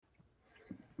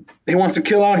He wants to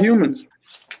kill all humans.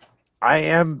 I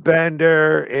am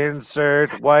Bender.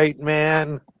 Insert white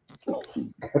man.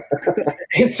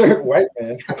 Insert white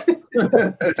man.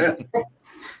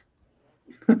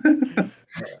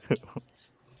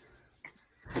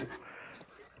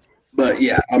 But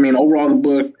yeah, I mean, overall, the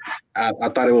book, I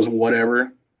thought it was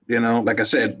whatever. You know, like I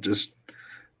said, just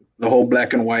the whole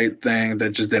black and white thing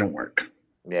that just didn't work.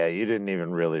 Yeah, you didn't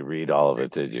even really read all of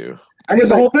it, did you? I read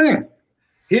the whole thing.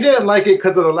 He didn't like it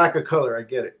because of the lack of color. I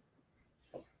get it.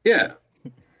 Yeah.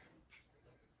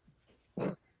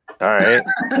 All right.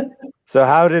 So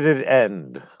how did it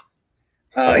end?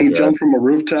 He jumped from a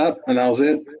rooftop, and that was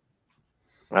it.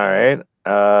 All right.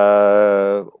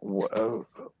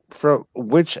 From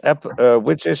which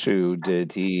issue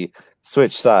did he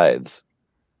switch sides?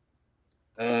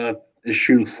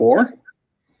 Issue 4.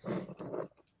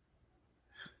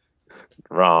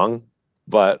 Wrong,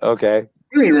 but okay.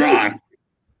 What do you mean wrong?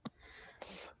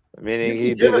 Meaning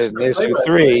he did it in issue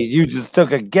 3. You just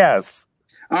took a guess.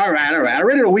 All right. I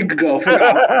read it a week ago.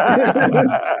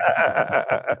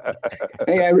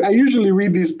 Hey, I usually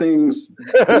read these things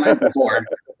the night before,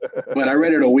 but I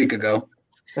read it a week ago.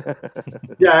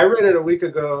 Yeah, I read it a week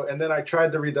ago, and then I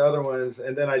tried to read the other ones,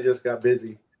 and then I just got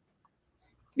busy.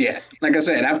 Yeah, like I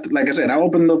said, I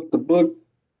opened the book,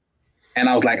 and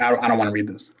I was like, I don't want to read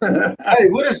this. Hey,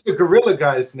 what is the gorilla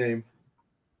guy's name?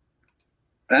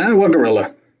 What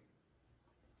gorilla?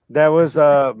 That was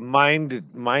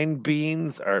mind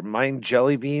beans or mind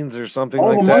jelly beans or something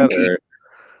like that. Monkey. Or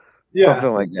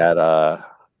something like that.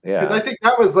 Yeah. Because I think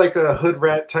that was like a hood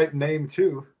rat type name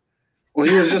too. Well,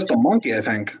 he was just a monkey, I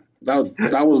think. That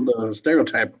was the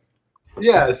stereotype.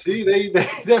 Yeah, see, they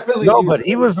definitely. No, but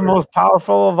he was the most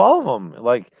powerful of all of them.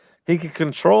 Like he could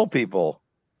control people.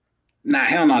 Nah,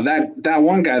 hell no. That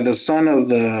one guy, the son of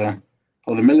the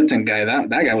militant guy, that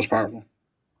guy was powerful.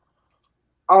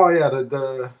 Oh yeah,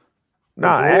 the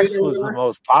X was the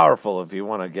most powerful if you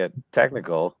want to get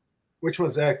technical. Which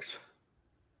one's X?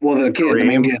 Well, the kid, the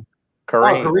main kid.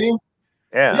 Kareem. Oh, Kareem?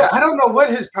 Yeah, I don't know what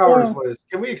his powers was.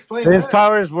 Can we explain his that?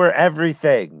 powers were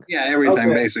everything. Yeah, everything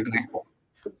basically.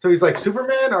 So he's like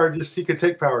Superman, or just he could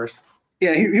take powers?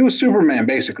 Yeah, he was Superman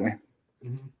basically.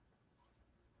 Mm-hmm.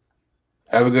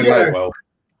 Have a good night, Will.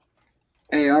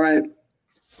 Hey, all right.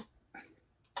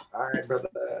 All right,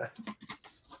 brother.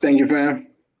 Thank you, fam.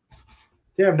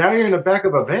 Damn, now you're in the back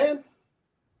of a van?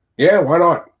 Yeah, why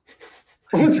not?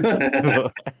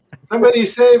 Somebody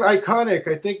save Iconic.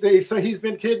 I think they say he's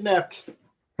been kidnapped.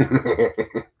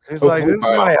 He's like, this is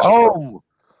my home.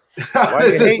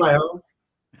 This is my home.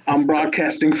 I'm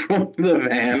broadcasting from the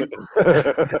van.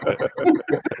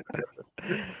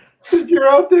 If you're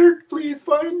out there, please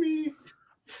find me.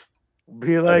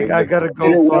 Be like, I gotta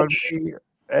go find me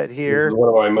at here. One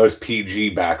of my most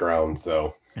PG backgrounds,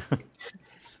 so.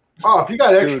 Oh, if you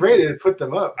got X-rated, put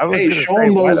them up. I was Hey, show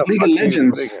them those League of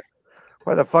Legends.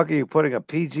 Why the fuck are you putting a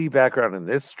PG background in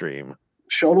this stream?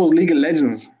 Show those League of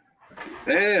Legends.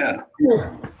 Yeah.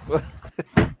 Hold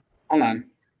on.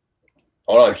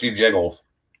 Hold on, she jiggles.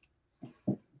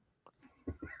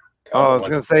 Oh, I was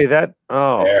gonna say that.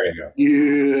 Oh, there you go.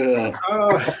 Yeah.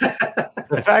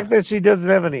 The fact that she doesn't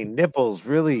have any nipples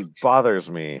really bothers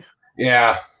me.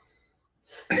 Yeah.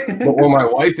 But when my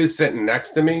wife is sitting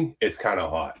next to me, it's kind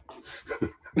of hot.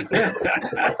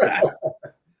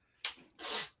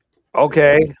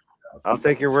 Okay, I'll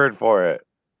take your word for it.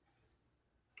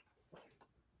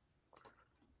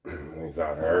 We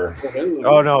got her.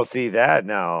 Oh no, see that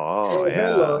now. Oh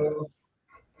yeah. Hello.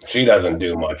 She doesn't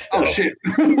do much. Oh though. shit.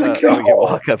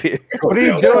 Walk up here. What are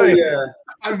you Oh, doing? yeah.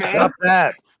 Stop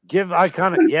that. Give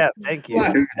Iconic. Yeah, thank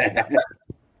you.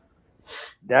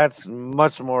 That's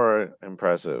much more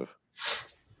impressive.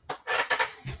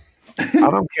 I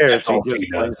don't care if she just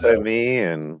blinks at me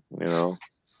and, you know.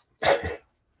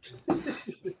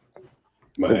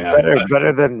 It's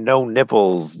better than no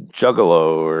nipples,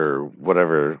 juggalo, or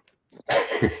whatever.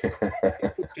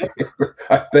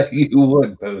 I bet you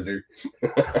would, poser.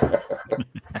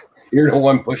 You're the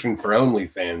one pushing for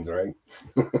OnlyFans, right?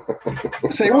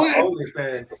 Say what?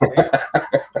 OnlyFans.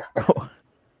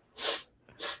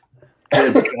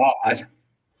 Good God.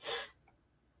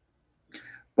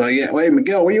 But yeah, wait,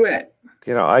 Miguel, where you at?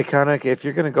 You know, Iconic, if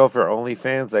you're going to go for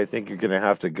OnlyFans, I think you're going to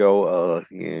have to go a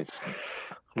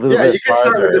little bit You can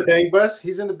start farther. with the Bang Bus.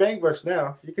 He's in the Bang Bus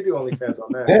now. You can do OnlyFans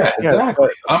on that. Yeah, Yes, exactly.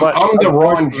 but I'm the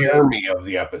Ron Jeremy of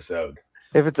the episode.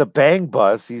 If it's a bang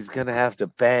bus, he's going to have to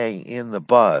bang in the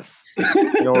bus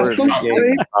in order to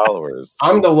gain followers.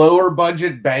 I'm the lower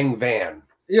budget bang van.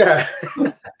 Yeah.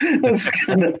 It's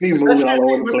gonna be That's moving all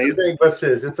usually over the what place. the bang bus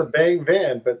is. It's a bang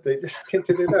van, but they just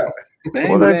tinted it out. Bang,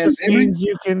 Well, that bang, just baby. means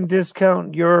you can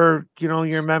discount your,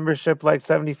 your membership like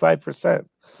 75%. Yeah,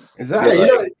 Exactly. you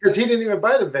know, because he didn't even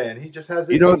buy the van. He just has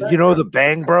it. You know the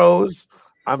Bang Bros.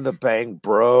 I'm the Bang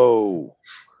Bro.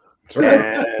 That's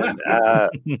right.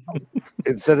 And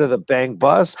instead of the Bang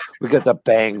Bus, we got the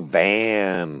Bang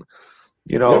Van.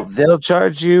 They'll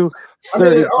charge you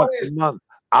 $30 a month.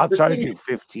 I'll charge you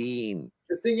 15.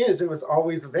 The thing is, it was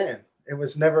always a van. It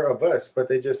was never a bus, but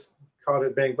they just called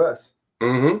it Bang Bus.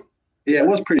 Mm-hmm. Yeah, it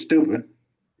was pretty stupid.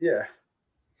 Yeah.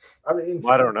 I mean,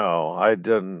 I don't know. I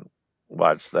didn't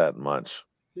watch that much.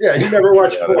 yeah, you never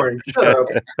watched porn. Shut up.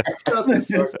 Shut the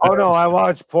fuck up. Oh no, I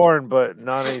watch porn, but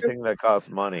not anything that costs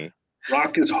money.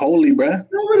 Rock is holy, bruh.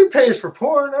 Nobody pays for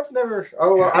porn. I've never.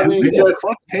 Oh, well, I mean, Who the yes.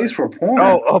 fuck pays for porn?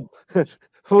 Oh,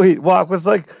 wait, Walk was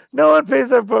like, no one pays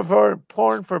for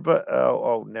porn for, but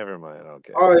never mind.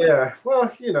 Okay. Oh yeah.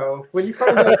 Well, when you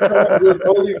find out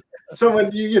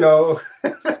someone you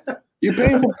You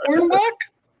paying for porn, Rock?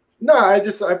 No, I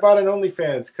bought an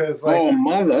OnlyFans because Oh,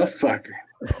 motherfucker.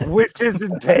 Which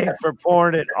isn't paying for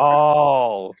porn at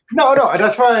all. No,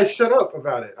 that's why I shut up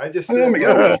about it. I just Oh my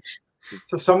God.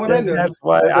 So someone I knew. That's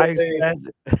why I said.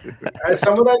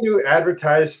 Someone I knew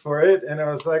advertised for it, and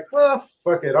I was like, well,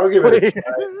 fuck it, I'll give it a try.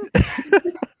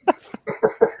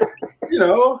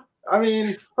 I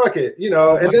mean, fuck it,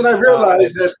 and then I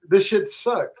realized that this shit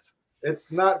sucks.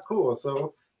 It's not cool.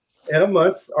 So in a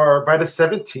month or by the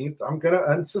 17th, I'm gonna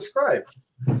unsubscribe.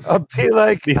 I'll be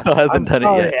like, He still hasn't done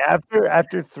it yet.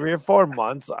 After 3 or 4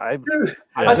 months, I'm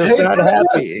I just paid not for that.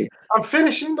 happy. I'm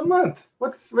finishing the month.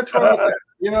 What's wrong with that?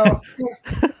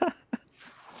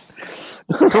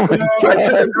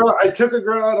 I took a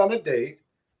girl out on a date.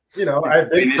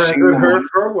 I've been friends with her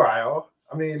for a while.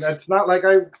 I mean, it's not like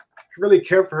I really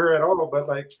care for her at all, but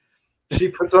like she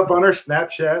puts up on her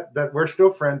Snapchat that we're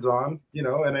still friends on,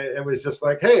 and it was just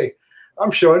like, hey, I'm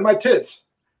showing my tits.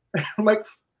 I'm like,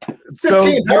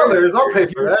 $15, I'll pay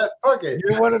for that. Fuck it.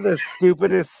 You're one of the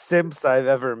stupidest simps I've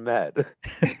ever met.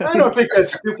 I don't think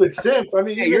that's stupid simp. I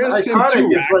mean, you're a simp Iconic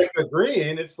too, is like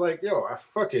agreeing. It's like, yo,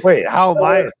 fuck it. Wait, how am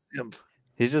I a simp?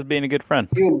 He's just being a good friend.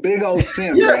 You a big old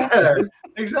simp, Yeah, bro.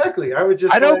 exactly. I would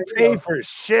just. I don't pay for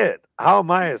shit. How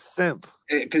am I a simp?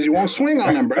 Because you won't swing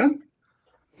on them, bro.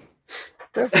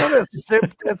 That's not a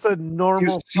simp. That's a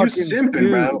normal. You simping, dude.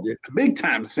 bro. Big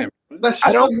time simp. That's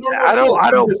I just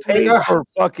don't pay for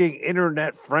fucking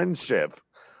internet friendship.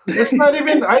 It's not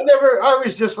even. I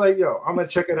was just like, yo, I'm gonna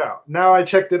check it out. Now I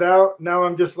checked it out. Now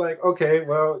I'm just like, okay,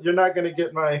 well, you're not gonna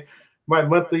get my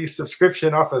monthly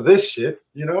subscription off of this shit,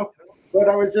 But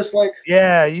I was just like,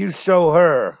 yeah, you show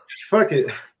her. Fuck it.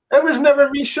 It was never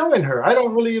me showing her. I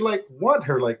don't really want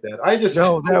her like that. I just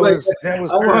that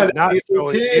was her not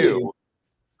showing you.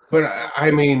 But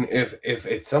I mean, if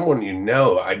it's someone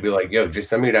I'd be like, yo, just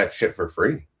send me that shit for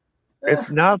free.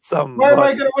 It's not some. Why am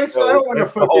I gonna waste? I don't want to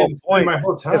fucking spend my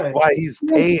whole time. That's why he's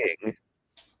paying.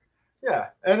 Yeah,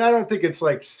 and I don't think it's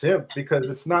like simp because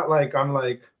it's not like I'm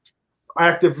like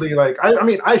actively like. I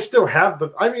mean, I still have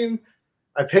the. I mean,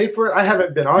 I paid for it. I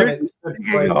haven't been on it since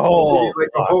like a whole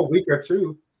week or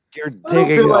two. You're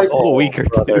digging a whole week or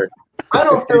two. I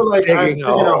don't feel like I'm digging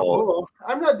a hole.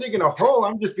 I'm not digging a hole.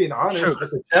 I'm just being honest with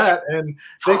the chat, and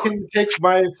they can take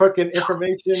my fucking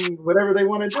information, whatever they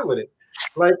want to do with it.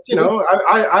 Like,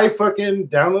 I fucking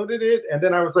downloaded it, and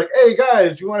then I was like, hey,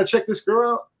 guys, you want to check this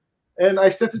girl out? And I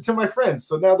sent it to my friends,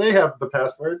 so now they have the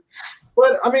password.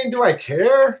 But, I mean, do I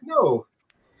care? No.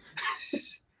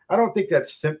 I don't think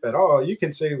that's simp at all. You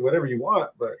can say whatever you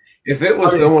want, but... If it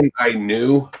was someone I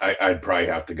knew, I'd probably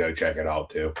have to go check it out,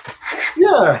 too.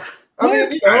 Yeah. I mean,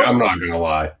 I'm not going to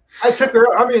lie. I took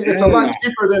her... I mean, it's a lot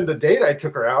cheaper than the date I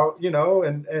took her out,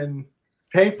 and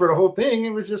paying for the whole thing. It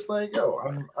was just like, yo,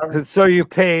 I'm so you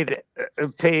paid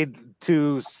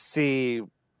to see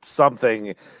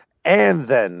something and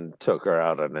then took her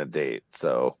out on a date.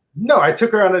 So no, I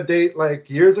took her on a date like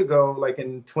years ago, like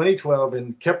in 2012,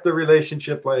 and kept the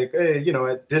relationship like, hey,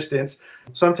 at distance.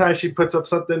 Sometimes she puts up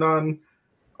something on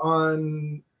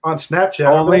Snapchat.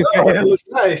 Only it looks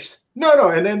nice. No,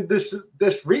 and then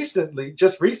just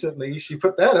recently, she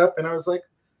put that up, and I was like,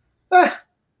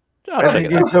 and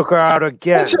then you took her out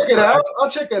again. I'll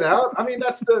check it out. I mean,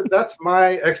 that's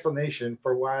my explanation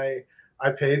for why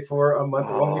I paid for a month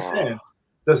of OnlyFans.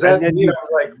 Does that mean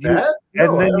like that?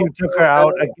 And then you took her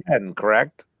out again,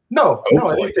 correct? No,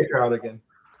 I didn't take her out again.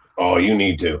 Oh, you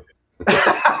need to.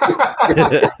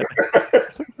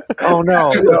 Oh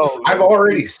no! I've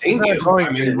already seen you.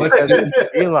 Because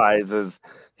he realizes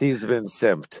he's been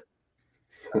simped.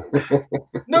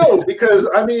 No, because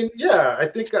I mean, yeah, I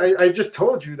think I just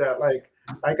told you that like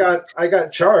I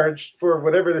got charged for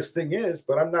whatever this thing is,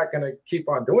 but I'm not gonna keep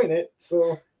on doing it.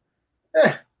 So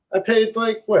I paid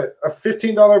like what, a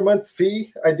 $15 a month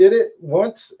fee. I did it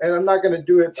once, and I'm not gonna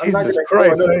do it. Jesus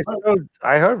Christ!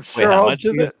 I heard sure how much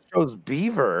is it? Shows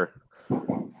Beaver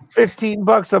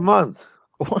 $15 a month.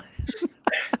 What?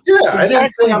 Yeah,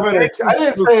 exactly. I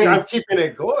didn't say I'm keeping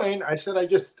it going. I said I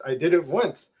did it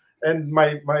once, and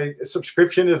my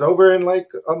subscription is over in like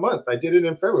a month. I did it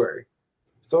in February.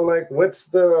 So like, what's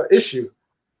the issue?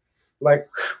 Like,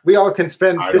 we all can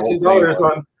spend $15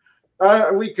 on.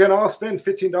 We can all spend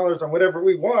 $15 on whatever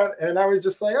we want, and I was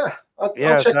just like, I'll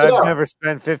check it out. I've never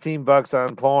spent $15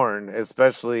 on porn,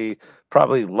 especially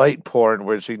probably light porn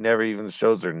where she never even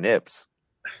shows her nips.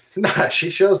 Nah, she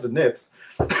shows the nips.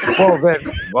 Well, then,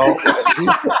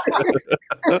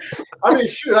 I mean,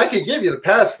 shoot, I could give you the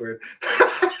password.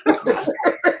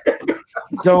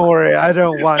 Don't worry, I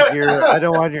don't want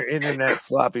your internet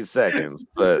sloppy seconds,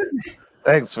 but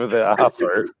thanks for the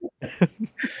offer.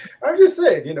 I'm just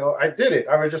saying, I did it.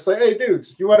 I was just like, hey,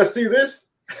 dudes, you want to see this?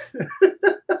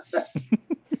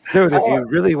 Dude, if you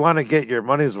really want to get your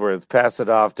money's worth, pass it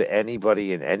off to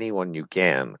anybody and anyone you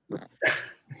can.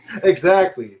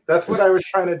 Exactly. That's what I was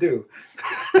trying to do.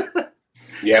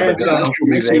 Yeah, but I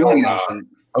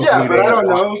don't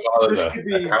know. This could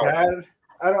be bad.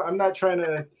 I'm not trying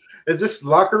to. Is this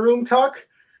locker room talk?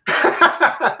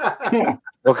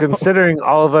 Well, considering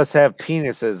all of us have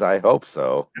penises, I hope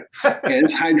so. Yeah,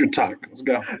 it's Hydra talk. Let's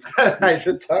go.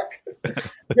 Hydra talk.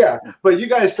 Yeah, but you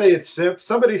guys say it's simp.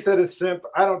 Somebody said it's simp.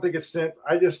 I don't think it's simp.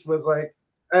 I just was like,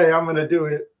 hey, I'm gonna do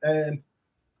it, and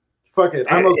fuck it.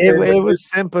 I'm okay. It was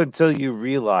simp until you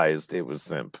realized it was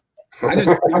simp. I just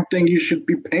don't think you should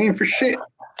be paying for shit.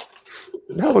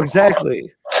 No,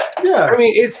 exactly. Yeah. I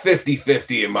mean, it's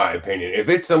 50-50 in my opinion. If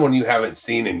it's someone you haven't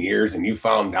seen in years and you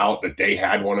found out that they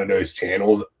had one of those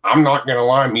channels, I'm not going to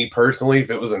lie. Me personally, if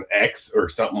it was an ex or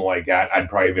something like that, I'd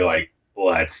probably be like,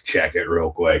 let's check it real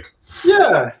quick.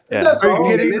 Yeah. That's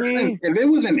all. If it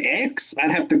was an ex, I'd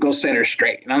have to go set her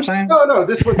straight. You know what I'm saying? No,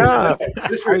 this was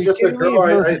just a girl.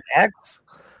 It was an ex.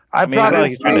 I probably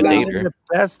seen the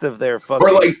best of their fucking.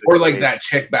 Or like that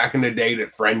chick back in the day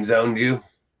that friend zoned you.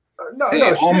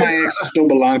 All my exes still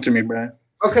belong to me, bro.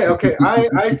 Okay. I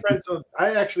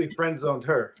actually friend zoned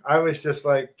her. I was just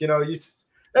like, and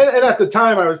at the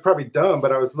time I was probably dumb,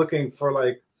 but I was looking for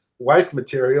like wife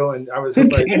material, and I was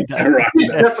just like,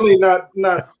 he's definitely not,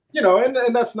 and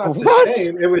that's not to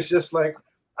shame. It was just like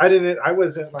I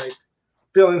wasn't like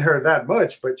feeling her that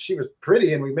much, but she was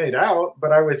pretty and we made out.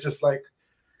 But I was just like,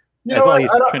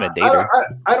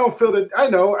 I don't feel that. I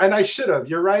know, and I should have.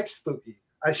 You're right, Spooky.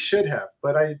 I should have,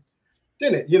 but I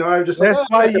didn't. I was just that's like,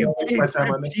 why you paid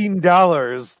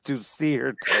 $15 to see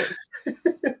her tits.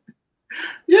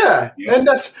 Yeah, and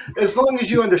that's as long as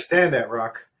you understand that,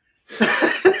 Rock.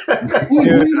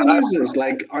 Jesus,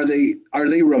 like, are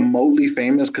they remotely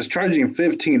famous? Because charging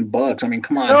 $15, I mean,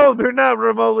 come on. No, they're not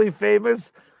remotely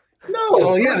famous. No.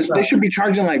 So yeah, they should be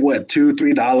charging like what, $2,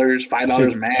 $3,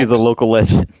 $5 max. She's a local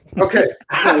legend. Okay.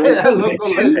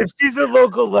 If she's a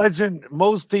local legend,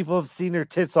 most people have seen her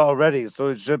tits already, so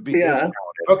it should be discounted.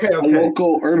 Okay. A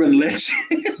local urban legend.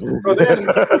 So then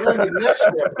the next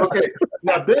step. Okay.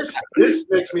 Now this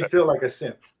makes me feel like a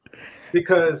simp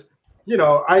because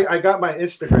I got my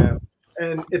Instagram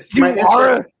and it's my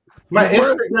Instagram.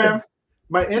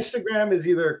 My Instagram is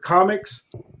either comics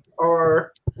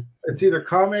or Instagram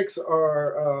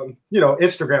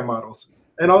models.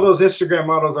 And all those Instagram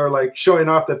models are like showing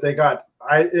off that they got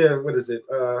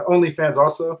OnlyFans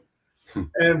also.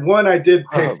 And one I did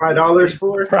pay $5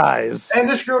 for. Prize. And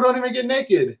this girl don't even get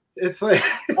naked. It's like,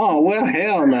 oh well,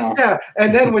 hell no. Yeah.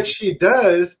 And then what she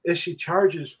does is she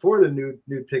charges for the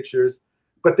nude pictures,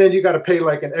 but then you got to pay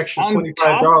like an extra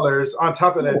 $25 on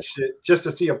top of that shit just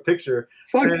to see a picture.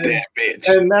 Fuck that bitch.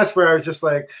 And that's where I was just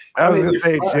like, I was gonna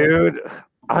say, dude,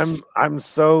 I'm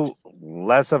so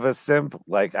less of a simp.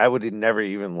 Like I would never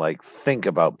even like think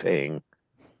about paying.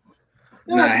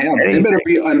 Yeah. Hell, it better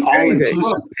be an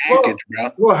all-inclusive package,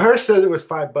 bro. Well, her said it was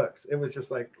 $5. It was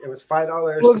just like it was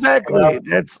 $5. Well, exactly.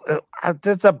 That's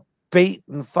a bait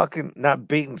and fucking not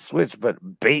bait and switch, but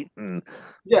bait and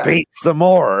bait some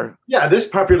more. Yeah, this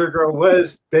popular girl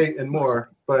was bait and more,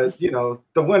 but the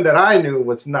one that I knew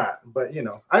was not. But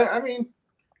I mean.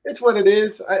 It's what it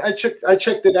is. I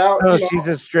checked it out. No, she's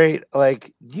a straight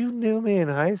like you knew me in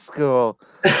high school.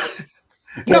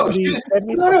 No, she didn't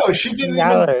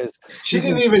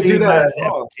even do that at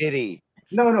all. Titty.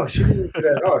 No, she didn't do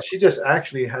that at all. She just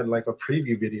actually had like a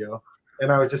preview video,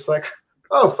 and I was just like,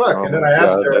 "Oh fuck!" And then I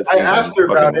asked her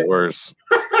about it. Worse.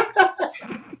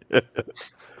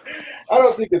 I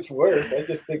don't think it's worse. I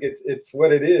just think it's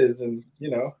what it is, and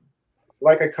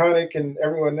like Iconic and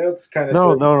everyone else kind of.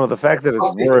 No. The fact that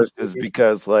it's worse is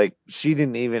because like she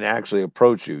didn't even actually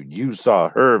approach you. You saw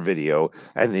her video,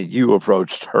 and then you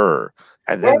approached her,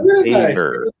 and then paid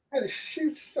her.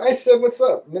 I said, "What's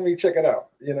up? Let me check it out."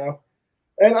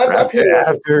 And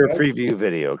after a preview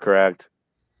video, correct?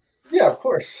 Yeah, of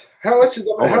course. How else am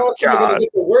I going to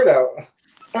get the word out?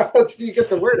 How else do you get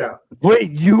the word out? Wait,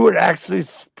 you were actually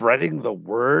spreading the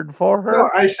word for her? No,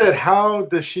 I said, how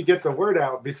does she get the word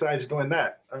out besides doing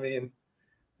that? I mean,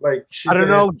 like, I don't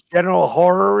know, general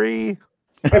horror-y?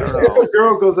 If a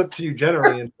girl goes up to you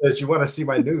generally and says, you want to see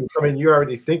my nudes, I mean, you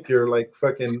already think you're like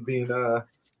fucking being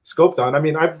scoped on. I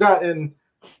mean, I've been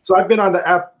on the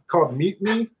app called Meet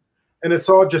Me, and it's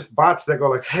all just bots that go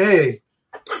like, hey,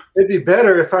 it'd be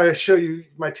better if I show you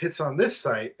my tits on this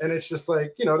site. And it's just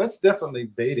like, that's definitely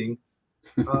baiting.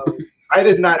 I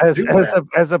did not do that.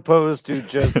 As opposed to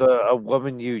just a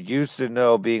woman you used to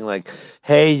know being like,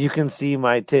 hey, you can see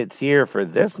my tits here for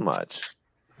this much.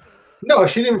 No,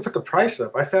 she didn't even put the price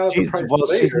up. I found the price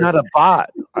later. She's not a bot.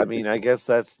 I mean, I guess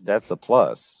that's a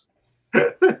plus.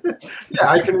 Yeah,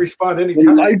 I can respond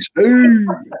anytime.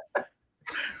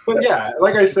 But yeah,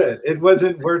 like I said, it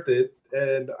wasn't worth it.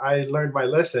 And I learned my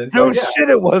lesson. No shit,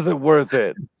 it wasn't worth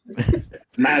it.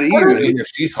 Not even if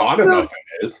she's hot enough,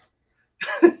 it is.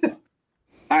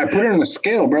 All right, put her on a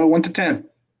scale, bro. 1 to 10.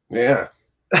 Yeah.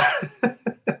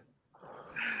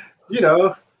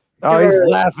 Oh, he's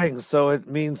laughing, so it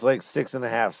means like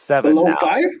 6.5, 7. Below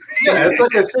 5? Yeah, it's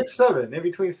like a 6, 7, in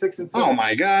between 6 and 7. Oh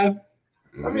my god.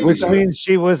 I mean, which means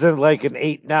she wasn't like an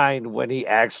 8, 9 when he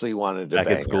actually wanted to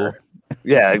bang her.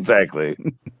 Yeah, exactly.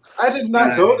 I did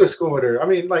not go to school with her. I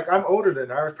mean, like, I'm older than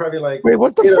her. I was probably like, wait,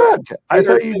 what the fuck? I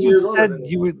thought you just said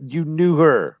you knew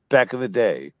her back in the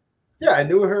day. Yeah, I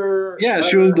knew her. Yeah,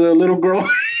 she was the little girl.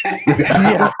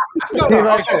 Yeah.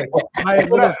 My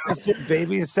little sister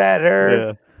babysat her.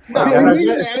 Yeah.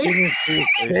 She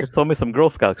just told me some Girl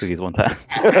Scout cookies one time.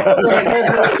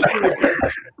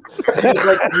 She was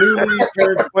like newly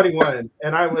turned 21,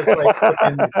 and I was like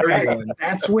 31.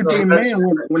 That's what they meant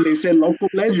when they said local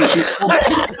legend. She's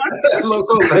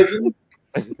local legend.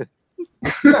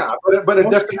 Yeah, but it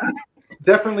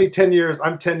definitely 10 years.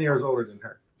 I'm 10 years older than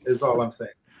her. Is all I'm saying.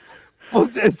 Well,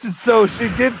 it's just, so she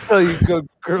did sell you good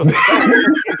Girl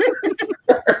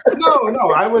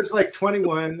No, I was like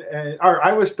 21, or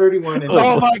I was 31. And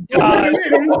oh my god!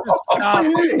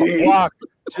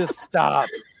 Just stop.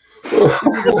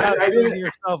 I didn't do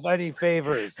yourself any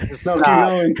favors. Just stop.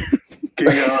 Keep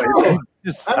going.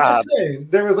 Just stop. I'm just saying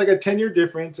there was like a 10-year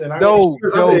difference, and I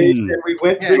was of age, and we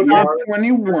went to the bar.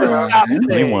 21.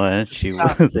 21. She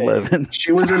was 11.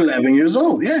 She was 11 years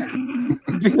old. Yeah.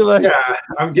 Yeah,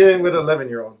 I'm getting with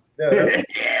 11-year-old. Yeah.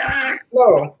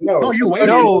 No. You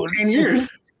waited 10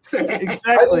 years.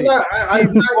 Exactly. I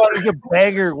wanted to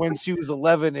bang her when she was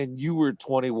 11 and you were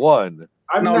 21.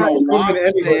 I'm gonna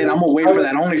wait for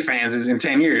that OnlyFans in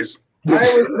 10 years.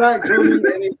 I was not doing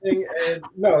anything, and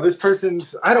no, this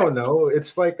person's, I don't know.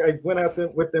 It's like I went out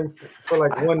with them for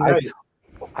like one night.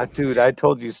 Dude, I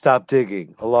told you stop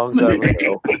digging a long time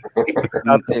ago.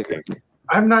 Stop digging.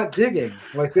 I'm not digging.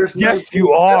 Like there's yes,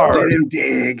 you are. I didn't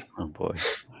dig. Oh boy.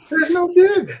 There's no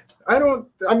dig.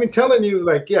 Telling you,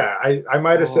 like, yeah, I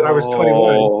might have said I was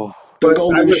 21. But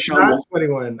I was not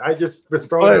 21. I just was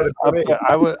throwing out a name.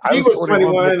 He was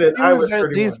 21 and I was 31.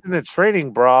 At least in a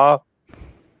training bra.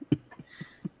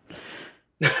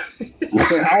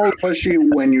 How old was she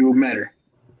when you met her?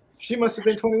 She must have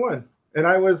been 21. And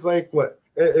I was like, what?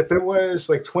 If it was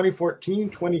like 2014,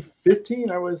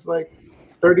 2015, I was like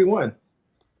 31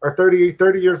 or 30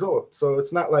 years old. So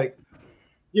it's not like,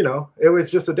 it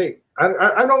was just a date.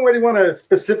 I don't really want to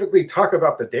specifically talk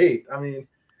about the date. I mean,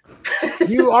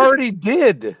 you already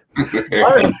did.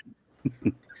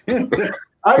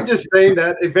 I'm just saying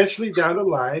that eventually down the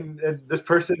line, and this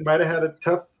person might have had a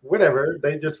tough whatever.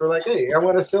 They just were like, hey, I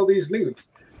want to sell these nudes.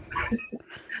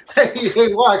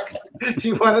 Hey, Walk,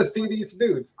 you want to see these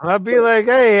nudes? I'll be like,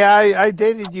 hey, I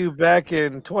dated you back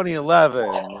in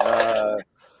 2011,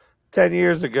 10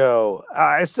 years ago.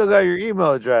 I still got your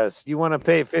email address. You want to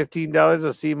pay $15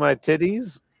 to see my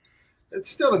titties? It's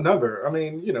still a number. I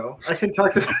mean, I can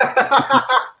talk to.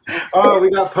 Oh, we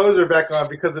got Poser back on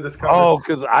because of this conversation. Oh,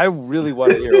 because I really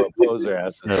want to hear what Poser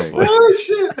has to say. Oh,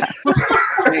 shit.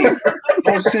 Hey,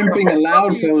 no simping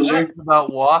allowed, Poser.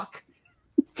 About Walk?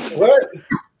 What?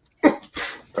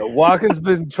 Walk has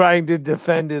been trying to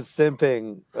defend his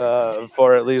simping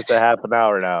for at least a half an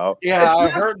hour now. Yeah, I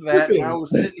heard that. And I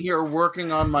was sitting here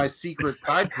working on my secret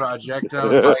side project. And I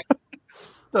was like,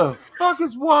 the fuck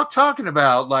is Walk talking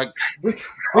about? Like, we're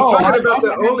talking about the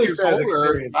OnlyFans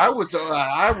experience. I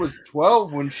was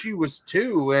 12 when she was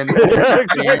 2, and show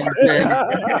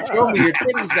me your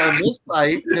titties on this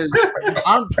site because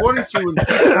I'm 22 and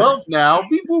she's 12 now.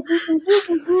 Beep, boop, boop, boop, boop,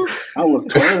 boop, boop. I was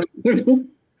 12.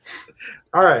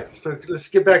 All right, so let's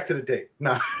get back to the date.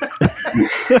 No.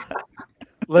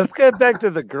 Let's get back to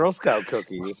the Girl Scout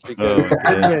cookies because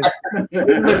put me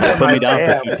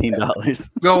down for $15.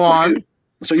 Go on.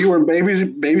 So you were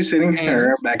babysitting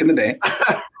her back in the day.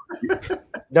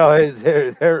 No, his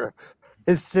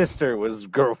sister was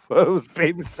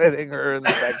babysitting her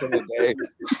back in the day.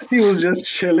 He was just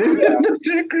chilling. Yeah.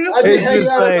 I'd be hanging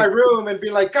out in my room and be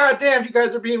like, "God damn, you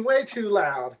guys are being way too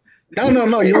loud."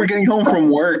 No. You were getting home from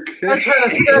work. I'm trying to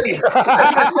study.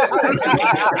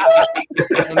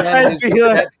 And then his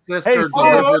sister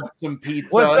delivered some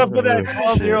pizza. What's up with that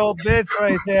 12-year-old bitch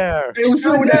right there? It was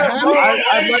so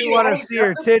I might want to see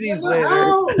her titties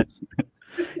later.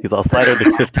 He's all slider.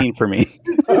 There's 15 for me.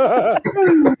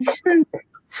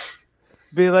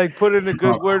 Be like, put in a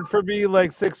good word for me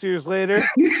like 6 years later.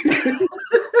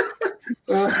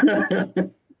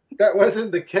 That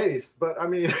wasn't the case, but I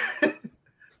mean,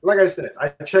 like I said, I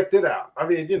checked it out. I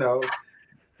mean,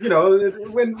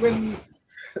 when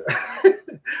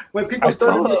when people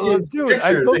started dude,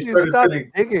 I told you to stop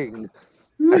digging.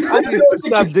 I told you to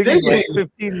stop digging like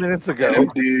 15 minutes ago.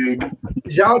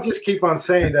 Y'all just keep on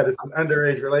saying that it's an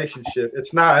underage relationship.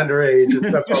 It's not underage.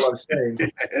 That's all I'm saying.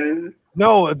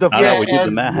 No, we did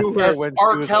the math. As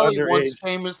R. Kelly once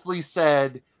famously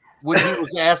said when he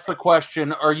was asked the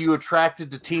question, "Are you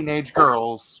attracted to teenage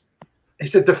girls?" He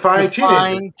said, "Define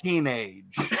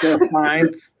teenage."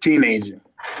 Define teenager.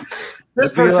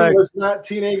 This person was not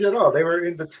teenage at all. They were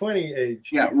in the 20 age.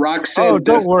 Yeah, Rock said. Oh,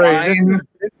 don't worry. This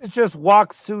is just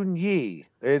Wok Soon Yi.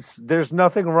 There's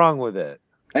nothing wrong with it.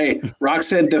 Hey, Rock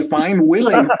said define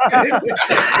willing. How you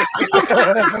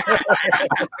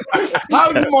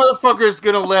motherfuckers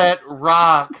gonna let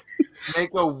Rock make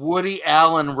a Woody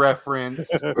Allen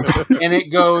reference and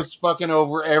it goes fucking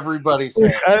over everybody's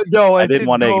head? No, I didn't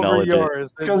want to acknowledge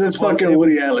yours because it's fucking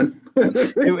Woody Allen.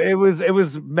 It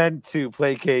was meant to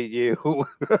placate you.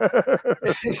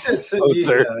 He said,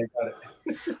 sir. I got it.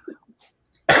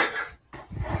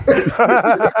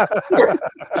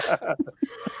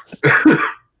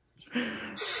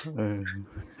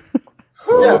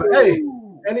 Yeah, but hey,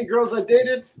 any girls I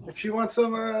dated, if you want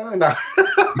some, no.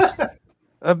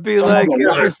 I'd be like,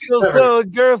 you're still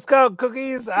selling Girl Scout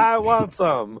cookies? I want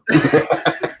some.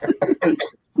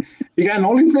 You got an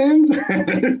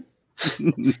OnlyFans?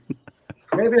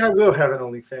 Maybe I will have an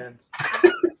OnlyFans.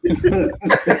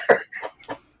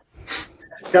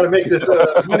 Got to make this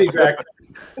money back.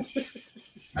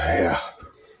 Yeah.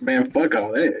 Man, fuck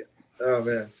all that. Oh,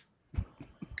 man.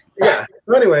 Yeah.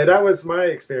 So anyway, that was my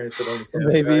experience with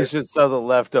OnlyFans. Maybe you should sell the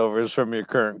leftovers from your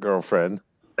current girlfriend.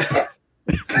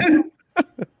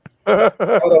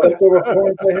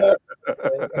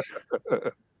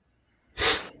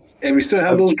 And we still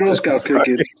have those Girl Scout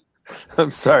cookies.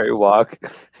 I'm sorry, Wok.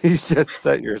 You just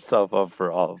set yourself up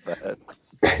for all of that.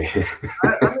 I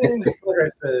mean, like I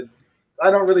said, I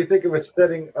don't really think it was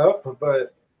setting up,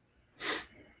 but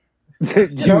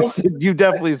you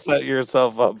definitely set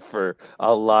yourself up for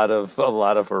a lot of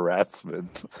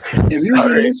harassment. If you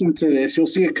really listen to this, you'll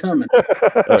see it coming.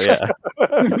 Oh yeah,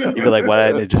 you'd be like, "Why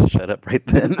didn't I just shut up right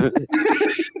then?"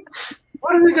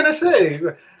 What are we gonna say?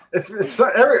 If it's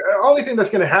only thing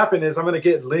that's gonna happen is I'm gonna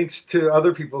get links to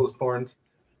other people's porns.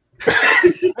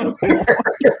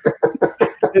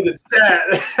 In the chat.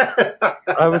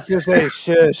 I was gonna say,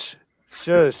 shush.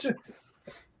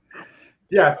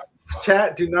 Yeah,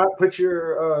 chat. Do not put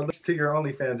your links to your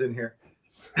OnlyFans in here.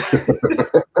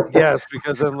 Yes,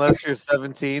 because unless you're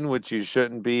 17, which you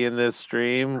shouldn't be in this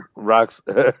stream, Wok's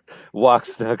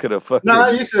not gonna fucking. No,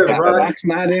 you said Rock's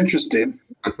not interested.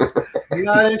 I'm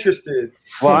not interested.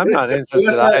 Well, I'm not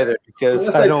interested either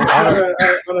because I don't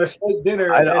on a steak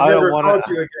dinner. I never called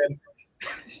you again.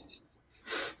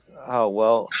 Oh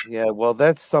well, yeah. Well,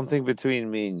 that's something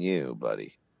between me and you,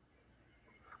 buddy.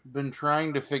 Been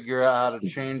trying to figure out how to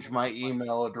change my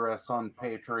email address on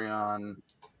Patreon.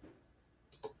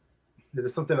 Is it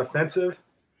something offensive?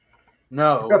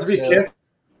 No, got to be canceled.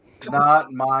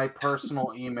 Not my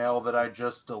personal email that I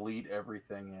just delete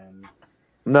everything in.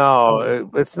 No,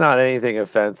 it's not anything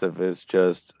offensive. It's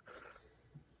just,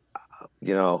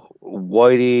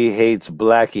 Whitey hates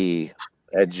Blackie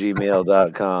at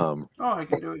gmail.com. Oh, I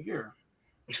can do it here.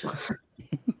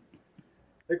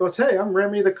 It goes, hey, I'm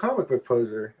Remy the comic book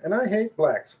poser, and I hate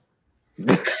blacks.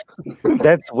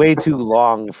 That's way too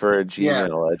long for a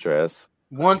Gmail address.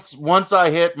 Once I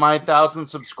hit my 1,000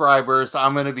 subscribers,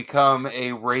 I'm going to become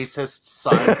a racist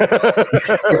sign.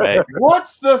 Right.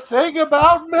 What's the thing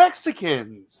about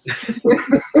Mexicans?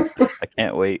 I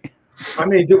can't wait. I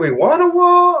mean, do we want a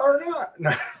wall or not?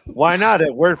 No. Why not?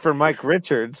 It worked for Mike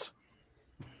Richards.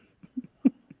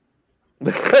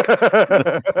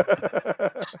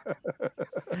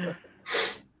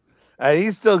 And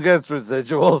he still gets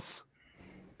residuals.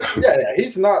 Yeah,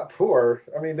 he's not poor.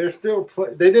 I mean, they're still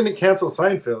they didn't cancel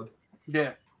Seinfeld.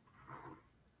 Yeah.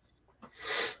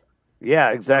 Yeah,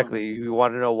 exactly. You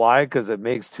want to know why? Because it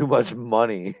makes too much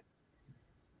money.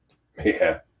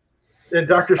 Yeah. And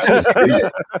Dr. Seuss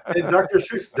did. And Dr.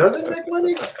 Seuss doesn't make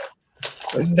money?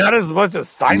 Not as much as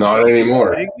Seinfeld. Not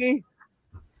anymore.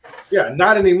 Yeah,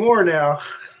 not anymore now.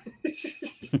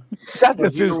 Dr.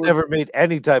 Seuss never made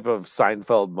any type of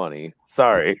Seinfeld money.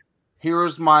 Sorry.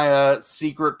 Here's my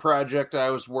secret project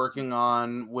I was working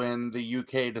on when the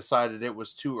UK decided it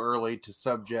was too early to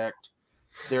subject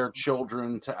their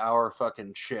children to our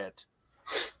fucking shit.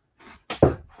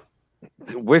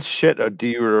 Which shit do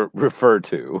you refer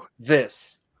to?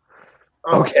 This.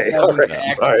 Okay, all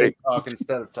right. Sorry. Talk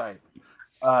instead of type.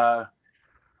 I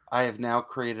have now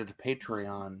created a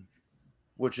Patreon,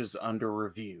 which is under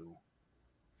review.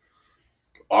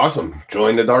 Awesome.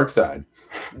 Join the dark side.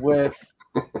 With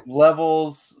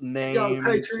levels, names.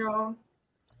 Patreon.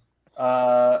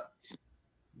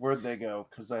 Where'd they go?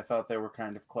 Because I thought they were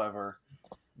kind of clever.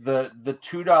 The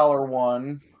 $2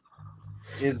 one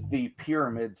is the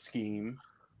pyramid scheme,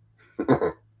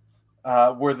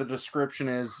 where the description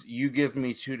is you give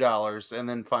me $2 and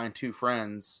then find two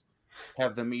friends,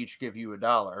 have them each give you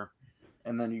 $1,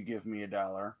 and then you give me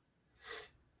 $1.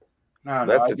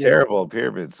 That's a terrible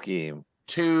pyramid scheme.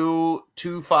 2,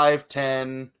 5,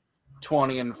 10,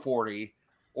 20, and 40.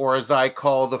 Or as I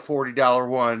call the $40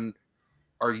 one,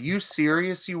 are you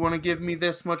serious you want to give me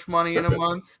this much money in a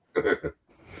month?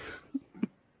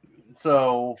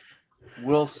 So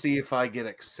we'll see if I get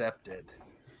accepted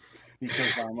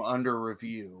because I'm under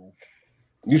review.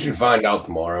 You should find out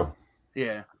tomorrow.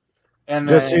 Yeah. And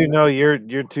just so you know, your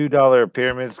 $2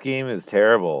 pyramid scheme is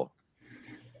terrible.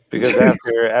 Because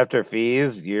after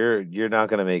fees, you're not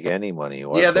going to make any money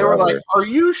whatsoever. Yeah, they were like, "Are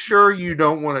you sure you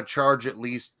don't want to charge at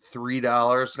least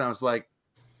 $3?" And I was like,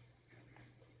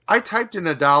 "I typed in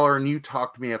 $1 and you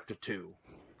talked me up to $2.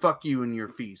 Fuck you and your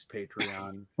fees,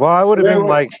 Patreon." Well, I would have been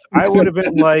like, my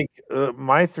 $3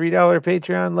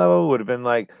 Patreon level would have been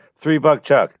like $3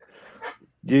 Chuck.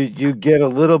 You get a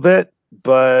little bit,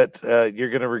 but you're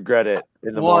going to regret it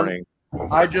in the morning.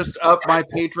 I just upped my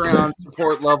Patreon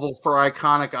support level for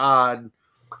Iconic Odd,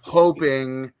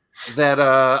 hoping that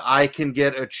I can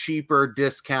get a cheaper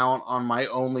discount on my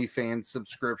OnlyFans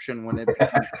subscription when it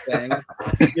becomes a thing.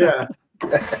 Yeah.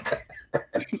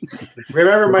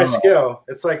 Remember my skill.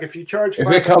 It's like if you charge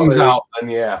 $5, if it comes out, then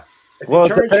yeah. If you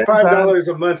charge $5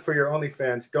 a month for your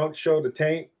OnlyFans, don't show the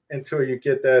taint until you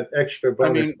get that extra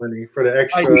bonus money for the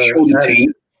extra.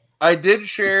 I did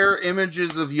share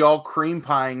images of y'all cream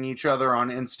pieing each other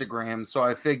on Instagram, so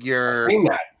I figure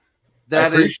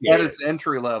that is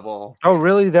entry level. Oh,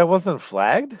 really? That wasn't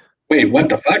flagged? Wait, what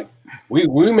the fuck? We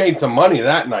made some money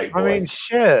that night, boy. I mean,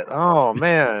 shit. Oh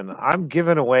man, I'm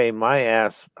giving away my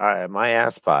ass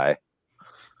pie.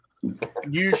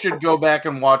 You should go back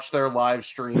and watch their live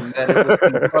stream. That it was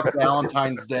the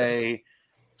Valentine's Day,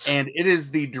 and it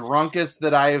is the drunkest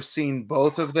that I have seen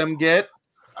both of them get.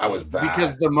 I was bad.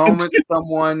 Because the moment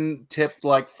someone tipped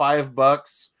like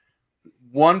 $5,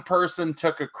 one person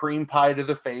took a cream pie to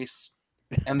the face,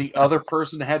 and the other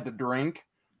person had to drink.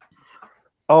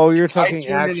 Oh, you're talking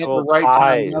actual at the right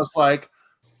pies. time. I was like,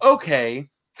 okay.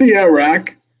 Yeah,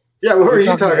 Rack. Yeah, what were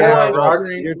you talking about, Rock?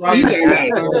 You're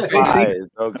talking about pies.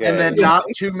 Okay. And then not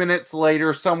 2 minutes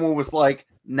later, someone was like,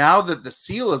 now that the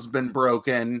seal has been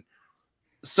broken,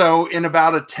 so in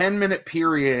about a 10-minute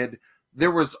period,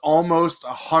 there was almost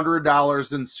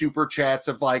 $100 in super chats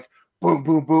of like boom,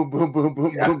 boom, boom, boom, boom,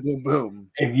 boom, boom, boom, boom.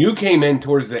 And you came in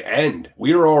towards the end.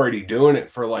 We were already doing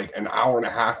it for like an hour and a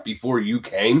half before you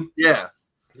came. Yeah.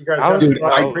 You guys I was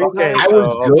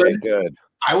good.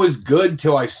 I was good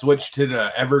till I switched to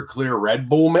the Everclear Red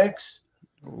Bull mix.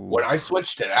 When I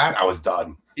switched to that, I was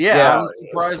done. Yeah, I'm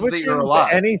surprised that you're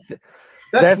alive.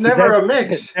 That's never a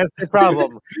mix. That's the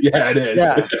problem. Yeah, it is.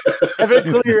 Yeah.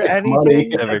 Everclear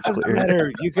anything, it doesn't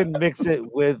matter. You can mix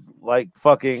it with like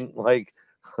fucking like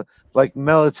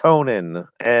melatonin,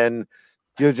 and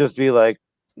you'll just be like,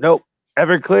 nope,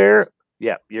 Everclear,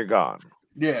 yeah, you're gone.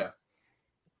 Yeah.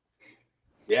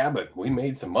 Yeah, but we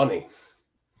made some money.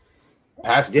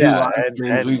 Past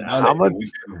and we've done how much?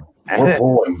 We're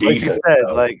pulling Like you decent.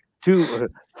 said, like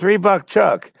 $3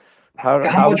 Chuck.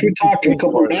 How much we talking? A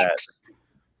couple of that? bucks?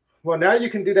 Well, now you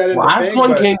can do that in Last the bank,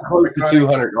 one but came close to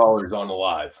 $200 on the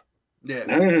live. Yeah.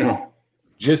 I don't know.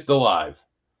 Just the live.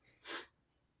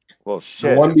 Well,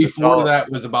 shit. The one if it's before all-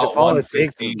 that was about If all it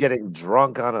takes is 150. getting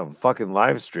drunk on a fucking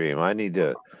live stream, I need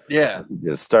to Yeah.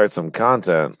 just start some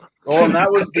content. Well, and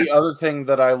that was the other thing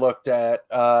that I looked at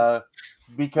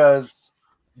because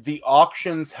the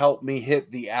auctions helped me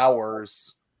hit the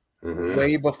hours Mhm.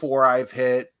 way before I've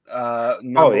hit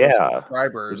number of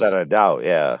subscribers. Without a doubt,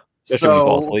 yeah. Especially when you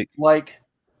fall So, asleep. like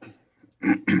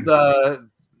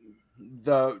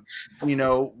the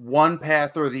one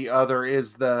path or the other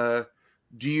is do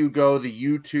you go the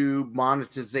YouTube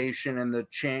monetization and the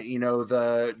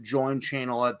the join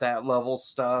channel at that level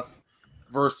stuff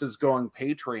versus going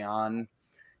Patreon?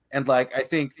 And like, I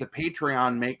think the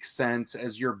Patreon makes sense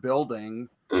as you're building.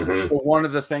 Mhm. But one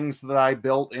of the things that I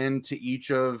built into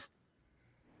each of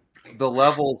the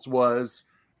levels was,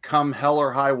 come hell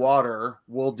or high water,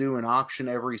 we'll do an auction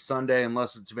every Sunday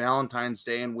unless it's Valentine's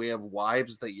Day and we have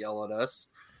wives that yell at us.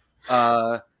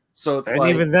 So it's And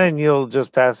even then, you'll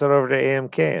just pass it over to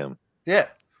AMCam. Yeah.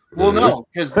 Well, no,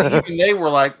 because even they were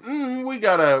like, we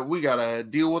gotta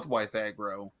deal with wife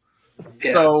aggro.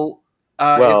 Yeah. So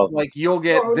it's like you'll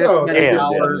get many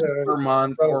hours per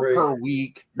month or per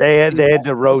week. They had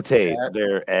to rotate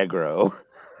their aggro.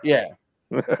 Yeah.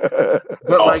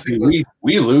 But see,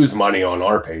 we lose money on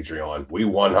our Patreon. We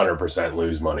 100%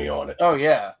 lose money on it. Oh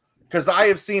yeah, because I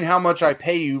have seen how much I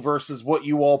pay you versus what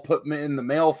you all put in the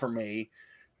mail for me,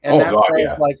 and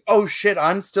that's like, oh shit,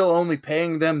 I'm still only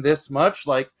paying them this much.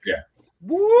 Like, yeah,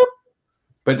 whoop.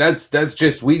 But that's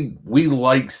just we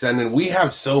like sending. We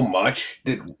have so much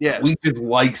that we just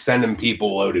like sending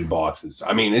people loaded boxes.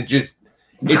 I mean, it's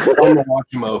fun to watch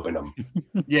them open them.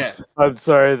 Yeah, I'm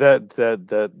sorry that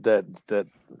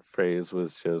phrase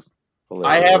was just hilarious.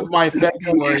 I have my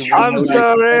February. I'm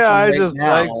sorry, I just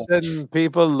like sending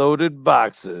people loaded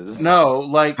boxes. No,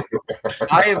 like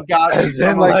I have got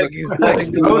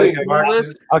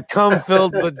a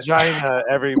cum-filled vagina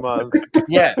every month.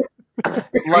 Yeah.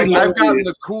 Like I've gotten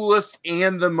the coolest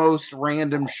and the most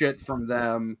random shit from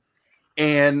them,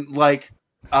 and like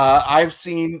I've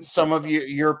seen some of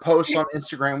your posts on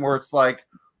Instagram where it's like,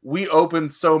 we open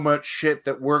so much shit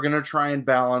that we're gonna try and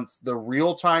balance the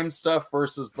real-time stuff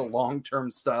versus the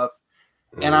long-term stuff.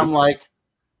 And I'm like,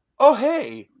 oh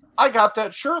hey, I got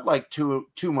that shirt like two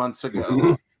months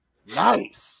ago.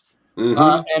 Nice.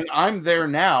 And I'm there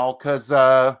now because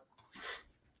how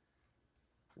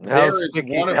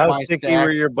sticky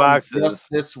were your boxes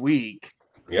just this week?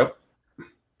 Yep.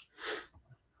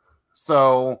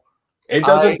 So it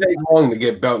doesn't take long to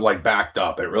get backed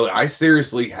up. I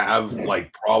seriously have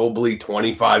like probably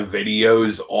 25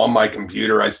 videos on my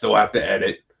computer I still have to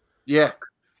edit. Yeah.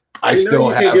 I still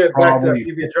have probably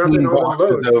 15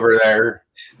 boxes over there.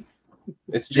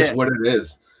 It's just what it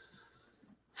is.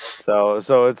 So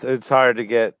it's hard to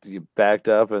get you backed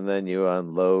up, and then you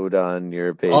unload on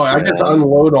your Patreon. Oh, I just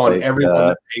unload on everyone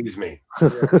that pays me.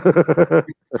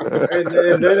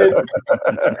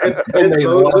 and they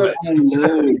loads up.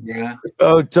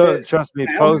 Oh, trust me,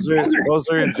 Poser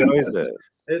enjoys it.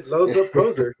 It loads up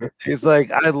Poser. He's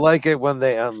like, I like it when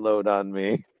they unload on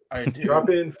me. I do. Drop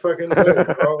in fucking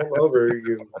all over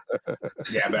you.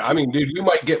 Yeah, but I mean, dude, you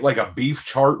might get like a beef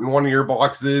chart in one of your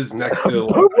boxes next to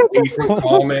like a decent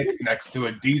comic, next to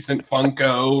a decent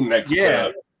Funko,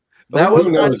 to that was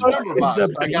my number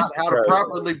box. I got how to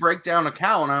properly break down a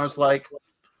cow, and I was like,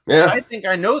 I think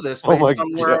I know this based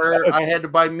on where I had to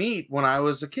buy meat when I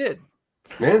was a kid.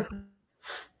 Yeah.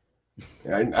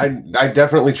 I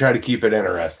definitely try to keep it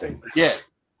interesting. Yeah.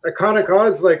 Iconic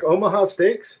odds like Omaha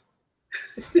Steaks.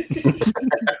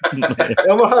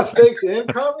 Omaha Steaks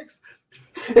and comics.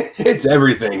 It's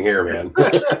everything here, man.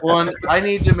 One, I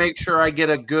need to make sure I get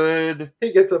a good.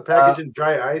 He gets a package in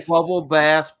dry ice. Bubble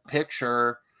bath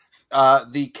picture.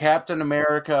 The Captain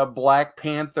America, Black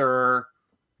Panther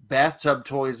bathtub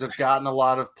toys have gotten a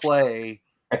lot of play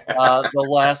the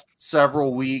last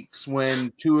several weeks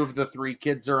when 2 of the 3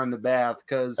 kids are in the bath,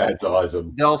 because that's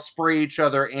awesome. They'll spray each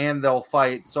other and they'll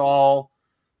fight. So I'll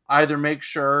either make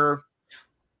sure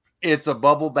it's a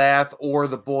bubble bath or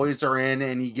the boys are in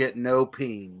and you get no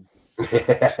peeing.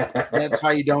 That's how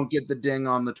you don't get the ding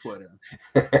on the Twitter.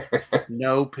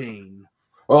 No peeing.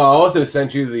 Well, I also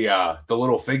sent you the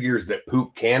little figures that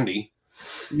poop candy.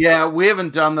 Yeah, we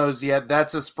haven't done those yet.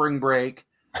 That's a spring break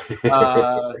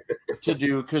to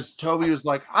do, because Toby was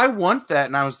like, I want that.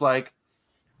 And I was like,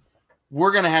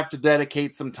 we're going to have to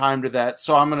dedicate some time to that.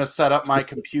 So I'm going to set up my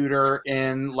computer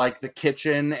in like the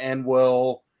kitchen, and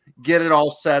we'll get it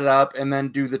all set up, and then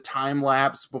do the time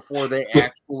lapse before they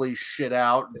actually shit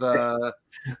out the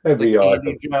candy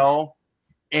awesome. gel.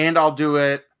 And I'll do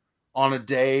it on a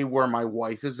day where my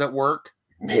wife is at work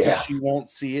because she won't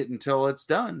see it until it's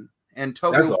done. And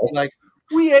Toby will be like,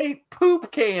 "We ate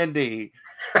poop candy,"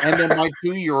 and then my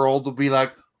 2-year-old will be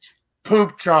like,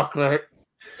 "Poop chocolate,"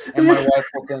 and my wife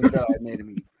will think that I made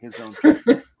him eat his own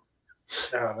chocolate.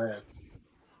 Oh man.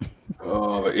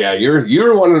 Oh, but yeah,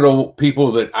 you're one of the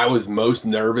people that I was most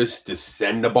nervous to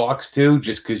send a box to,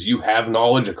 just because you have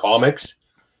knowledge of comics.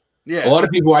 Yeah, a lot of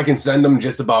people I can send them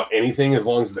just about anything as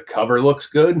long as the cover looks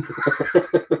good,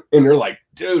 and they're like,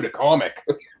 "Dude, a comic."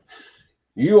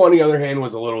 You, on the other hand,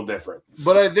 was a little different.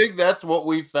 But I think that's what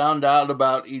we found out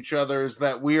about each other, is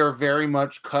that we are very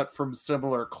much cut from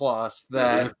similar cloths.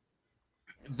 That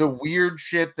the weird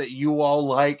shit that you all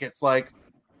like, it's like,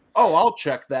 oh, I'll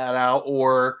check that out,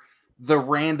 or the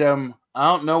random,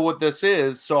 I don't know what this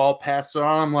is, so I'll pass it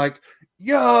on. I'm like,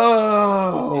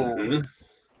 yo.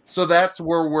 So that's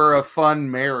where we're a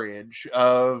fun marriage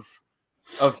of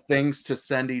things to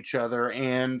send each other.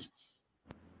 And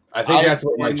I think that's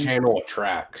what my channel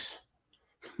attracts.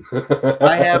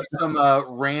 I have some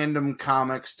random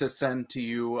comics to send to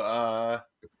you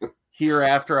here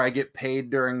after I get paid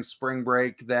during spring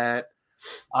break that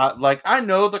like, I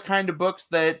know the kind of books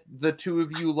that the two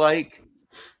of you like,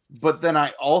 but then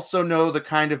I also know the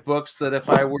kind of books that if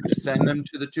I were to send them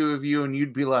to the two of you and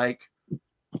you'd be like,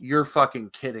 "You're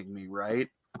fucking kidding me, right?"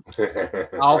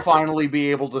 I'll finally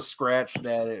be able to scratch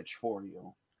that itch for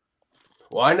you.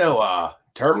 Well, I know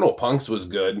Terminal Punks was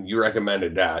good. You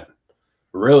recommended that.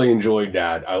 Really enjoyed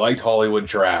that. I liked Hollywood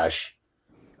Trash.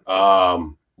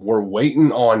 We're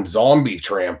waiting on Zombie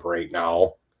Tramp right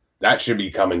now. That should be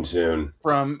coming soon.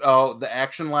 From the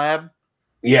Action Lab?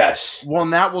 Yes. Well,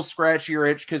 and that will scratch your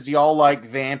itch because y'all like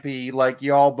vampy, like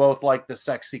y'all both like the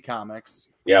sexy comics.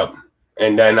 Yep.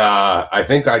 And then I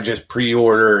think I just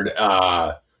pre-ordered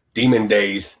Demon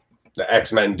Days, the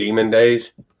X-Men Demon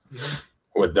Days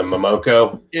with the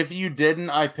Momoko. If you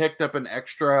didn't, I picked up an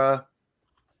extra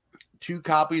 2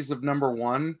 copies of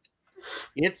 #1.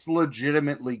 It's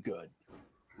legitimately good.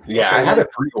 Yeah, I had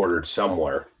it pre-ordered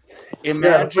somewhere.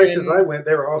 Imagine, the places I went,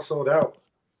 they were all sold out.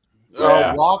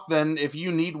 Walk, then if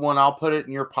you need one, I'll put it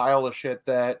in your pile of shit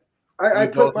that I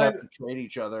both have to trade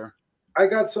each other. I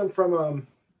got some from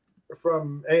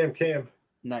AMKM.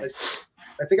 Nice.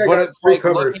 I think I got 3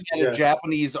 covers. Looking at a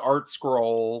Japanese art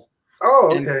scroll. Oh,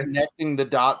 okay. And connecting the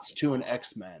dots to an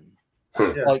X-Men.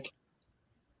 Yeah. Like,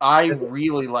 I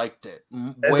really liked it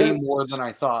way more than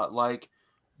I thought. Like,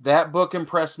 that book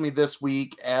impressed me this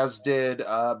week, as did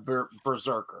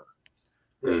Berserker,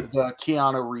 the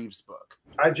Keanu Reeves book.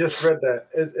 I just read that.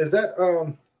 Is that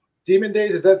Demon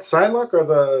Days? Is that Psylocke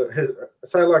or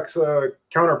Psylocke's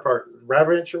counterpart,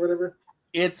 Ravage or whatever?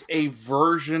 It's a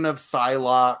version of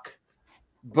Psylocke,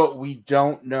 but we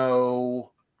don't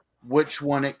know which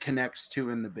one it connects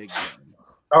to in the big game.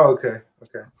 Oh, okay.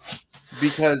 Okay.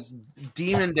 Because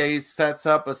Demon Days sets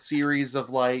up a series of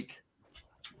like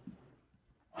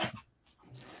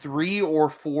 3 or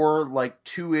 4 like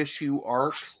 2-issue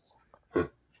arcs,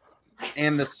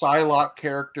 and the Psylocke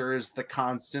character is the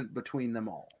constant between them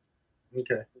all.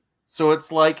 Okay. So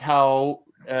it's like how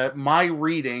my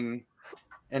reading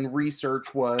and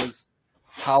research was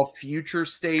how Future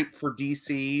State for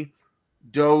DC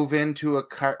dove into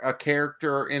a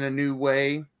character in a new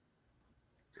way.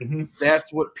 Mm-hmm.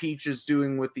 That's what Peach is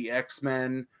doing with the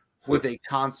X-Men, with a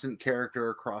constant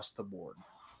character across the board.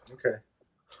 Okay.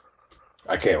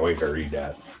 I can't wait to read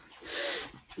that.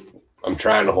 I'm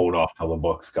trying to hold off till the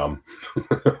books come.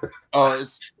 Oh,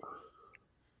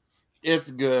 it's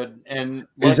good. And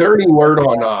is there any word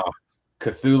on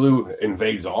Cthulhu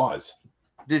Invades Oz?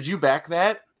 Did you back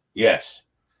that? Yes.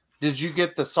 Did you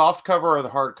get the soft cover or the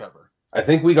hard cover? I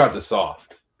think we got the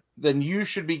soft. Then you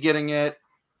should be getting it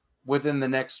within the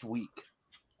next week.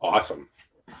 Awesome.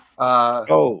 That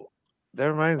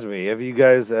reminds me. Have you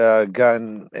guys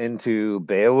gotten into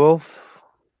Beowulf?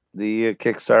 The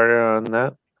Kickstarter on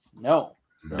that? No.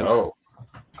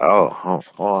 Oh, hold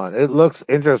on. It looks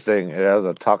interesting. It has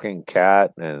a talking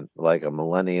cat and like a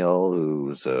millennial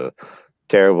who's a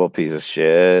terrible piece of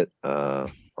shit.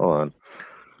 Hold on.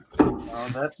 Oh,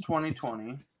 that's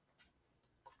 2020.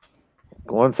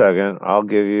 1 second. I'll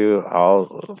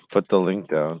put the link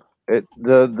down.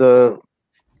 The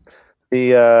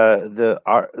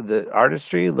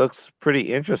artistry looks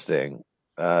pretty interesting.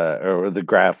 Or the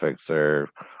graphics or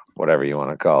whatever you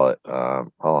want to call it.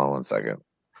 Hold on 1 second.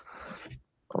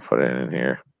 I'll put it in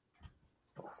here.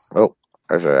 Oh,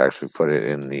 I should actually put it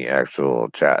in the actual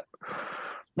chat,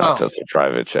 not just a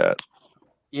private chat.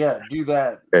 Yeah, do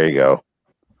that. There you go.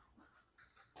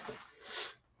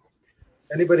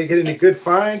 Anybody get any good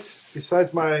finds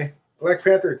besides my Black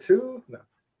Panther 2? No.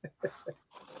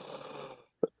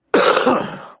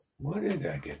 What did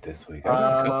I get this week?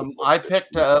 I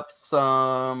picked up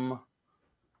some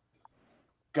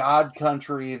God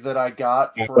Country that I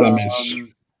got from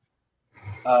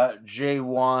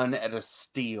J1 at a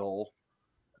steal.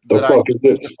 The That fuck I is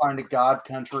this? to find a God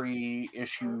Country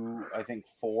issue, I think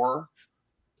 4,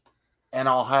 and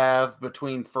I'll have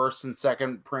between first and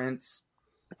second prints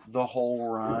the whole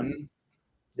run.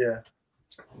 Yeah.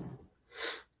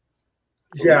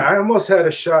 Yeah, I almost had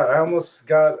a shot. I almost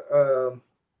got,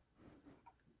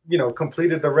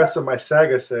 completed the rest of my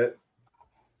saga set.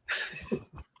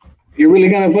 You really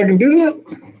gonna fucking do that?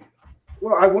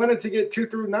 Well, I wanted to get 2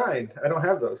 through 9. I don't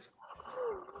have those.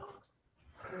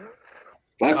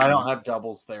 I don't have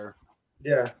doubles there.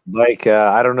 Yeah. Like,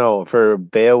 I don't know, for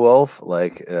Beowulf,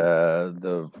 like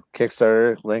the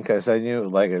Kickstarter link I sent you,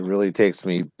 like it really takes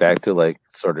me back to like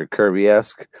sort of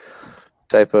Kirby-esque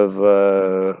type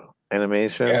of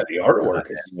animation. Yeah, the artwork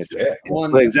is sick.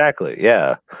 Well, exactly,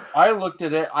 yeah. I looked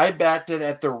at it. I backed it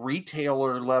at the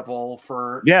retailer level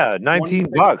for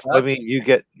 $19. I mean, you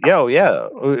get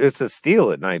it's a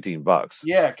steal at $19.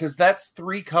 Yeah, because that's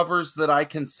 3 covers that I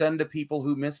can send to people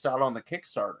who missed out on the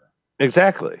Kickstarter.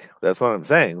 Exactly, that's what I'm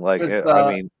saying. Like,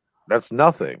 I mean, that's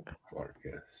nothing.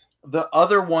 The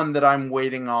other one that I'm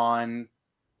waiting on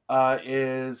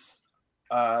is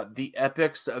the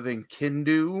Epics of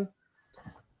Enkidu.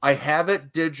 I have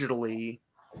it digitally,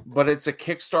 but it's a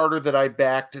Kickstarter that I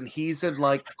backed, and he's in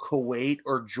like Kuwait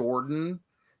or Jordan.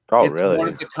 Oh, it's really? one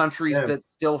of the countries that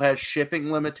still has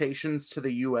shipping limitations to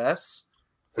the U.S.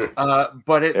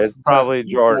 But it's probably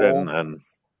Jordan, and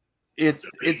it's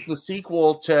the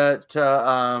sequel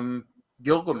to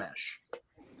Gilgamesh,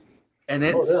 and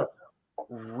it's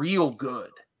real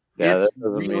good. Yeah, it's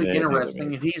really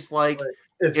interesting, and he's like,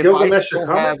 It's if Gilgamesh I still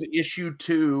have issue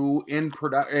 2 in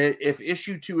production, if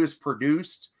issue 2 is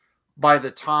produced by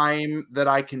the time that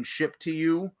I can ship to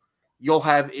you, you'll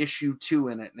have issue 2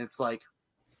 in it, and it's like,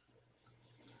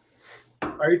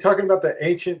 are you talking about the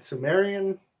ancient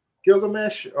Sumerian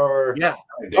Gilgamesh, or yeah?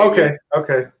 Okay.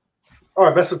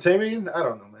 Oh, Mesopotamian? I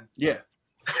don't know, man. Yeah.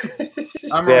 Sorry.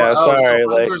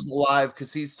 Hunter's alive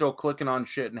because he's still clicking on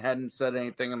shit and hadn't said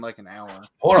anything in like an hour.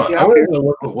 Hold on, I'm gonna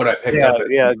look at what I picked up.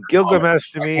 Yeah,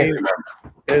 Gilgamesh to me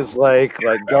is like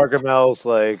Gargamel's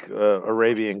like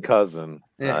Arabian cousin.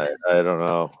 Yeah. I don't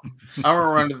know. I'm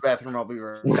gonna run to the bathroom. I'll be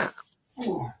right back.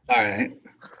 All right.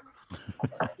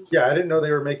 Yeah, I didn't know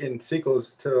they were making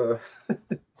sequels to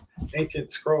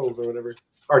ancient scrolls or whatever,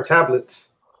 or tablets.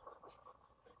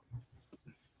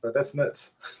 But that's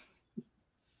nuts.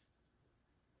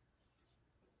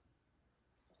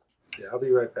 Yeah, I'll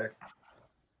be right back.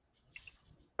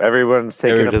 Everyone's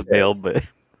taking a just bailed, but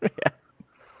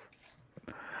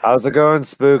how's it going,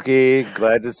 Spooky?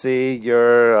 Glad to see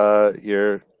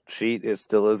your sheet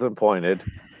still isn't pointed.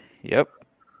 Yep.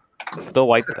 Still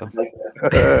white though.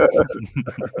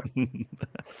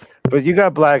 But you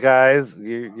got black eyes.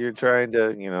 You're trying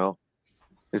to,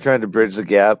 you're trying to bridge the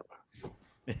gap.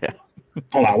 Yeah.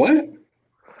 Hold on, what?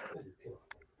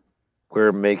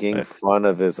 We're making fun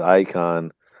of his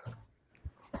icon.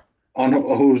 On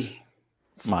who's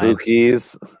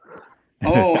Spookies?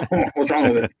 Oh, what's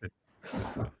wrong with it?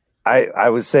 I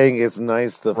was saying it's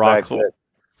nice the fact that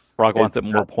Rock wants it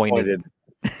more pointed.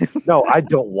 No, I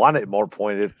don't want it more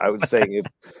pointed. I was saying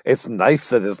it's nice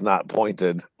that it's not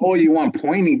pointed. Oh, you want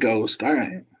pointy ghost? All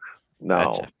right.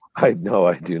 No, Gotcha. I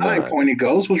do not. I like pointy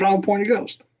ghost. What's wrong with pointy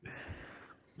ghost?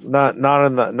 Not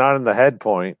in the head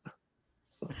point.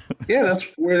 Yeah, that's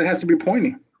where it has to be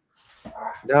pointy.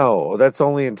 No, that's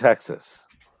only in Texas.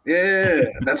 Yeah,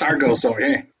 that's our ghost over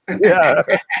here. Yeah,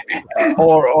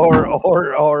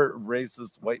 or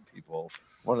racist white people.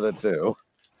 One of the two.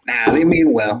 Nah, they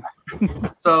mean well.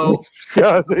 So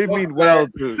yeah, they mean well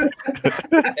too.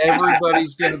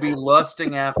 Everybody's going to be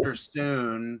lusting after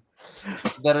soon.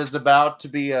 That is about to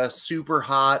be a super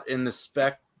hot in the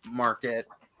spec market.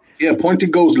 Yeah, pointy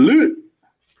ghost lit.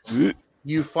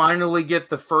 You finally get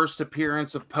the first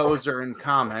appearance of Poser in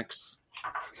comics.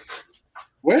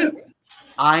 What?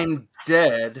 I'm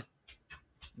dead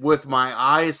with my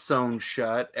eyes sewn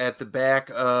shut at the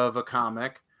back of a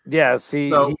comic. Yes,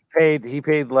 he paid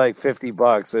like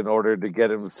 $50 in order to get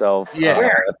himself. Yeah.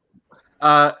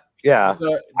 Yeah.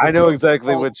 I know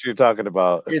exactly what you're talking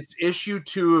about. It's issue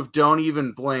 2 of Don't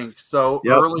Even Blink. So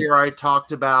earlier I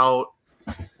talked about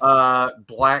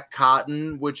Black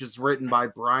Cotton, which is written by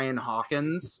Brian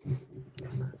Hawkins.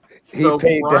 He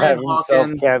paid to have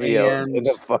himself cameo in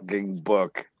the fucking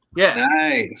book. Yeah.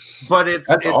 Nice. But it's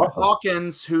awesome.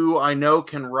 Hawkins, who I know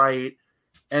can write,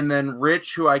 and then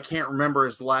Rich, who I can't remember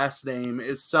his last name,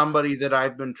 is somebody that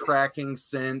I've been tracking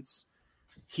since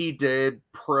he did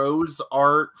prose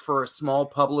art for a small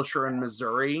publisher in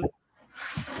Missouri.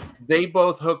 They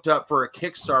both hooked up for a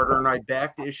Kickstarter, and I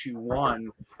backed issue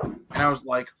 1, and I was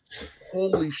like,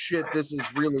 holy shit, this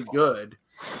is really good.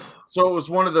 So it was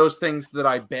one of those things that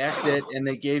I backed it, and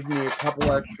they gave me a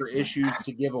couple extra issues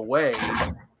to give away.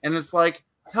 And it's like,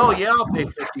 hell yeah, I'll pay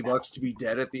 $50 to be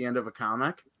dead at the end of a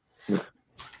comic.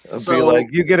 So, be like,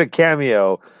 you get a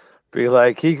cameo. Be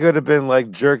like, he could have been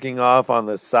like jerking off on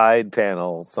the side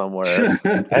panel somewhere.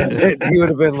 And he would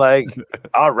have been like,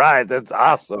 all right, that's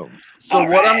awesome. So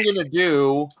what I'm going to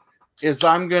do is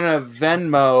I'm going to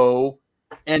Venmo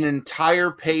an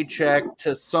entire paycheck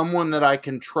to someone that I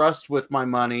can trust with my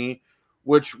money,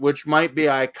 which might be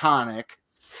iconic.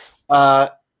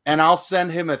 And I'll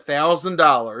send him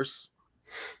 $1,000.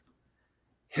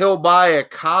 He'll buy a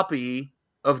copy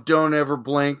of Don't Ever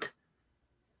Blink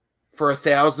for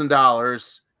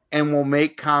 $1,000, and we'll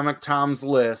make Comic Tom's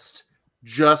list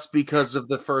just because of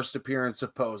the first appearance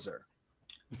of Poser.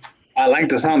 I like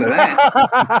the sound of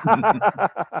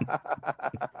that.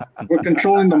 We're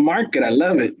controlling the market. I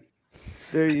love it.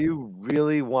 Do you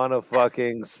really want to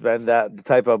fucking spend that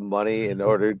type of money in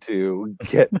order to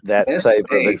get that type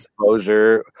of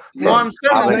exposure? No, I'm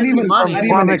not even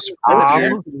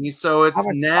money. So it's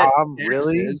net.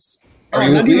 Really? Are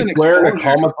you at least wearing a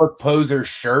comic book Poser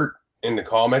shirt in the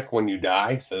comic when you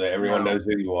die, so that everyone knows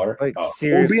who you are? Like,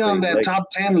 seriously, we'll be on that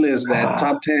top 10 list, that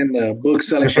top 10 book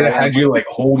selling. I should have had you like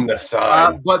holding the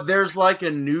sign. But there's like a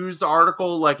news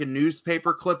article, like a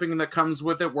newspaper clipping that comes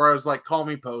with it, where I was like, "Call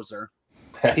me Poser."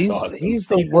 He's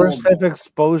the worst type of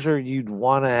exposure you'd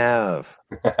want to have.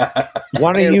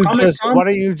 Why don't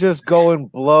you just go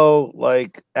and blow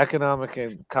like economic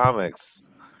and comics?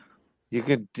 You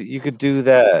could do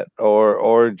that,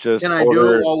 or just. Can I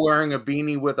do it while wearing a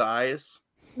beanie with eyes?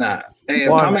 Nah. Hey,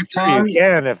 Comic Tom, you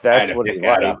can if that's what he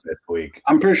likes. This week.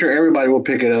 I'm pretty sure everybody will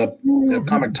pick it up. If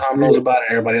Comic Tom knows about it,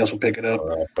 everybody else will pick it up.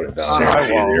 Put it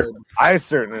down. I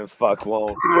certainly as fuck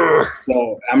won't.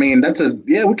 So I mean,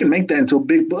 we can make that into a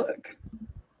big book.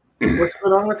 What's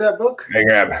going on with that book? Hang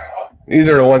on. These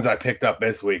are the ones I picked up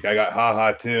this week. I got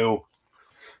Haha 2.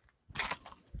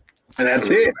 And that's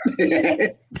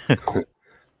it.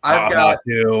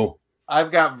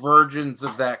 I've got versions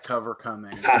of that cover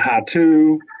coming. Haha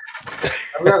 2.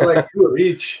 I've got like 2 of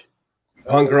each.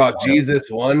 Punk Rock Jesus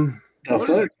 1. What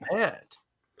is that?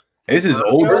 This is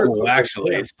old school,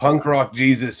 actually. It's Punk Rock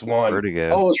Jesus 1. Vertigo.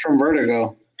 Oh, it's from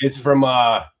Vertigo. It's from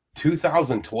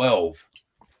 2012.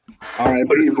 All right,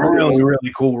 but it's a really,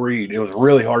 really cool read. It was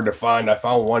really hard to find. I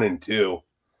found 1 and 2.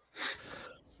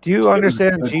 Do you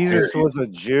understand Jesus was a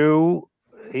Jew?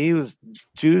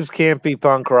 Jews can't be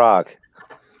punk rock.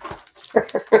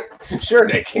 Sure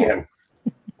they can.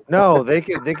 No, they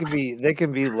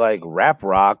can be like rap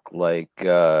rock, like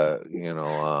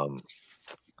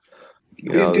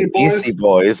Beastie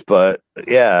Boys, but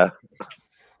yeah.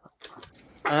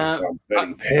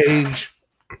 Betty Page.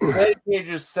 Betty Page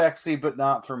is sexy, but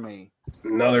not for me.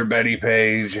 Another Betty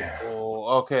Page.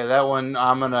 Oh, okay, that one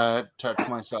I'm gonna touch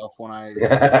myself when I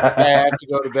have to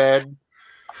go to bed.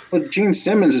 But Gene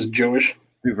Simmons is Jewish.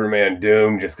 Superman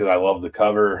Doom, just because I love the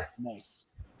cover. Nice.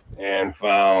 And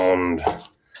found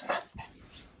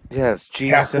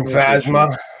Gene Captain Simmons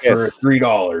Phasma for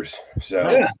 $3. So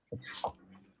yeah.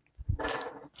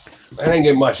 I didn't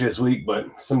get much this week, but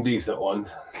some decent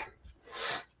ones.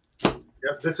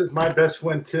 Yep, this is my best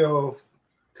one till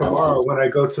tomorrow when I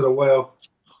go to the well.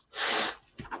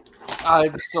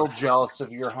 I'm still jealous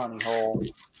of your honey hole.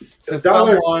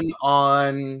 Someone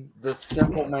on the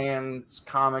Simple Man's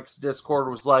Comics Discord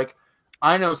was like,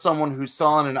 I know someone who's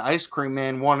selling an Ice Cream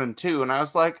Man 1 and 2. And I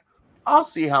was like, I'll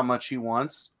see how much he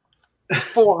wants.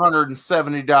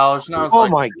 $470. And I was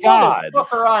my God.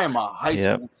 Motherfucker, I am a high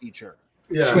school teacher.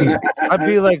 Yeah. I'd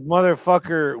be like,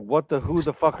 motherfucker, who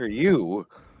the fuck are you?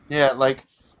 Yeah, like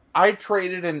I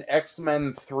traded an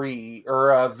X-Men 3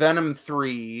 or Venom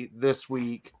 3 this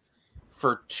week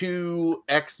for 2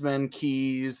 X-Men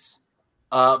keys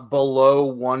below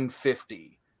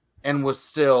 150 and was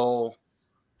still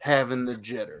having the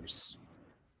jitters.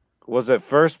 Was it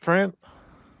first print?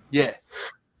 Yeah.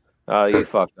 Oh, you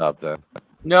fucked up then.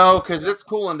 No, because it's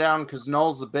cooling down because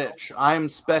Null's a bitch. I'm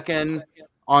specking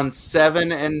on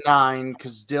 7 and 9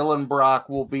 because Dylan Brock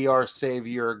will be our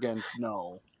savior against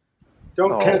Null.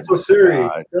 Don't cancel Siri.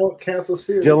 God. Don't cancel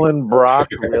Siri. Dylan Brock,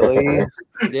 really?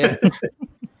 Yeah.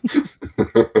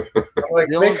 Like,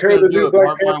 make her the new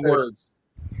Black Panther. Words.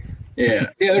 Yeah,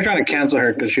 they're trying to cancel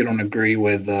her because she don't agree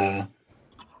with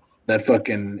that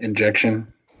fucking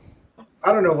injection.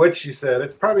 I don't know what she said.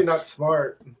 It's probably not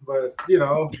smart, but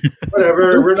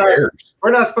whatever.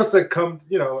 We're not supposed to come,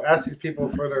 ask these people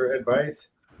for their advice.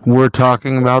 We're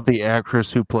talking about the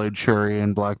actress who played Shuri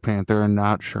in Black Panther and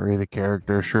not Shuri the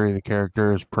character. Shuri the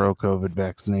character is pro-COVID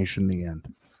vaccination. The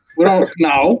end. We don't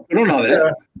know that.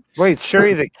 Yeah. Wait,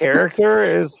 Shuri the character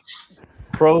is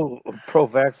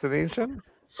pro-vaccination?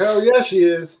 Hell yeah, she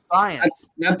is. Science.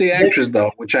 Not the actress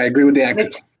though, which I agree with the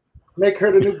actress. Make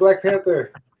her the new Black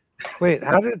Panther. Wait,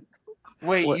 how did?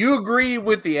 Wait, you agree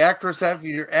with the actress after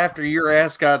your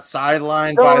ass got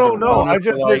sidelined? No. I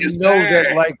just didn't know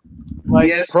that like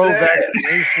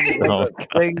pro-vaccination was a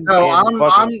thing. No,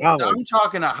 I'm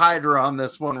talking to Hydra on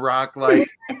this one, Rock. Like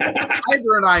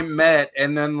Hydra and I met,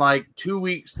 and then like 2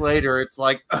 weeks later, it's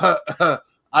like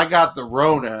I got the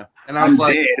Rona, and I was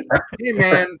hey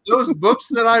man, those books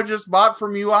that I just bought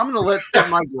from you, I'm gonna let sit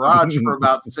in my garage for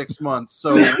about 6 months.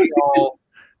 So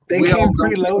we all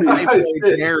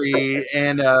preloaded, Mary,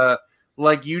 and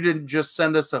like you didn't just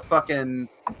send us a fucking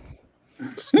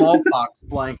smallpox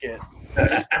blanket.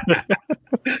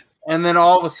 And then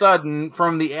all of a sudden,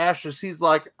 from the ashes, he's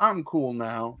like, "I'm cool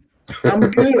now. I'm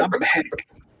good. I'm back."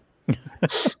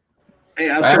 Hey,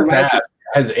 I survived.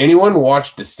 Has anyone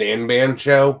watched the Sandman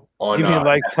show? On you mean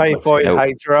like Typhoid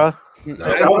Hydra?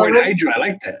 Typhoid Hydra. I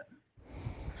like that.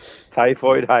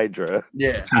 Typhoid Hydra.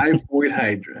 Yeah. Typhoid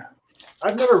Hydra.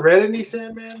 I've never read any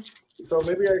Sandman, so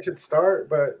maybe I should start,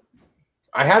 but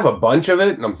I have a bunch of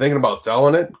it, and I'm thinking about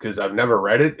selling it because I've never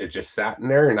read it. It just sat in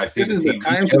there, and I see this is the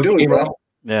time to do it, bro.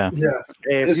 Yeah.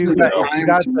 Hey, if you got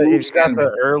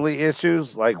the early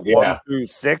issues like 1 through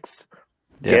 6,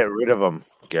 get rid of them.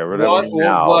 Get rid of them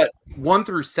now. What 1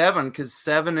 through 7? Because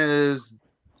 7 is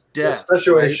death.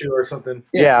 Special issue or something.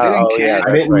 Yeah.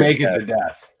 I didn't make it to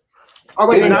death. Oh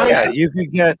wait, 9. Yeah, you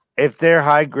could get, if they're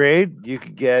high grade, you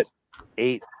could get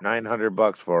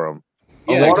 $800-900 for them.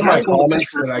 A lot of my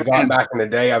comics that I got back in the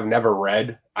day, I've never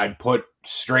read. I'd put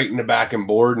straight in the back and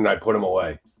board, and I put them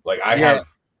away. Like I have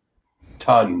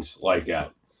tons like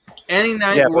that. Any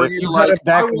night where you're like,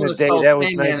 back in the day, that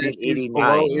was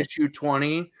 1989. Issue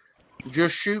 20.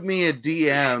 Just shoot me a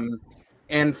DM,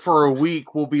 and for a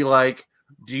week we'll be like,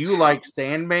 "Do you like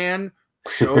Sandman?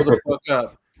 Show the fuck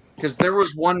up." Because there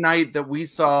was one night that we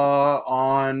saw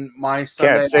on my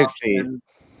Sunday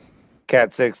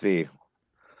Cat 60.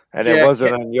 And it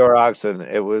wasn't on your auction;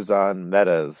 it was on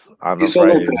Meta's on the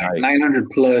Friday night. 900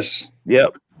 plus.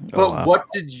 Yep. But what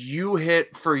did you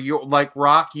hit for your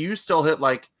Rock? You still hit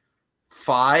like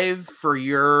 5 for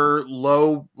your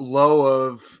low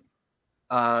of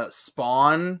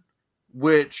Spawn,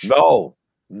 which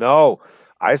no.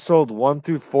 I sold 1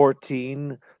 through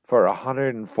 14 for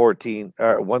 114.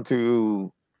 1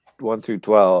 through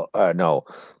 12.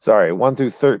 1 through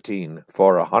 13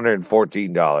 for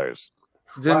 $114.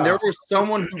 Then there was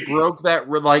someone who broke that.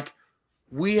 Like,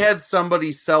 we had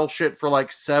somebody sell shit for like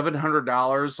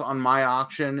 $700 on my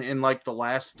auction in like the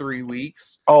last 3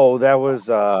 weeks. Oh, that was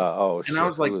and I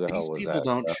was like, these people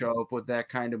don't show up with that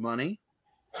kind of money.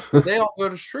 They all go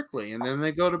to Strictly and then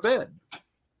they go to bed.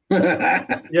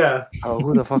 Yeah. Oh,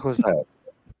 who the fuck was that?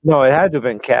 No, it had to have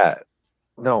been Cat.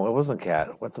 No, it wasn't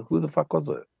Cat. Who the fuck was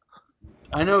it?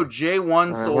 I know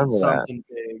J1 sold something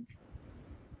big.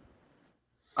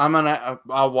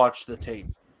 I'll watch the tape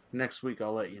next week.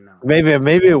 I'll let you know. Maybe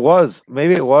it was.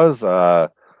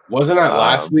 Wasn't that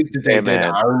last week that they did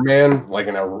Iron Man? Like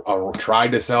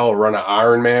tried to sell a run of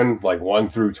Iron Man, like 1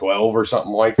 through 12 or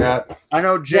something like that. I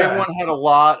know J1 had a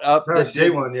lot up that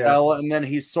J1, sell, and then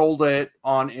he sold it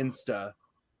on Insta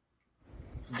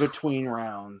between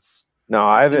rounds. No,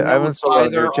 I haven't sold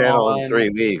on your channel in 3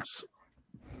 weeks.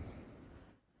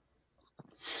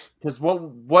 Because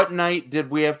what night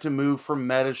did we have to move from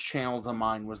Meta's channel to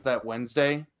mine? Was that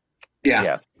Wednesday?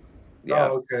 Yeah.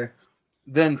 Oh, okay.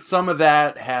 Then some of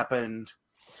that happened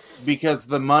because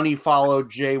the money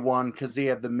followed J1 because he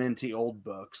had the minty old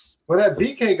books. Well, that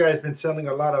BK guy's been selling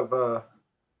a lot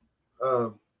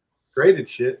of graded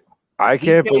shit. I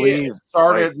can't believe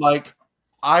started like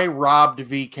I robbed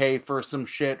VK for some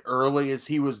shit early as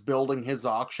he was building his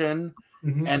auction,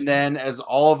 and then as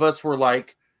all of us were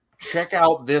like, check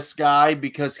out this guy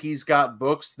because he's got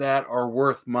books that are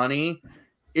worth money.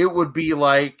 It would be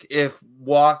like if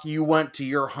you went to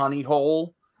your honey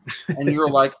hole and you're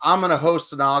like, I'm going to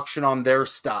host an auction on their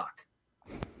stock.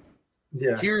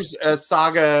 Yeah. Here's a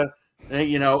saga,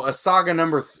 a saga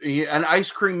number an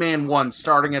Ice Cream Man 1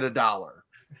 starting at $1.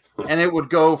 And it would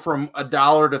go from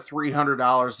 $1 to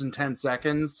 $300 in 10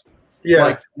 seconds. Yeah.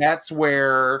 Like that's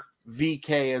where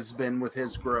VK has been with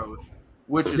his growth.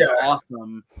 which is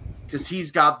awesome because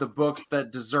he's got the books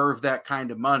that deserve that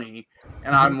kind of money.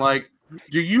 And I'm like,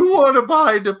 do you want to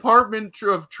buy Department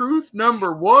of Truth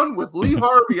 #1 with Lee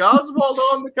Harvey Oswald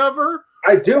on the cover?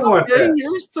 I do want that.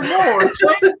 Here's some more.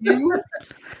 Thank you.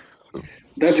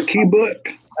 That's a key book.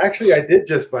 Actually, I did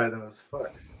just buy those.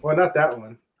 Fuck. Well, not that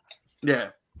one.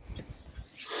 Yeah.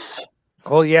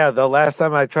 Well, yeah, the last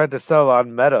time I tried to sell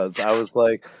on Metas, I was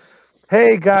like,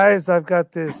 hey, guys, I've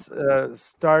got this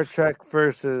Star Trek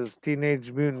versus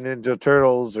Teenage Mutant Ninja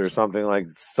Turtles or something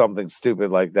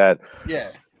stupid like that. Yeah.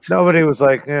 Nobody was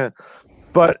like, yeah.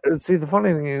 But see, the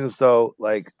funny thing is, though,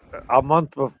 like a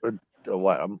month before,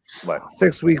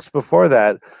 6 weeks before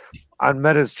that, on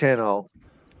Meta's channel,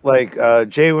 like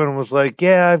Jaywin was like,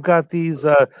 yeah, I've got these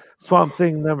Swamp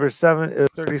Thing number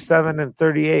 37 and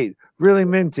 38, really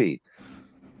minty.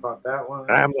 Bought that one.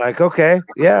 And I'm like, okay,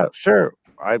 yeah, sure.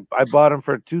 I bought them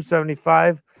for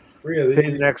 $275. Really?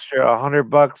 Paid an extra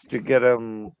 $100 to get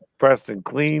them pressed and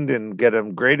cleaned and get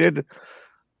them graded.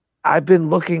 I've been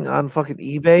looking on fucking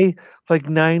eBay, like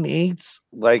 9/8,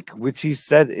 like which he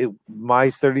said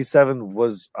my 37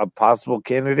 was a possible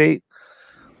candidate.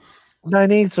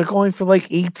 9/8 are going for like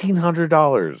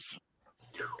 $1,800.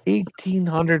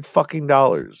 $1,800 fucking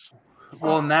dollars.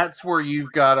 Well, and that's where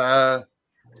you've got to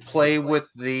play with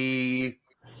the.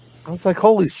 I was like,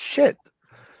 holy shit!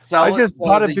 I just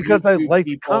bought it because I like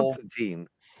Constantine.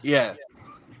 Yeah.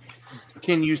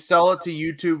 Can you sell it to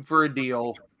YouTube for a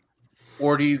deal?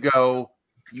 Or do you go,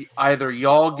 either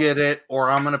y'all get it,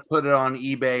 or I'm going to put it on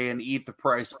eBay and eat the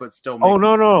price, but still make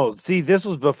no. See, this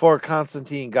was before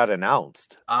Constantine got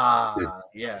announced.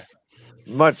 Yeah.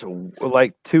 Much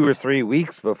like 2 or 3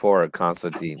 weeks before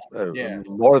Constantine.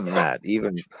 More than that,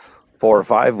 even 4 or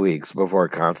 5 weeks before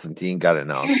Constantine got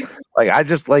announced. Like, I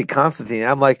just like Constantine.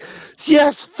 I'm like,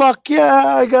 yes, fuck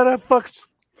yeah, I got a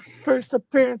first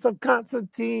appearance of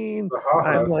Constantine.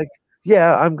 I'm like,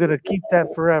 yeah, I'm gonna keep that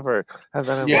forever. And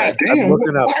then I'm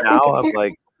looking up now. I'm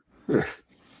like,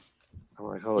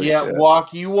 holy shit.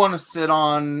 Walk. You want to sit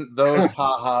on those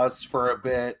ha-has for a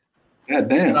bit? God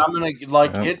damn. I'm gonna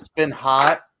it's been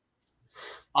hot.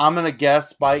 I'm gonna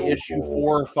guess by issue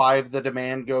 4 or 5, the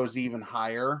demand goes even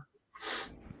higher.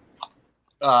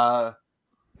 But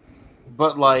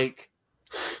like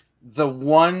the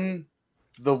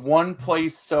one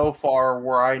place so far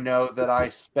where I know that I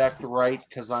spec'd right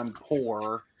because I'm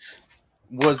poor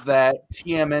was that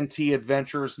TMNT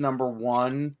Adventures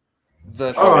 #1. You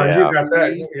got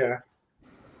that, yeah.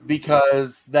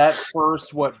 Because that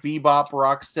first, Bebop,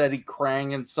 Rocksteady,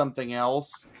 Krang, and something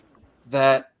else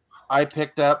that I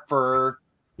picked up for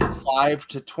 $5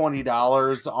 to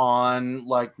 $20 on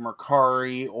like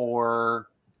Mercari or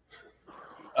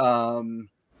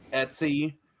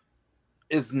Etsy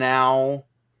is now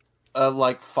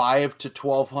like $500 to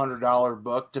 $1,200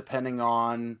 book, depending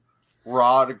on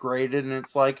raw to graded, and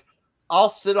it's like I'll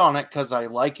sit on it because I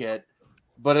like it,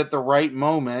 but at the right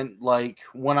moment, like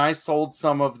when I sold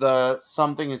some of the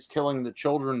Something Is Killing the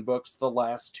Children books the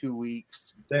last 2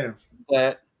 weeks,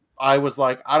 that I was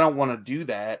like, I don't want to do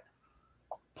that.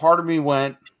 Part of me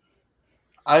went,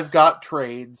 I've got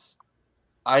trades.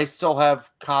 I still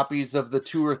have copies of the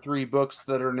 2 or 3 books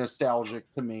that are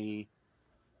nostalgic to me.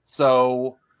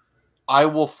 So I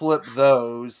will flip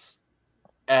those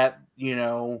at,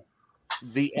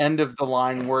 the end of the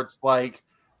line where it's like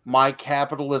my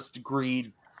capitalist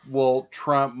greed will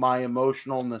trump my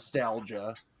emotional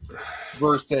nostalgia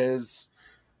versus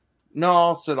no,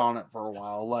 I'll sit on it for a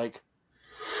while. Like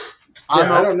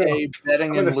I'm okay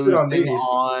betting and losing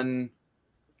on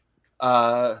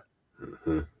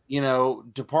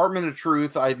Department of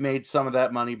Truth. I've made some of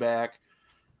that money back.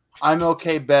 I'm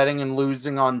okay betting and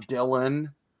losing on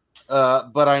Dylan.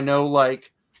 But I know,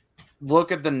 like,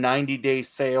 look at the 90-day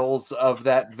sales of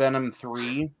that Venom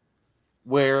 3,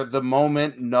 where the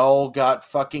moment Null got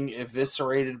fucking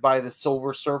eviscerated by the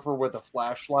Silver Surfer with a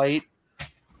flashlight,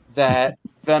 that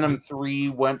Venom 3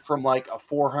 went from like a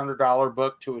 $400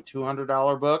 book to a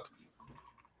 $200 book.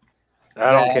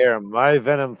 I don't care. My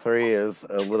Venom 3 is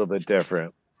a little bit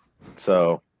different.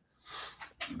 So,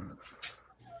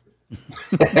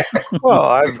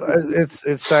 well,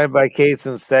 it's signed by Cates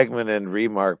and Stegman and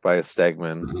remarked by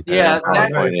Stegman. Yeah,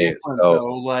 that's different though.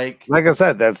 Like I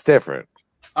said, that's different.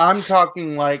 I'm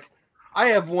talking like I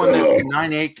have one that's a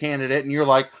 9/8 candidate, and you're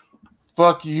like,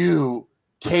 "Fuck you."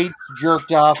 Cates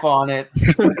jerked off on it.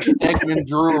 Stegman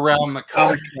drew around the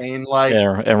cum stain, like,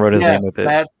 and wrote his name with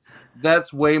it.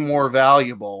 That's way more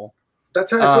valuable.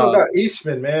 That's how I feel about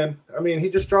Eastman, man. I mean, he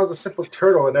just draws a simple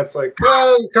turtle, and that's like,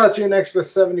 well, it cost you an extra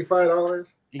 $75.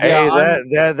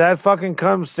 Hey, that fucking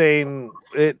cum stain,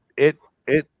 it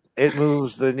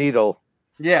moves the needle.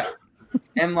 Yeah,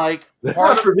 and like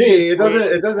Not for me. It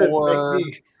doesn't make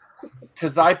me.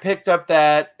 Because I picked up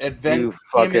that adventure. You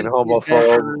fucking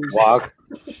homophobe walk.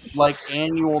 Like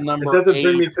annual number. It doesn't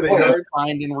bring me to the yard.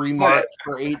 Signed and remarked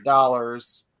for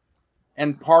 $8,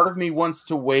 and part of me wants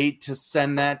to wait to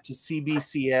send that to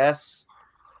CBCS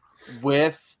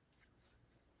with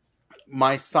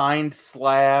my signed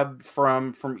slab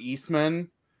from Eastman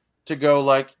to go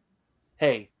like,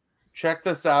 hey, check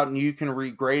this out and you can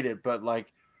regrade it. But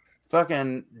like,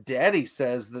 fucking Daddy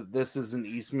says that this is an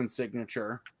Eastman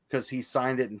signature because he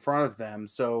signed it in front of them.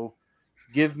 So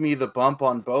give me the bump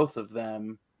on both of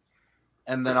them,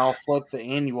 and then I'll flip the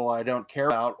annual I don't care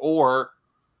about. Or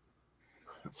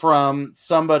from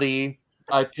somebody,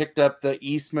 I picked up the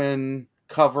Eastman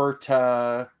cover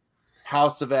to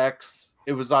House of X.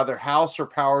 It was either House or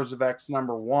Powers of X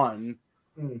 #1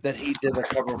 that he did a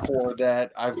cover for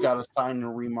that I've got a sign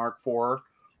and remark for,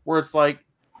 where it's like,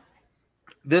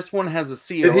 this one has a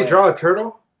COA. Did he draw a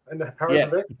turtle in the Powers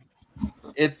of X?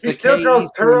 It's he the still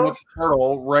draws turtles.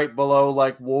 Turtle right below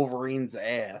like Wolverine's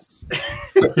ass.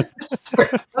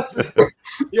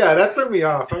 Yeah, that threw me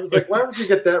off. I was like, why would you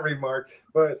get that remarked?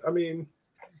 But I mean,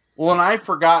 well, and I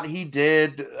forgot he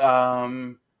did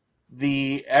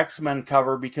the X-Men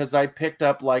cover because I picked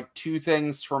up like 2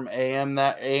 things from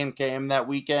AMKM that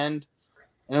weekend,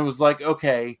 and it was like,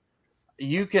 okay,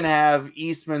 you can have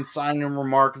Eastman sign and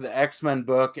remark the X-Men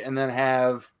book, and then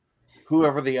have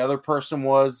whoever the other person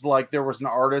was, like there was an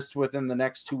artist within the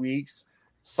next 2 weeks,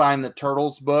 sign the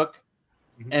Turtles book.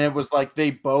 And it was like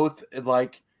they both,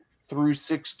 like, through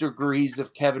 6 degrees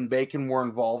of Kevin Bacon were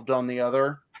involved on the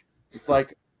other. It's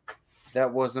like, that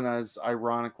wasn't as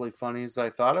ironically funny as I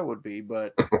thought it would be,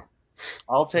 but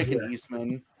I'll take an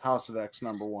Eastman House of X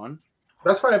 #1.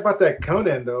 That's why I bought that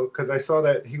Conan, though, because I saw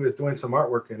that he was doing some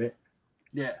artwork in it.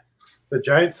 Yeah. The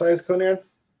giant size Conan?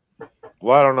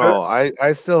 Well, I don't know.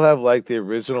 I still have like the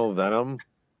original Venom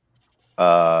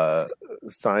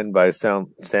signed by Sam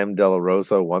De La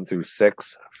Rosa 1 through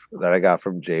 6 that I got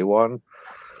from J1.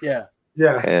 Yeah.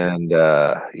 Yeah. And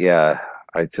yeah,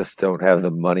 I just don't have the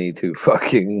money to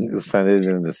fucking send it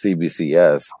into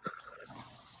CBCS.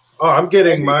 Oh, I'm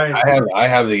getting mine. I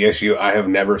have the issue. I have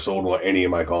never sold any of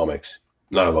my comics.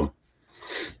 None of them.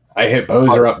 I hit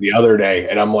Poser up the other day,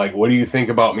 and I'm like, what do you think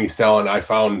about me selling? I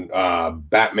found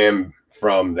Batman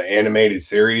from the animated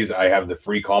series. I have the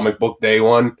free comic book day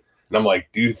one. And I'm like,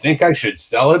 do you think I should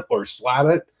sell it or slab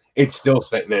it? It's still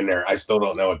sitting in there. I still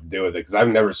don't know what to do with it because I've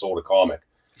never sold a comic.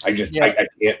 I just I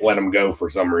can't let them go for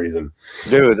some reason.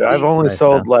 Dude, I've only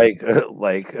sold like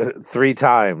 3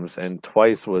 times, and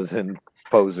twice was in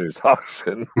Poser's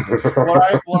auction. What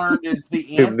I've learned is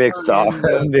the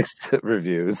answer mixed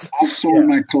reviews. I've sold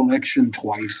my collection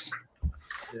twice.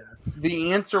 Yeah.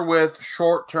 The answer with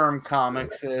short-term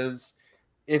comics is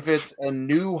if it's a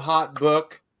new hot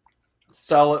book,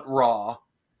 sell it raw.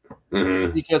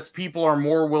 Because people are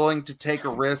more willing to take a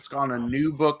risk on a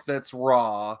new book that's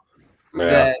raw.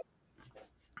 That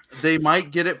they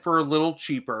might get it for a little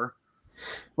cheaper,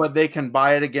 but they can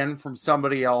buy it again from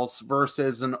somebody else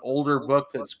versus an older book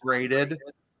that's graded.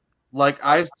 Like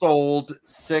I've sold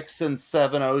 6 and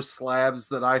 7/0 slabs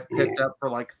that I've picked up for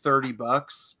like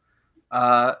 $30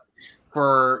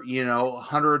 for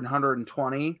 100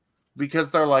 120 because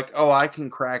they're like, oh, I can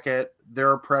crack it. There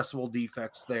are pressable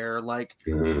defects there. Like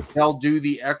they'll do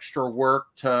the extra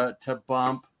work to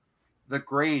bump the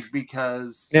grade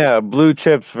because blue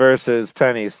chips versus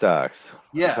penny stocks.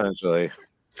 Essentially.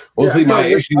 Well, see, my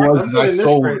issue was I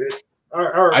sold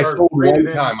one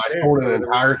time. I sold an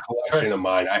entire collection of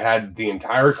mine. I had the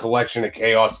entire collection of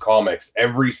Chaos comics,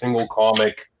 every single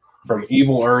comic from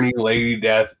Evil Ernie, Lady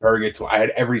Death, Purgatory. I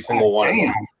had every single one of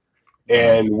them.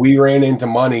 And we ran into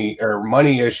money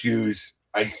issues,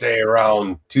 I'd say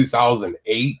around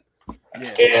 2008.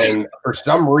 And for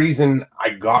some reason,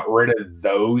 I got rid of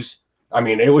those. I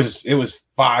mean, it was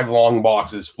 5 long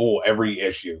boxes full every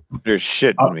issue. You're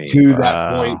shitting up me. To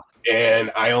that point, and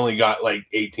I only got like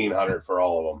 $1,800 for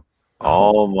all of them.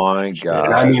 Oh my god!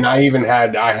 And I mean,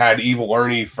 I had Evil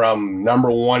Ernie from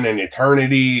 #1 in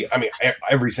Eternity. I mean,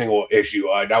 every single issue.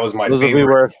 That was my Those favorite. would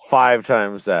be worth 5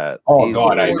 times that. Oh easily.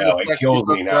 god, I know it kills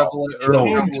me now.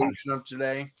 Revolution of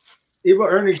today. Evil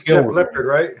Ernie's Def Leppard,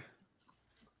 right?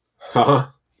 Huh?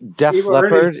 Def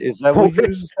Leppard? Is that what you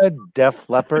just said? Def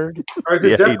Leppard? Or is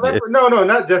it Def Leppard? No,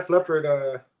 not Def Leppard.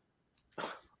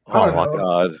 Oh my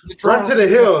god! Run to the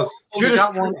Hills. Judas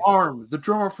got one arm. The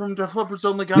drummer from Def Leppard's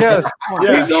only got one arm.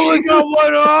 Yeah. He's only got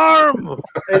one arm.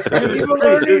 Evil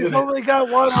Ernie's only got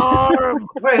one arm.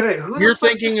 Wait. You're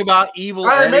thinking about Evil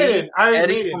Iron Eddie.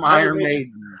 Maiden. From Iron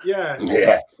Maiden.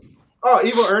 Yeah. Oh,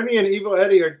 Evil Ernie and Evil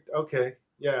Eddie are okay.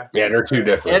 Yeah. Yeah, they're two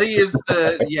different. Eddie is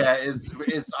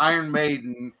is Iron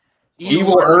Maiden.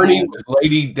 Evil Ernie was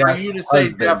Lady Death. For you to say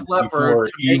Def Leppard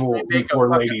to make a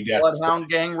Lady Death Bloodhound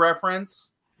Gang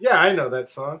reference. Yeah, I know that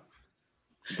song.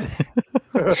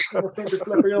 I think this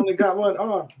leopard only got one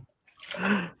arm.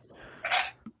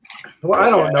 Well, I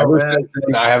don't know, man.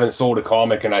 I haven't sold a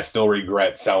comic, and I still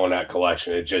regret selling that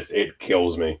collection. It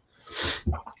kills me.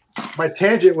 My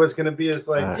tangent was going to be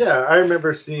I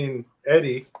remember seeing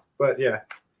Eddie, but yeah.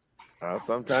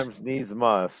 Sometimes needs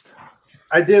must.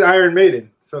 I did Iron Maiden,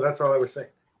 so that's all I was saying.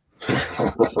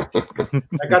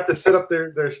 I got to set up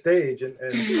their stage, and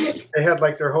they had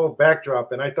like their whole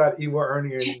backdrop, and I thought Ewa,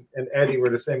 Ernie, and Eddie were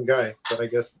the same guy, but I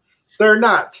guess they're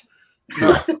not.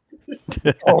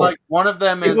 Like one of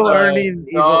them is Ernie and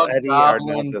Evil Eddie are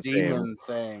goblin not the demon same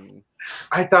thing.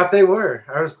 I thought they were.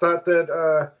 I always thought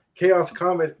that Chaos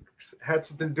Comics had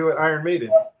something to do with Iron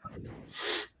Maiden.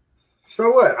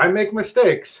 So what? I make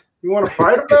mistakes. You want to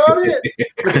fight about it?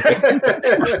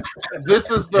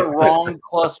 This is the wrong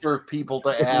cluster of people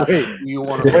to ask. Do you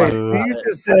want to fight about you it?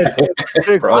 just said, I'm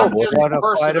just a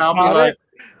person. I'll be like,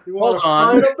 hold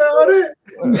on. Fight about it?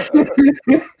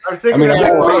 I'm thinking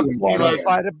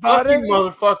fight about it.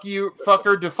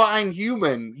 Motherfucker, define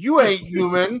human. You ain't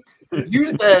human.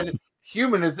 You said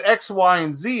human is X, Y,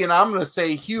 and Z, and I'm going to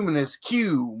say human is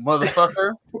Q,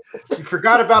 motherfucker. You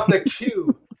forgot about the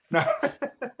Q. No.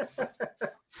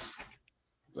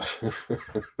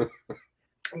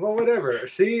 Well, whatever.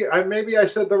 See, maybe I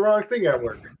said the wrong thing at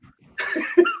work.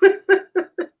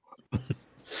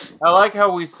 I like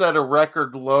how we set a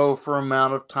record low for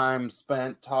amount of time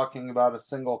spent talking about a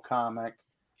single comic.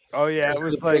 Oh yeah, it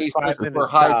was the like 5 basis for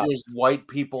minutes. Hydra's white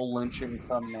people lynching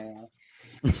thumbnail.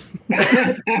 I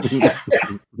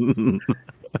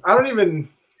don't even.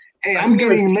 Hey, I'm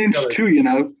getting lynched too, you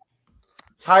know.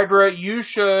 Hydra, you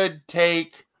should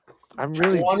take. I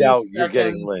really doubt you're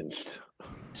getting lynched.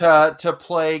 To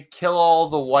play "Kill All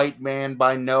the White Man"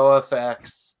 by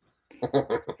NoFX.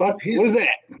 What is that?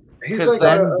 Because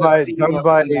done by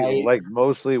like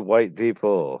mostly white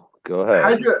people. Go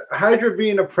ahead. Hydra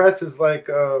being oppressed is like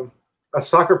a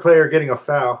soccer player getting a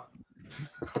foul.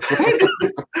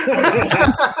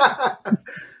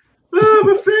 I'm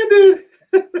offended.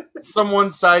 Someone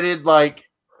cited like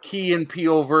Key and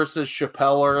Peele versus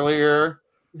Chappelle earlier.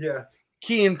 Yeah.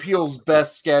 Key and Peele's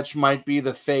best sketch might be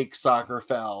the fake soccer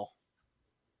foul.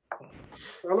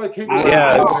 I like King.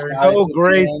 It's so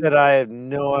great that I have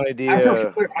no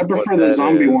idea. I prefer the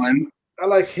zombie one. I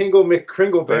like Hingle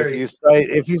McCringleberry.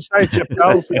 But if you cite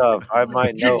Chappelle stuff, I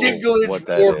might know what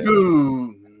that is.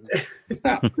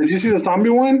 Did you see the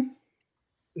zombie one?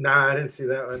 Nah, I didn't see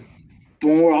that one. The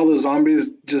one where all the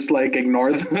zombies just like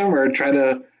ignore them or try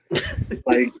to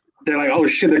like they're like, oh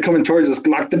shit, they're coming towards us,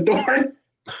 lock the door.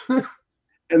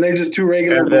 And they're just two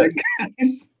regular black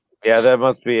guys. Yeah, that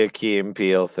must be a Key and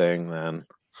Peele thing then.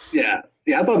 Yeah,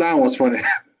 I thought that one was funny.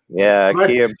 Yeah,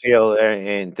 Key and Peele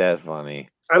ain't that funny.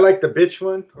 I like the bitch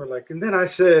one, or like, and then I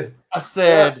said.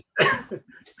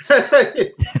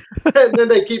 And then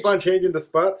they keep on changing the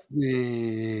spots.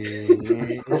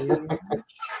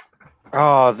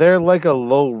 Oh, they're like a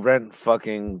low rent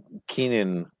fucking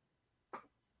Keenan.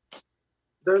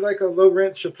 They're like a low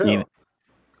rent Chappelle.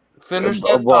 Finish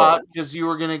that thought because you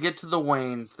were going to get to the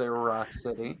Waynes there, Rock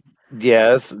City.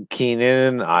 Yes,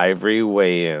 Keenan and Ivory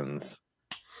Wayans.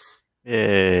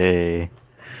 Yay.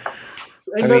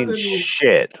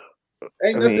 Shit.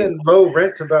 Ain't nothing low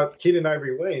rent about Keenan and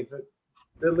Ivory Wayans.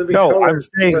 They're living. No, I'm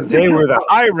saying they were the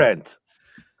high rent.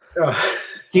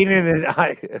 Keenan and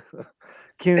Ivory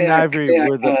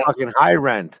were the fucking high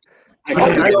rent.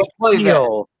 I just like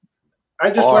how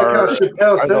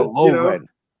Chappelle said, low rent.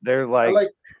 They're like,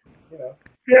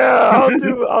 yeah,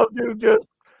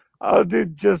 I'll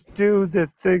just do the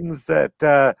things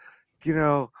that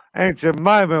Aunt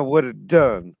Jemima would have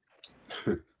done.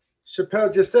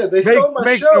 Chappelle just said they stole my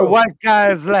make show. The white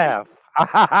guys laugh.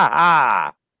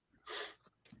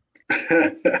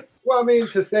 Well, I mean,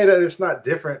 to say that it's not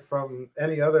different from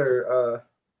any other,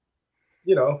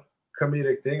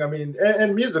 comedic thing. I mean,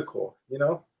 and musical.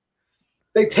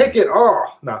 They take it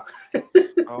all. No.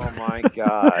 Oh my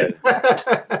God.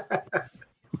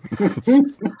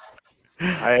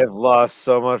 I have lost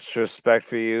so much respect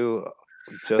for you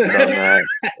just on that.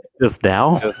 Just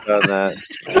now? Just on that.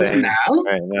 Just now?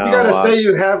 Right now. You gotta say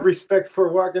you have respect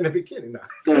for walking the bikini now.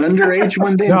 The underage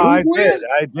one day. No, I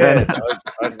did.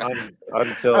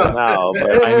 Until now.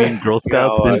 But I mean, Girl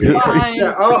Scouts didn't do it.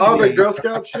 Yeah, all the Girl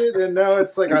Scout shit, and now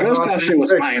it's like the Girl Scout shit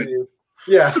was fine.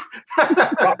 Yeah.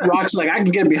 Rock's like, I can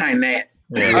get behind that.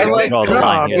 Yeah, I like draw the No,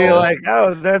 line I'll here, be though. like,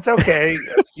 oh, that's okay.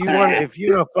 If you want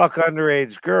to fuck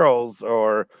underage girls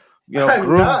or I'm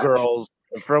groom not. girls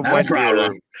from Not a when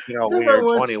problem. when Never you're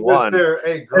once was 21, there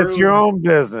a it's your groom. own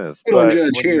business. We don't But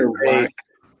judge when here, you say Black.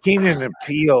 Keenan and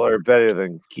Peele are better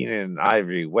than Keenan and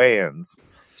Ivory Wayans,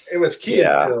 It was Keenan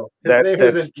Yeah, Peele. His name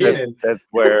isn't Keenan. that's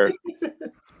where.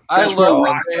 I That's where love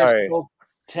Rock- that sorry. there's still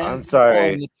 10 I'm people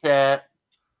sorry. in the chat.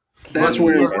 That's but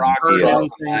where we haven't Rock heard draws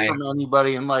the anything line. from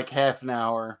anybody in like half an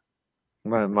hour.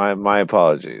 My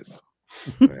apologies.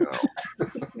 Yeah,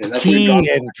 that's where he draws Key the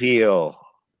and Peele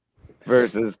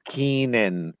versus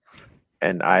Keenan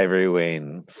and Ivory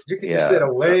Wayans. You could just say the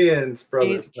Wayans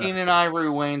brothers. Keenan Ivory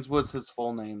Wayans was his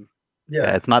full name. Yeah,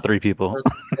 Yeah. it's not 3 people.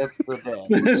 That's the dad.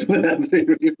 line.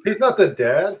 He's not the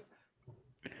dad.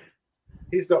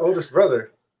 He's the oldest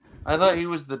brother. I thought he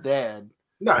was the dad.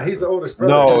 Nah, he's the oldest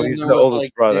brother. No, And then he's there the was,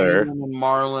 oldest brother. Damon and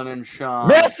Marlon and Sean.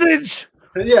 Message.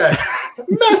 Yeah.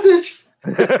 Message.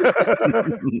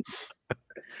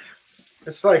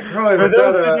 It's like growing For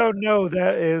those without that don't know,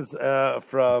 that is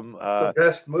from the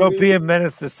best Don't movie. Be a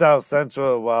Menace to South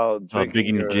Central while drinking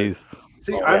Drinking your your juice.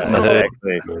 See, Oh, I'm, yeah, so,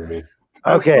 exactly. Movie.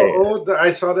 I'm Okay. so old that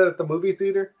I saw that at the movie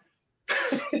theater.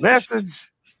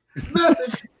 Message.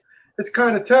 Message. It's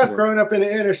kind of tough growing up in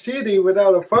the inner city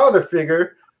without a father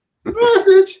figure.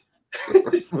 Message.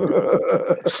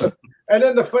 And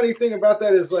then the funny thing about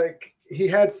that is like he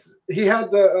had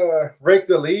the rake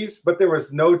the leaves, but there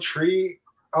was no tree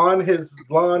on his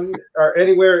lawn or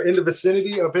anywhere in the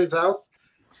vicinity of his house.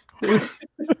 Dude,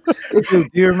 do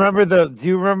you remember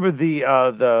the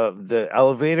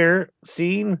elevator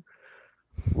scene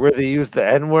where they used the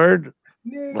N-word?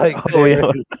 Like Oh, yeah.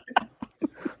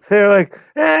 they're like,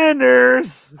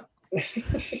 nurse. I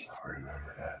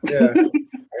remember that. Yeah,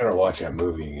 I gotta watch that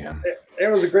movie again.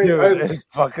 it was a great. Dude, it's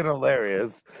fucking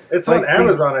hilarious. It's like on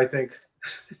Amazon, I think.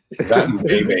 That and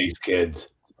Bebe's Kids.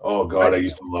 Oh god, I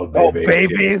used to love Oh, Bebe's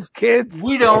babies, kids.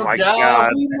 We Oh don't my die,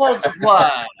 God. we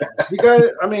multiply. You guys,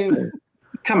 I mean,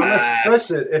 Come let's on.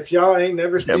 stress it. If y'all ain't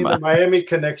never seen on. the Miami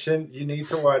Connection, you need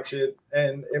to watch it,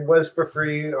 and it was for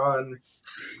free on.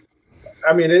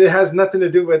 I mean, it has nothing to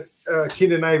do with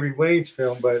Keenan Ivory Wayne's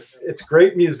film, but it's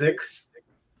great music,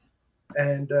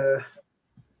 and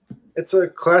it's a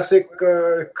classic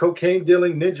cocaine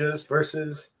dealing ninjas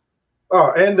versus.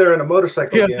 Oh, and they're in a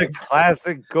motorcycle Yeah, gang. the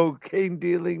classic cocaine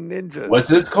dealing ninjas. What's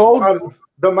this called?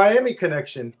 The Miami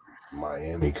Connection.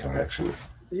 Miami Connection.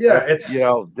 Yeah, That's,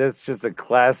 it's that's just a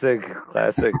classic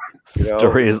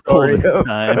Story is old as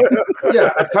time.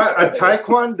 yeah a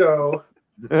taekwondo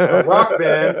a rock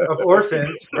band of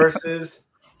orphans versus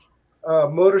a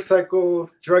motorcycle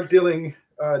drug dealing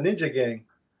ninja gang.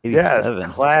 Yes, 87.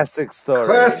 classic story.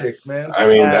 Classic, man. I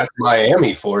mean, that's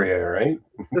Miami for you, right?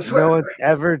 This No one, one's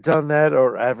ever done that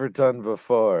or ever done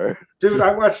before. dude,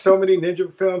 I watched so many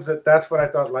ninja films that's what I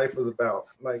thought life was about.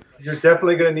 Like, you're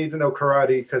definitely gonna need to know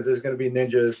karate because there's gonna be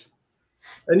ninjas,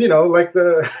 and like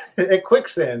the at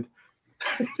quicksand.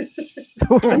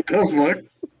 What the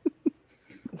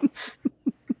fuck?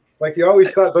 Like, you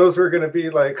always thought those were gonna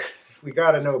be like, we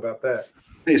got to know about that.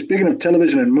 Hey, speaking of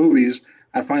television and movies,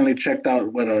 I finally checked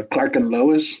out what Clark and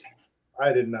Lois.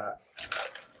 I did not.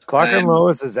 Clark and Man.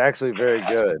 Lois is actually very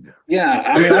good. Yeah,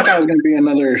 I mean, I thought it was going to be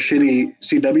another shitty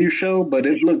CW show, but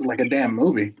it looked like a damn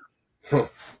movie.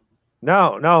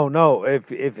 No.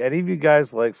 If any of you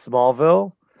guys like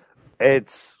Smallville,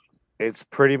 it's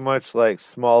pretty much like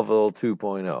Smallville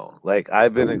 2.0. Like,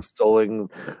 I've been extolling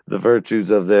the virtues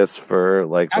of this for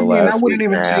like the I mean, last I wouldn't week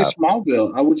even and a say half.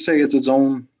 Smallville. I would say it's its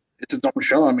own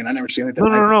show. I mean, I never seen anything.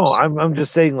 No. this. I'm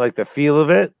just saying, like, the feel of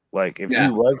it. Like, if Yeah.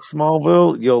 you like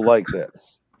Smallville, you'll like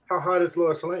this. How hot is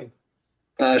Lois Lane?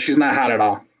 She's not hot at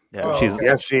all. Yeah, Oh, she's okay.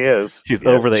 Yes, she is. she's Yes,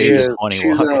 over the she age is. of 20.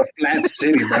 She's a flat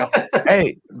city, bro.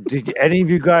 Hey, did any of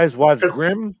you guys watch Because-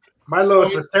 Grimm? My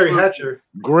Lois was Terry Hatcher.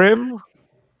 Grimm?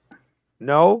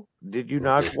 No? Did you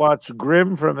not watch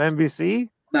Grimm from NBC?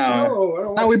 No, I don't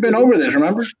no, watch we've been TV. over this.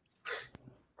 Remember?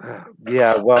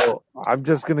 Yeah, well, I'm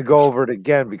just going to go over it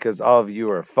again because all of you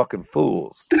are fucking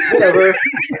fools. Whatever.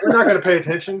 We're not going to pay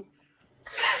attention.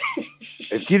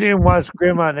 If you didn't watch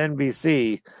Grimm on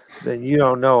NBC, then you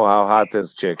don't know how hot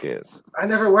this chick is. I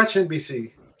never watch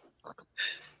NBC.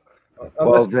 Well,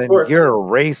 Unless then sports. you're a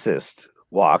racist,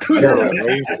 Walk. You're a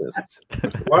racist.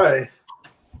 Why?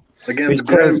 Against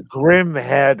Because Grimm. Grimm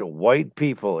had white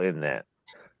people in that.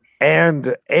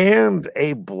 And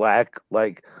a black,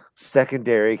 like,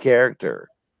 secondary character.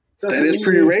 That is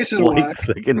pretty racist. White Walk.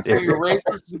 So secondary. you're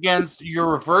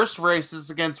reverse racist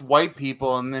against white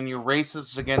people, and then you're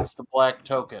racist against the black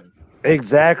token.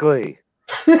 Exactly.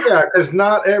 Yeah, because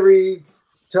not every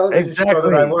television show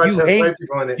that I watch has white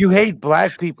people in it. You hate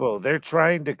black people. They're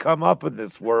trying to come up in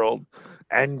this world,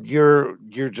 and you're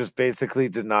just basically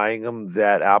denying them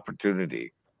that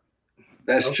opportunity.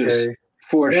 That's just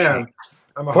for shame.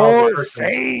 I'm a horrible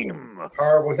shame.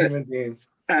 Horrible human being.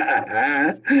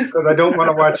 Because I don't want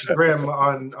to watch Grimm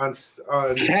on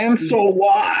cancel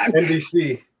watch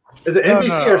NBC. Is it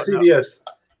NBC or CBS?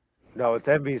 No, it's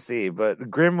NBC. But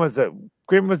Grimm was a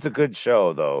good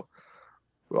show, though.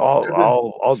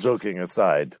 All joking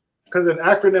aside. Because an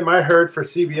acronym I heard for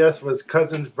CBS was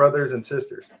Cousins, Brothers, and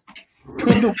Sisters.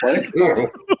 What the fuck?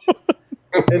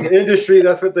 In the industry,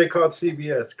 that's what they called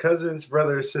CBS: Cousins,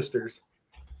 Brothers, Sisters.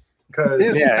 Because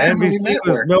NBC network.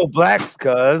 Was no blacks,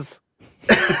 cuz.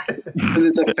 Because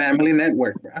it's a family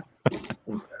network, bro.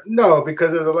 No,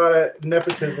 because there's a lot of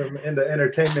nepotism in the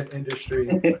entertainment industry.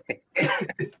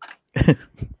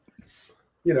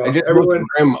 You know, I just looked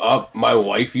Grimm up. My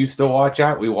wife used to watch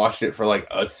it. We watched it for like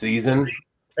a season.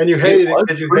 And you hated it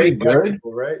because you hate black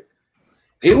people, right?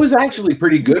 It was actually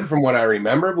pretty good from what I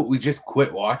remember, but we just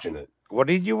quit watching it. What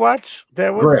did you watch?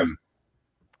 That was Grimm.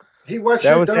 He watched that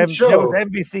your was dumb show. That was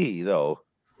NBC though.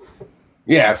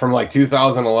 Yeah, from like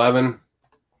 2011.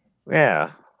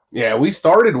 Yeah. Yeah, we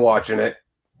started watching it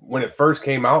when it first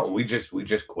came out, and we just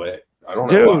quit. I don't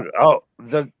know.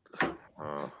 Dude,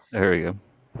 there we go.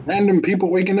 Random people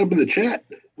waking up in the chat.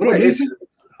 What up, Lisa?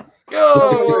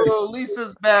 Yo,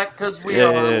 Lisa's back because we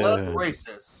are less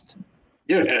racist.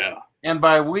 Yeah. And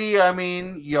by we, I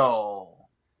mean yo.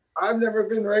 I've never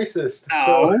been racist.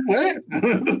 Oh, what?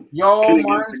 Yo,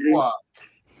 my squad.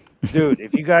 Dude,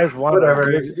 if you guys want a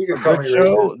good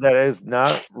show that is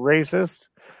not racist,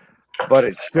 but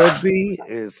it should be,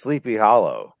 is Sleepy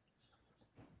Hollow.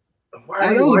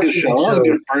 That was a good show. That was a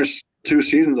good first 2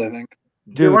 seasons, I think.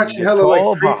 Dude,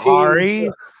 Nicole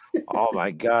Bahari. Oh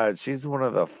my God, she's one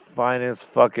of the finest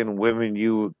fucking women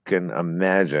you can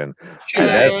imagine.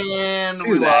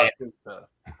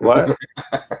 What?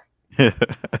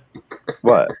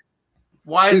 What?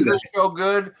 Why is this show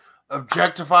good?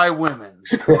 Objectify women.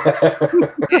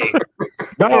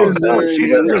 No, she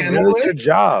does a really good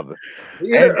job. And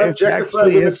it's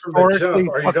actually historically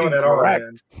fucking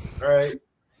correct. Right.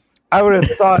 I would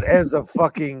have thought, as a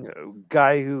fucking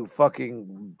guy who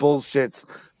fucking bullshits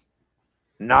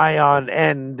nigh on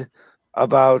end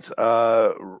about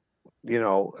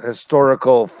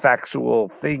historical factual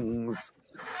things.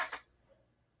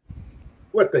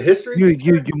 What, the history?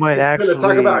 You might actually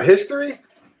talk about history.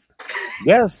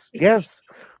 Yes. The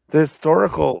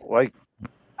historical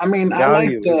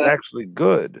value is actually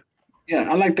good. Yeah,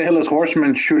 I like the Headless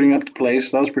Horseman shooting up the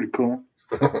place. That was pretty cool.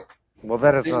 Well,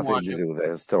 that has nothing to do with the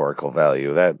historical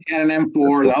value. That an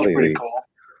M4. That was pretty cool.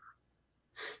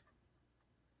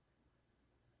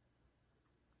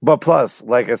 But plus,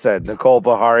 like I said, Nicole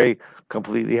Bahari,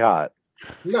 completely hot.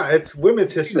 No, it's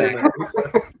Women's History Month.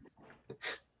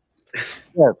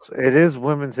 Yes, it is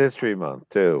Women's History Month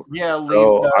too. Yeah, so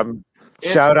Lisa.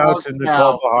 Shout out to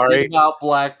Nicole Bahari. It's about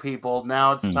black people.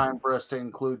 Now it's time for us to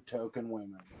include token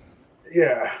women.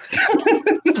 Yeah.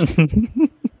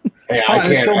 Hey, I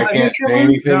can't say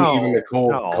anything. Even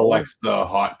Nicole collects the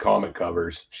hot comic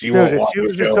covers. If she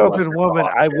was a token woman,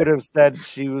 I would have said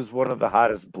she was one of the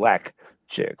hottest black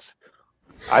chicks.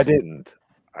 I didn't.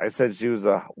 I said she was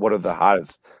one of the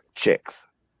hottest chicks.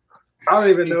 I don't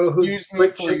even know who. Excuse me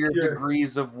for your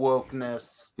degrees of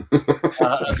wokeness.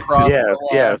 Across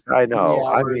yes, I know.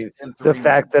 I mean, the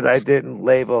fact that I didn't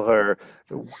label her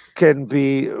can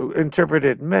be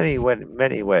interpreted many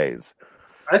ways.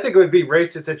 I think it would be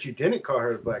racist that you didn't call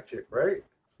her a black chick, right?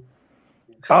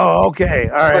 Oh, okay.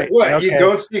 All right. Like what? Okay. You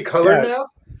don't see color now?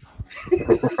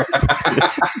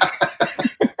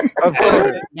 Of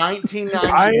course.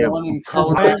 1991 in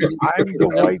color. I'm the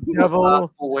white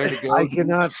devil. I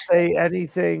cannot say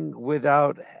anything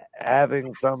without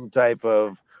having some type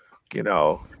of,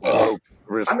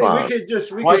 response. I mean, we could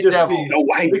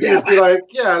just be like,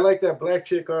 yeah, I like that black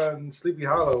chick on Sleepy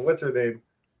Hollow. What's her name?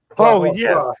 Oh,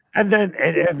 yes. And then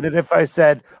if I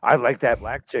said I like that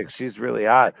black chick, she's really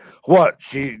hot.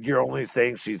 What? You're only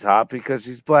saying she's hot because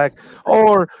she's black,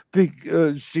 or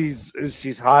she's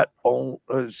hot?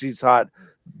 She's hot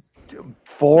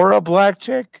for a black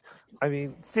chick? I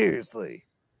mean, seriously.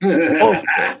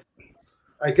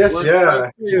 I guess Dude,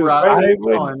 I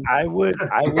would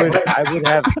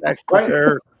have sex with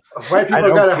her. White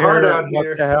people got a heart out here.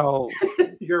 What the hell?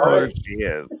 You're right. She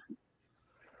is.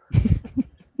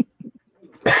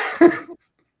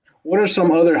 What are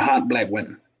some other hot black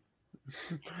women?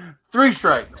 3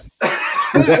 Strikes.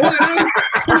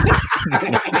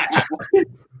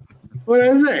 What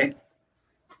is it?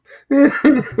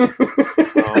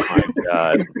 Oh my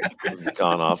god, it's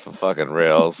gone off the fucking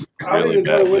rails. I don't even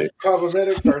know what's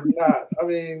problematic or not. I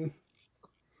mean,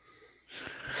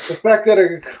 the fact that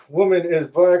a woman is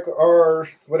black or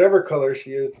whatever color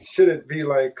she is shouldn't be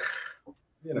like,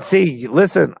 you know. See,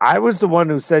 listen, I was the one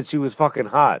who said she was fucking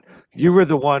hot. You were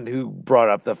the one who brought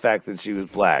up the fact that she was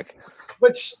black.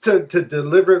 But to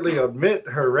deliberately admit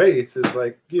her race is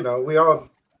like, you know, we all.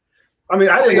 I mean,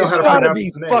 I didn't know how to pronounce be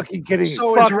his name. fucking kidding.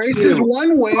 So Fuck is racist you.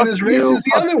 one way and is racist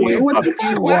the other way? What the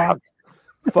fuck? Walk.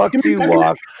 Fuck you,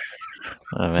 Walk.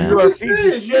 Oh, man. You're a piece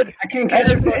of shit. I can't catch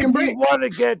a And fucking if break. you want to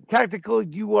get technical,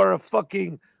 you are a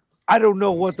fucking, I don't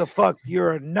know what the fuck.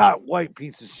 You're a not white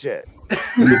piece of shit.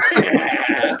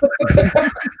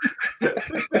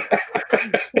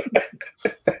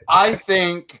 I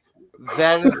think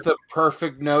that is the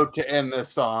perfect note to end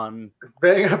this on.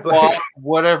 Bang a black.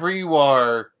 Whatever you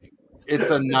are, it's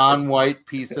a non-white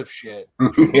piece of shit.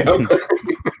 Yep.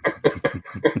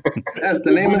 That's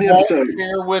the name of the We won't episode.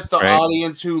 share with the Right.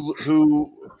 audience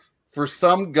who, for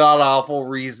some god-awful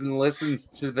reason,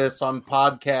 listens to this on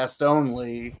podcast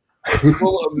only.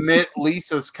 We'll omit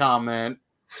Lisa's comment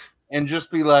and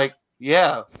just be like,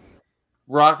 yeah,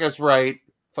 Rock is right.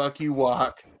 Fuck you,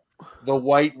 Walk. The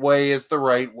white way is the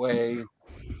right way.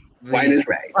 White is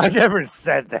right. I never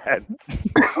said that.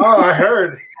 Oh, I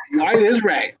heard. White is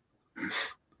right.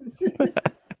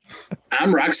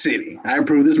 I'm Rock City. I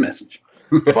approve this message.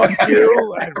 Fuck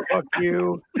you and fuck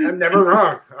you. I'm never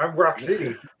wrong. I'm Rock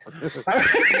City.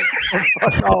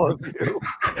 Fuck all of you.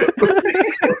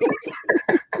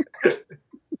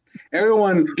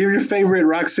 Everyone, give your favorite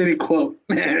Rock City quote.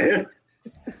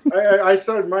 I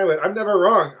started mine with, I'm never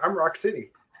wrong. I'm Rock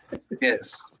City.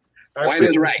 Yes. I White is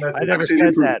approve right. this I message. never City said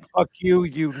approved. that. Fuck you,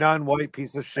 you non-white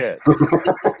piece of shit.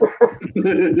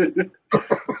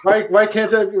 Why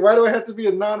can't I? Why do I have to be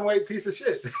a non-white piece of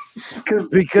shit?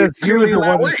 Because you were the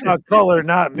one who saw color,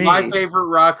 not me. My favorite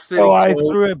Rock City So I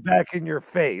quote, threw it back in your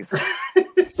face.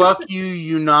 fuck you,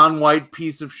 you non-white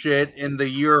piece of shit, in the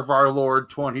year of our Lord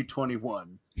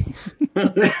 2021.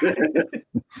 Hey,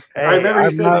 I remember you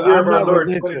I'm said not- the year I'm of our not Lord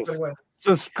religious. 2021.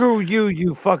 So screw you,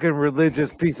 you fucking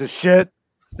religious piece of shit.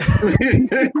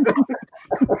 I'm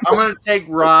gonna take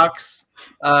Rock's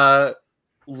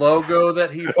logo that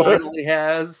he finally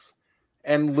has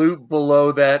and loop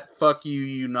below that. Fuck you,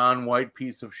 you non-white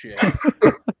piece of shit.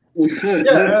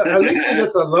 Yeah, at least he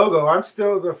gets a logo. I'm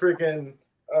still the freaking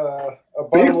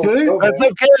abominable Bigfoot? snowman. That's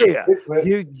okay.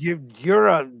 Bigfoot.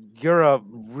 You're a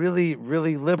really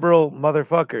liberal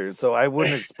motherfucker. So I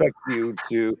wouldn't expect you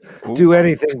to do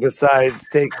anything besides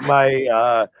take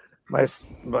my my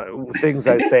things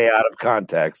I say out of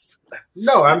context.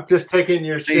 No, I'm just taking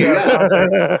your shit out of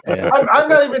context. Yeah. I'm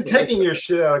not even taking your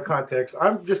shit out of context.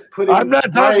 I'm just putting. I'm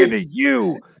not talking to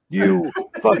you, you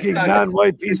fucking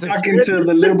non-white He's piece of talking shit. to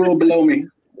the liberal below me.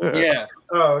 Yeah,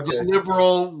 Oh, the okay.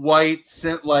 liberal white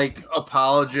like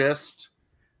apologist.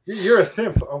 You're a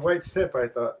simp, a white simp. I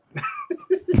thought.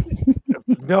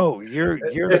 No, you're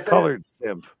the colored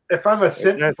simp. If I'm a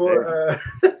simp That's for,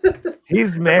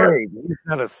 He's married. He's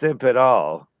not a simp at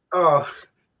all. oh,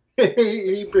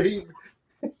 he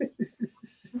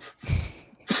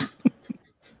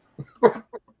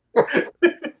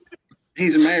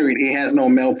He's married. He has no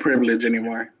male privilege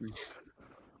anymore.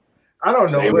 I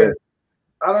don't know Same what. here.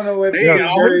 I don't know what. There you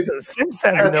No, go. Simps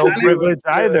have That's no not privilege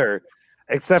even- either,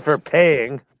 except for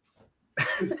paying.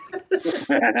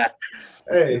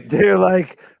 Hey, They're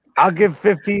like, I'll give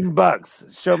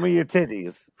 $15. Show me your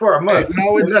titties. for a month.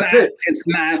 No, it's And not. that's it. It's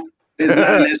not. It's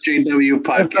not an SJW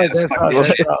podcast. That's Fuck all. this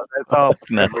shit. That's all.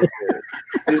 No.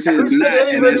 This is not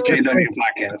an SJW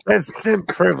podcast. That's simp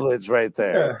privilege right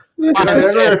there. Yeah. I'm I've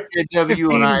never,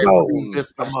 SJW and I approve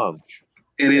this $15 a month.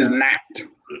 It is not.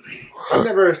 I've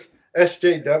never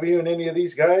SJW in any of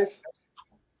these guys.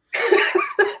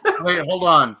 Wait, hold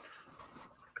on.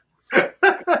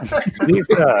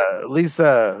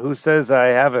 Lisa, who says I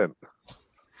haven't?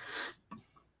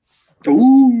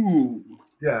 Ooh.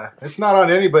 Yeah, it's not on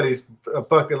anybody's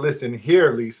bucket list in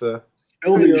here, Lisa.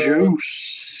 Spill the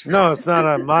juice. No, it's not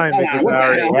on mine because What I the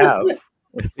already hell? have.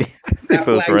 Let's see That if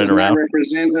it was flag running does not around.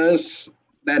 represent us.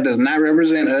 That does not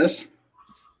represent us.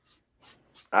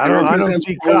 I don't represents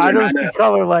see. those I are don't not see us.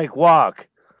 color like Walk.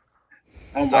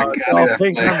 Oh It's my all, god. it's all that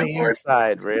pink flag, on the Lord.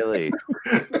 inside, really.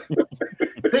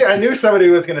 See, I knew somebody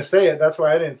was going to say it. That's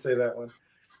why I didn't say that one.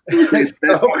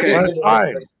 Okay. That's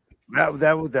fine.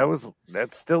 That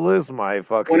still is my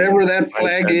fucking. Whatever that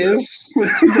flag is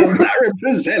does not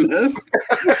represent us.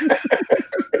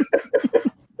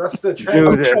 That's the Dude,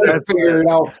 trend. that's Figure it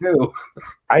out too.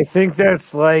 I think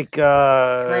that's like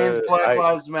Trans Black I-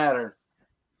 Lives Matter.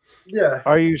 Yeah.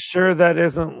 Are you sure that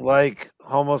isn't like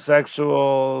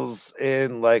homosexuals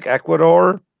in like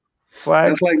Ecuador flag?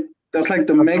 That's like the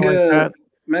Something like that?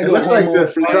 mega It looks like homo the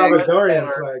flag.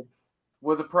 Salvadorian flag.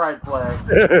 With a pride flag.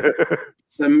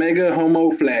 The mega homo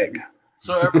flag.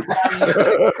 So every time you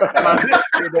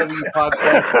KW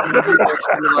podcast,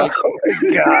 you're like, Oh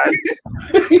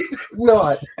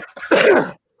my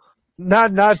God.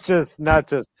 not just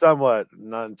somewhat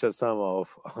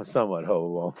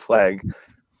homo flag.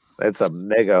 It's a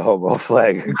mega homo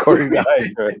flag, according to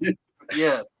Hydra.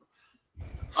 yes.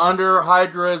 Under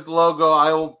Hydra's logo,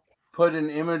 I will put an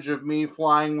image of me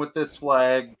flying with this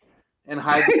flag, and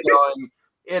Hydra going,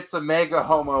 "It's a mega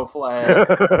homo flag,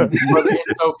 but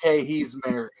it's okay. He's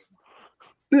married."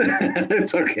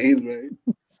 It's okay, he's married.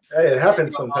 Hey, it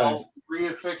happens sometimes. I'll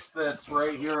reaffix this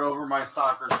right here over my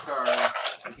soccer scars.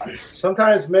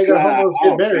 Sometimes mega homos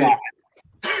get married.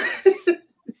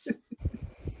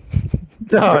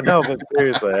 No, but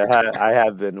seriously, I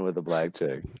have been with a black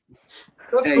chick.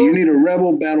 Hey, you need a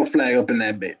rebel battle flag up in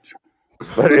that bitch.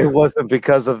 But it wasn't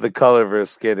because of the color of her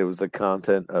skin; it was the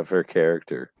content of her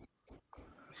character.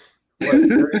 Nah,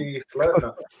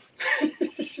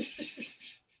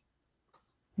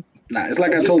 it's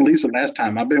like I told Lisa last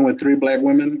time. I've been with 3 black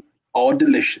women, all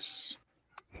delicious.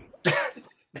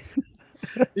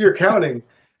 You're counting.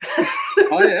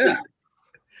 Oh yeah.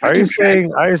 Are you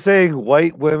saying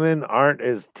white women aren't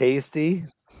as tasty?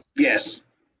 Yes.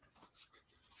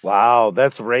 Wow,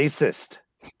 that's racist.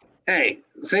 Hey,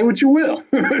 say what you will.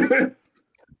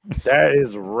 That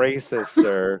is racist,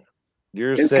 sir.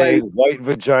 You're saying like, white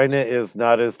vagina is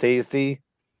not as tasty?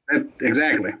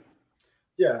 Exactly.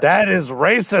 Yeah. That is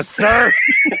racist, sir.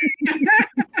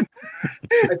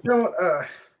 I don't.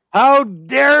 How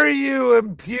dare you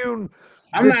impugn?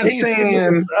 I'm not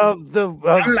saying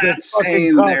I'm not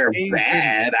saying they're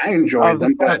bad. I enjoy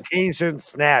them, but Caucasian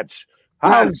snatch.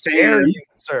 How dare you,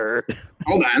 sir?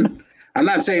 Hold on. I'm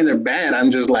not saying they're bad.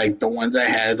 I'm just like the ones I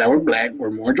had that were black were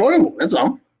more enjoyable. That's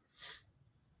all.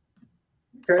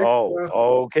 Okay.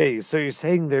 Okay. So you're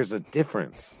saying there's a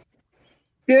difference?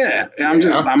 Yeah.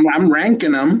 I'm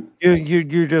ranking them.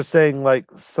 You're just saying like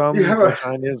some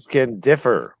vaginas can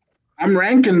differ. I'm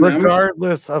ranking them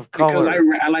regardless of color because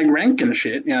I like ranking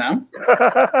shit. You know.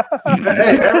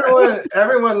 Hey,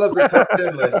 everyone loves the top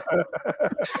 10 list.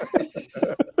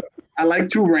 I like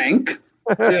to rank.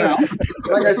 You know,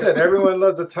 like I said, everyone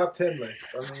loves a top 10 list.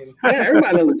 I mean, yeah,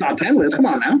 everybody loves a top 10 list. Come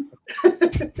on now.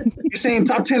 You're saying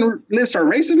top 10 lists are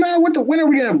racist now? When are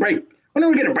we gonna break? When are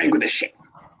we gonna break with this shit?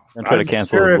 I'm trying to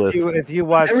cancel his list. If you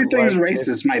watch everything's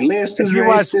racist, my list is racist. If you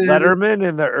watch Letterman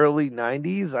in the early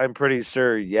 '90s, I'm pretty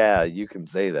sure. Yeah, you can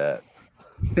say that.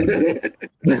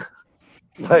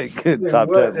 Like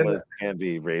top 10 list can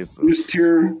be racist. Who's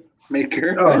tier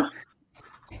maker? Oh.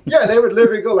 Yeah, they would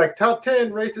literally go like top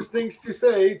 10 racist things to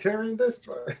say during this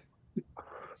part.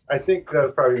 I think that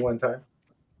was probably one time.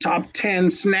 Top 10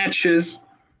 snatches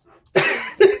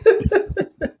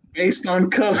based on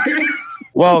color.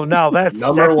 Well, now that's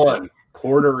number sexist. 1.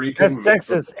 Puerto Rican. That's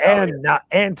sexist and not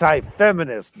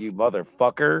anti-feminist, you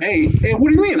motherfucker. Hey, what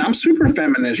do you mean? I'm super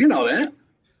feminist. You know that.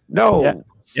 No.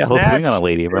 Yeah, he'll swing on a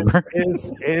lady, remember?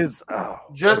 Is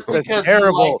just because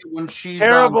terrible, you like it when she's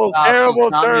terrible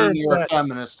term you're a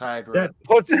feminist, Hydra. That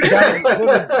puts down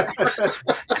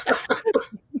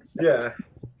yeah.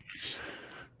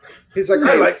 He's like,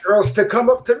 I like girls to come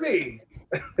up to me.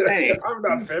 Hey, I'm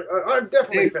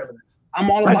definitely feminist. I'm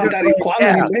all about that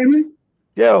equality, baby.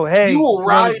 Yo, hey, you will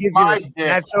ride my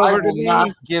dick. I will me.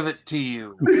 not give it to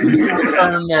you.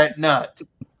 Earn that nut.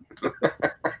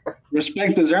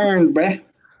 Respect is earned, bruh.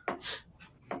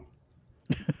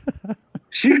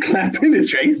 She clapping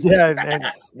his face. Yeah, and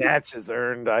snatch is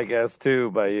earned, I guess,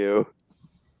 too, by you.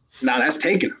 No, that's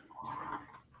taken.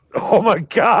 Oh my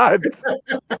God.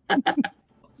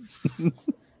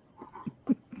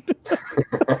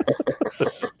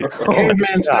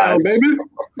 Caveman style, baby.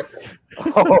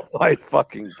 Oh my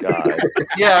fucking God.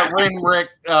 Yeah, Rick.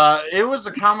 It was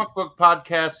a comic book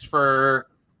podcast for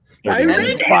 5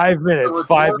 minutes. 5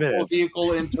 minutes.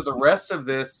 Vehicle into the rest of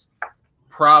this.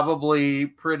 Probably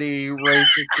pretty racist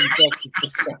and sexist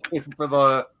perspective for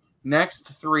the next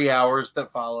 3 hours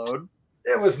that followed.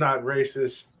 It was not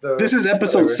racist. Though. This is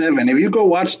episode 7. If you go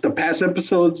watch the past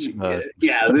episodes,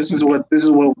 yeah, this is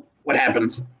what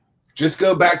happens. Just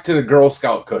go back to the Girl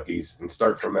Scout cookies and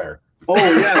start from there. Oh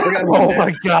yeah, I forgot about that.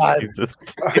 My God,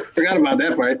 I forgot about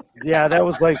that part. Yeah, that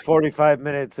was like 45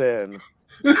 minutes in.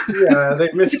 Yeah,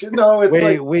 they missed it. No,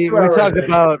 it's we talk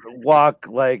about walk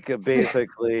like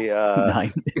basically yeah.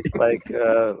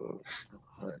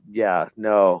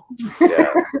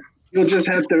 You'll just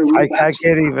have to. I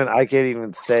can't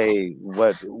even say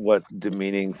what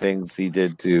demeaning things he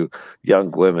did to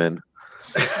young women.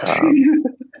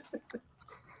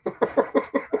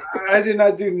 I did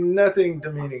not do nothing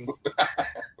demeaning.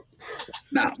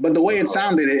 Nah, but the way it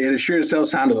sounded, it sure as hell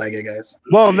sounded like it, guys.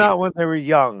 Well, not when they were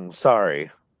young. Sorry.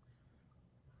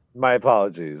 My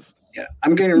apologies. Yeah,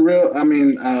 I'm getting real. I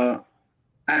mean, I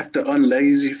have to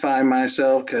unlazify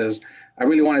myself because I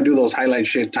really want to do those highlight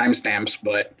shit timestamps,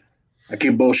 but I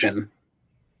keep bullshitting.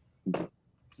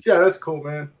 Yeah, that's cool,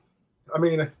 man. I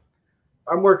mean,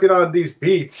 I'm working on these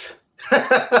beats.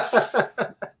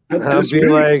 I'll be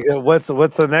like, what's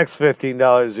the next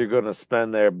 $15 you're going to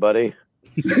spend there, buddy?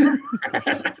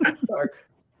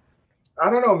 I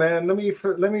don't know, man. Let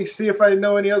me see if I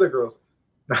know any other girls.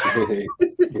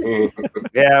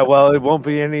 Yeah, well, it won't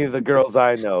be any of the girls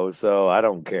I know, so I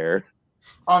don't care.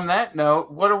 On that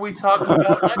note, what are we talking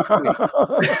about next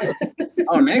week?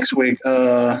 Oh, next week?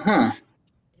 I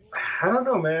don't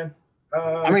know, man.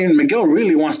 I mean, Miguel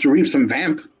really wants to reap some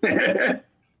vamp.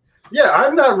 Yeah,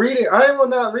 I'm not reading. I will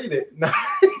not read it.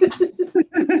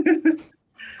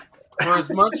 For as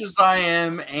much as I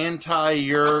am anti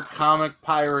your comic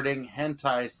pirating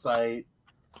hentai site,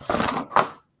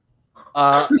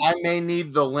 I may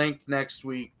need the link next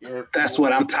week. That's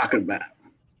what I'm talking about.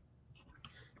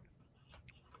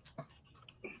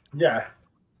 Yeah.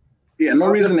 Yeah, no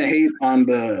reason to hate on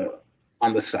the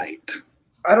site.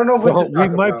 I don't know what to we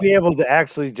talk might about. be able to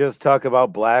actually just talk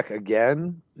about Black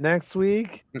again next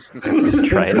week.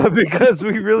 Try it. Because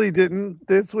we really didn't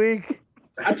this week.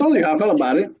 I told you how I felt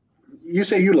about it. You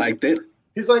say you liked it.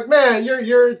 He's like, man,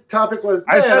 your topic was.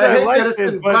 Man, I said I hate liked that it's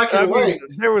in it, but black I and mean, white.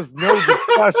 there was no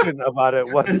discussion about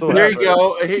it whatsoever. There you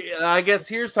go. I guess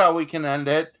here's how we can end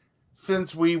it.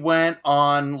 Since we went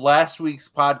on last week's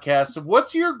podcast of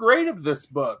what's your grade of this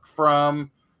book from,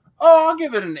 I'll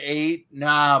give it an 8.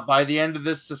 Nah, by the end of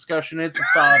this discussion, it's a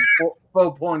solid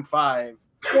 4.5.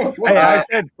 Hey, I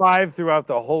said 5 throughout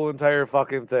the whole entire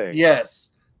fucking thing. Yes.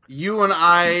 You and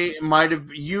I might have,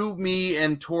 me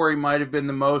and Tori might have been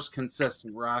the most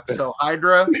consistent, Rock. So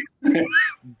Hydra,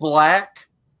 Black,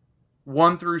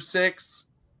 1 through 6.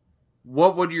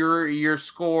 What would your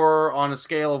score on a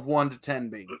scale of 1 to 10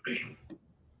 be?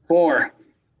 4.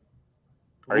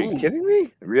 Are you kidding me?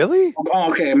 Really?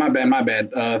 Oh, okay, my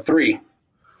bad. 3.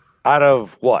 Out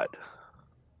of what?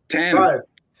 10. 5,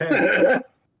 10.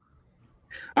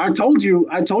 I told you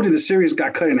the series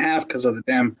got cut in half because of the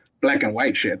damn black and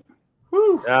white shit.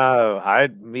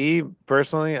 Me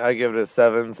personally, I give it a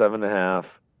 7, 7.5.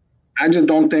 I just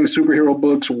don't think superhero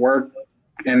books work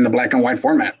in the black and white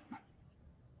format.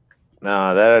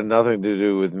 No, that had nothing to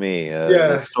do with me.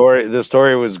 Yeah. The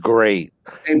story was great.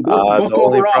 Hey, The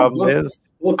only problem is,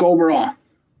 look overall.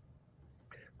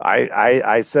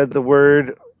 I said the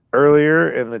word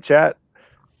earlier in the chat,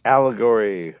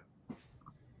 allegory.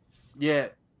 Yeah,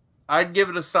 I'd give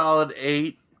it a solid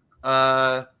 8.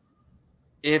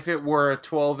 If it were a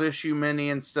 12-issue mini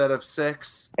instead of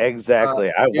 6.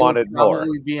 Exactly. I wanted more.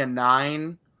 Probably be a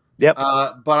 9. Yep.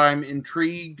 But I'm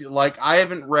intrigued. Like, I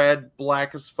haven't read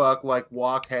Black as Fuck like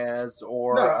Walk has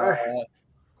or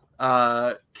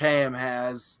KM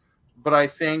has. But I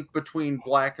think between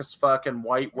Black as Fuck and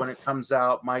White, when it comes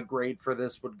out, my grade for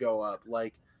this would go up.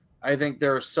 Like, I think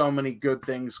there are so many good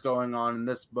things going on in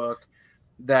this book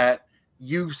that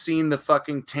you've seen the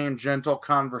fucking tangential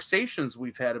conversations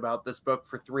we've had about this book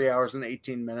for 3 hours and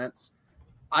 18 minutes.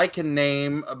 I can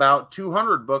name about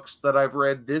 200 books that I've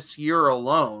read this year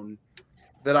alone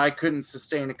that I couldn't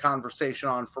sustain a conversation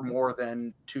on for more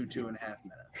than 2.5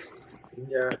 minutes.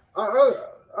 Yeah,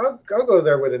 I'll go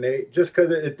there with an 8 just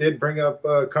because it did bring up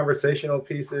conversational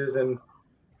pieces, and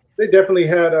they definitely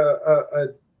had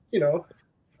a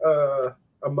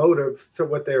motive to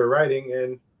what they were writing.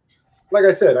 And like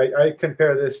I said, I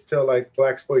compare this to like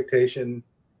blaxploitation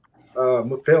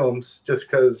films just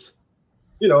because,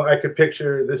 I could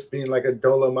picture this being like a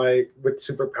Dolomite with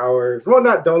superpowers. Well,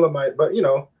 not Dolomite, but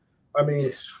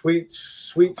sweet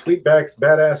Sweetback's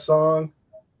badass song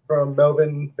from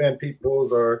Melvin Van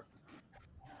Peebles, or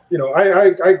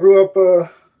I grew up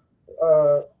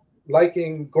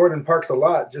liking Gordon Parks a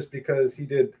lot just because he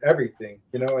did everything,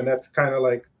 and that's kind of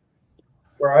like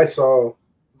where I saw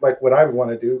like what I want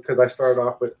to do, because I started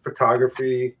off with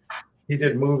photography. He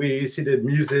did movies, he did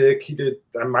music,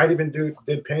 I might even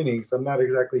did paintings. I'm not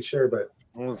exactly sure, but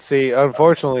see,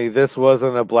 unfortunately, this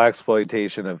wasn't a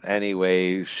blaxploitation of any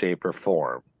way, shape, or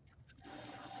form.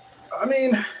 I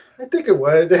mean, I think it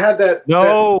was. They had that.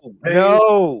 No,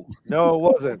 it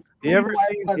wasn't.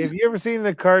 Have you ever seen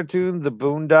the cartoon The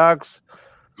Boondocks?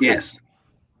 Yes.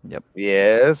 Yep.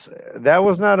 Yes, that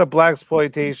was not a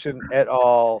blaxploitation at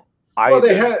all. Well,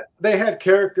 they had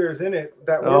characters in it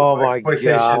that were Oh my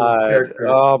exploitation god! characters.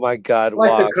 Oh my god!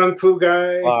 Like the kung fu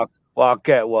guy. Walk,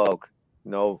 get woke.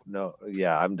 No,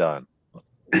 yeah, I'm done.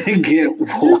 You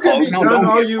can be done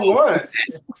all you want.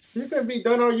 You can be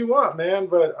done all you want, man.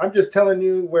 But I'm just telling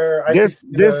you where this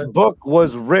book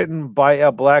was written by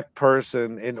a black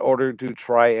person in order to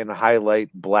try and highlight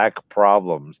black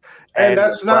problems, and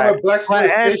that's not what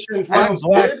blaxploitation films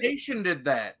did. Did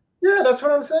that? Yeah, that's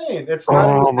what I'm saying. It's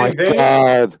not. Oh my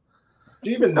god! Do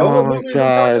you even know what movies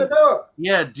I'm talking about?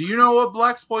 Yeah. Do you know what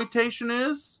blaxploitation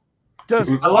is?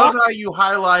 I love how you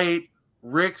highlight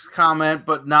Rick's comment,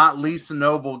 but not Lisa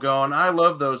Noble going, I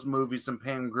love those movies and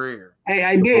Pam Grier. Hey,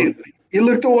 I did. You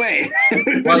looked away.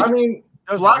 I mean,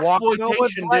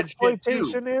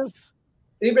 blaxploitation is?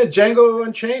 Even Django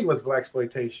Unchained was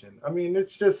blaxploitation. I mean,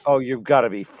 it's just... Oh, you've got to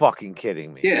be fucking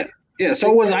kidding me. Yeah,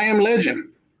 so was I Am Legend.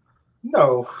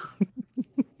 No.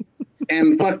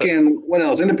 And fucking, what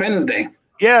else? Independence Day.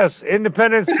 Yes,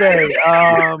 Independence Day.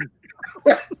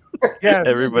 Yes,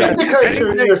 everybody. Just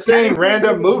because you're saying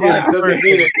random movies doesn't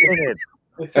mean it.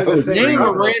 Name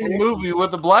a random movie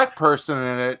with a black person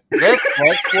in it. That's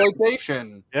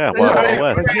blaxploitation. Yeah, Wild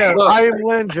West. Yeah, I Am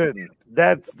Legend.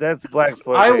 That's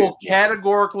blaxploitation. I will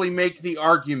categorically make the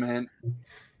argument: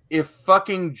 if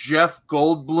fucking Jeff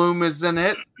Goldblum is in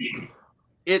it,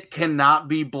 it cannot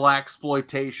be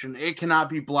blaxploitation. It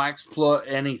cannot be blaxploit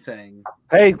anything.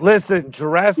 Hey, listen,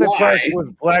 Jurassic Park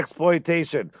was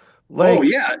blaxploitation. Like, oh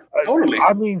yeah, totally.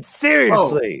 I mean,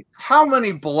 seriously. How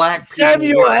many black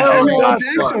Samuel L.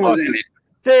 Jackson was in it.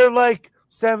 They're like,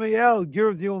 Samuel,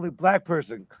 you're the only black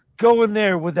person. Go in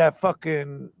there with that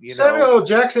fucking, Samuel L.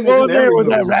 Jackson go is in there with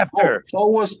that raptor. So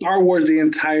was Star Wars the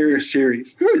entire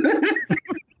series.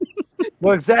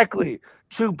 Well, exactly.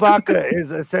 Chewbacca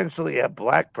is essentially a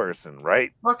black person,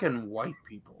 right? Fucking white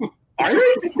people. Are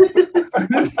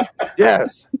they?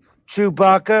 Yes.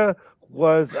 Chewbacca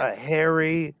was a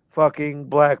hairy fucking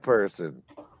black person.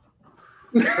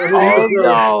 Oh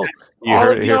no! You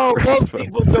heard it here most first,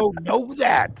 people don't know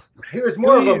that. He was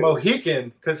more of a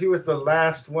Mohican because he was the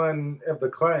last one of the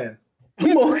clan.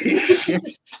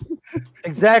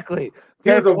 Exactly.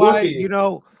 That's why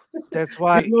Wookiee. That's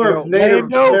why He's more Native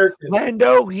American.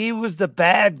 Lando, he was the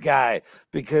bad guy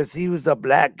because he was the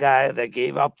black guy that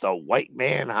gave up the white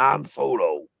man Han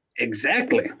Solo.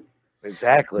 Exactly.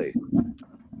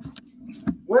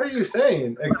 What are you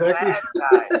saying? Exactly.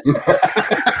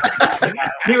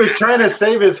 He was trying to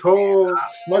save his whole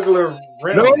smuggler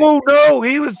ring. No,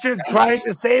 he was just trying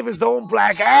to save his own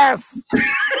black ass.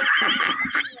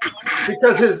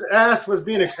 Because his ass was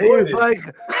being He exploited. was like,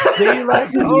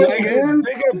 this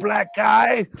bigger black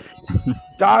guy,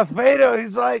 Darth Vader.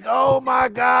 He's like, oh my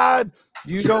God,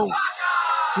 you don't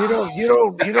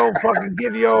fucking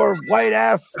give your white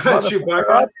ass motherfucker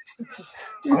up.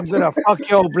 I'm gonna fuck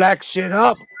your black shit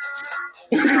up.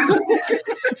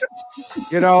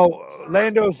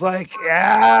 Lando's like,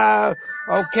 yeah,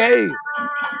 okay,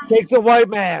 take the white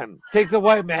man.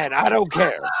 I don't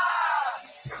care.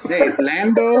 Hey,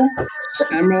 Lando,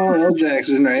 Samuel L.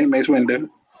 Jackson, right? Mace Windu,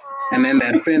 and then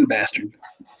that Finn bastard.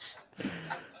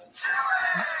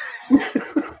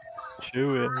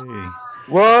 Chewie.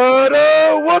 What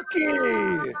a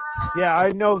Wookiee! Yeah,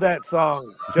 I know that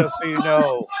song, just so you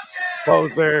know,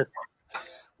 poser.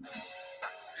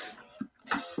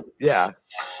 Yeah.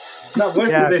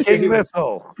 King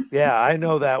Missile. Yeah, I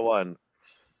know that one.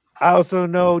 I also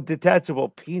know Detachable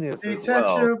Penis as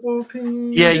well.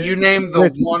 Penis. Yeah, you named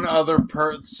the one other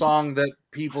song that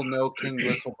people know King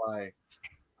Whistle by.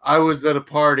 I was at a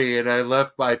party and I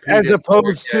left my penis. As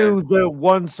opposed to the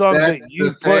one song that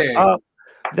you put up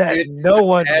that no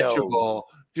one knows.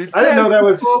 I didn't know that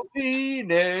was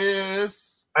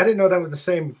penis. I didn't know that was the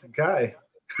same guy.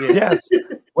 Yes.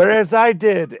 Whereas I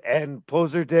did and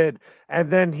Poser did,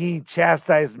 and then he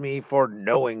chastised me for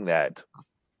knowing that.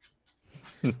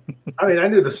 I mean, I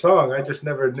knew the song. I just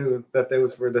never knew that they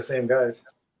were the same guys.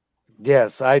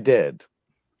 Yes, I did.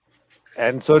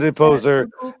 And so did Poser.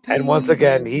 And once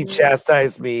again, he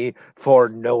chastised me for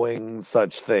knowing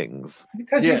such things.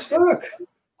 Because you suck.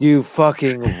 You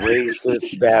fucking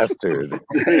racist bastard.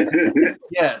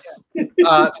 Yes.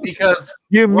 Because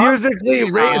you musically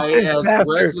racist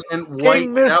bastard.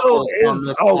 King Missile is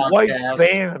a white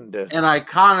band. And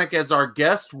iconic as our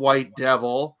guest white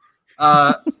devil.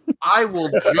 I will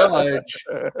judge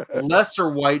lesser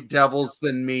white devils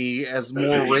than me as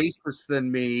more racist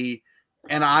than me,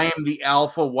 and I am the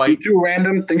alpha white. You too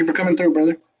random. Thank you for coming through,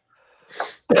 brother.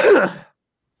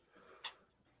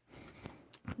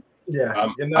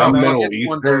 Yeah, I'm Middle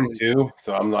Eastern too,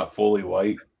 so I'm not fully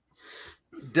white.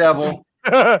 Devil.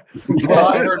 All I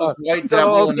heard is white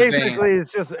devil. So basically,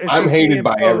 it's I'm just hated the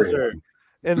by imposer everyone.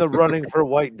 in the running for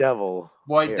white devil.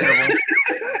 White devil.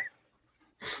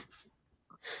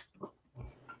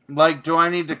 Like, do I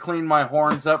need to clean my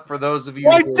horns up for those of you?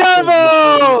 White devil!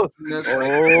 Oh,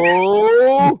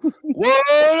 what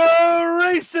a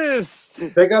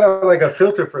racist! They got a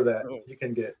filter for that you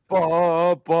can get. Is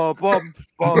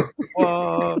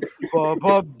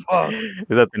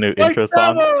that the new intro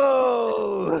song?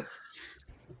 Devil!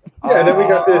 Yeah, and then we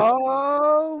got this.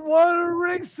 Oh, what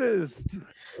a racist!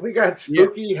 We got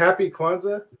spooky, happy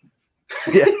Kwanzaa.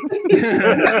 Yeah.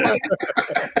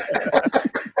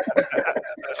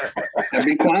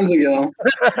 Happy Kwanzaa, y'all.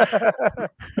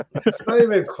 It's not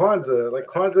even Kwanzaa. Like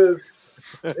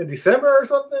Kwanzaa's in December or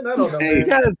something. I don't know. Hey,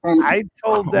 Yes, I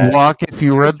told that. Locke, if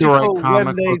you read the right people, comic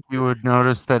when they- book, you would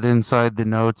notice that inside the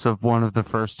notes of one of the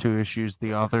first 2 issues,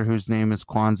 the author, whose name is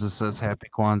Kwanzaa, says "Happy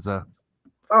Kwanzaa."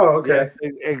 Oh, okay.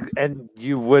 Yes, and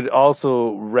you would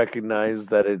also recognize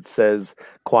that it says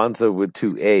Kwanzaa with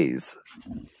 2 A's,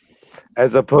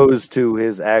 as opposed to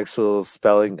his actual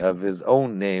spelling of his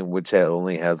own name, which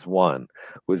only has 1,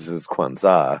 which is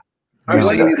Kwanzaa. He's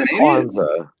an idiot.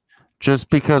 Kwanzaa. Just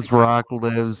because Rock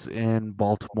lives in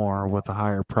Baltimore with a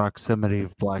higher proximity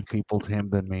of black people to him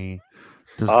than me,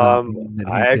 does not mean that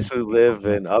he I didn't actually know live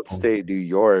black in people. upstate New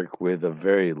York with a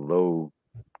very low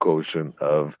quotient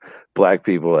of black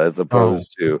people, as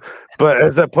opposed to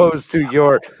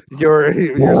your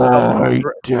White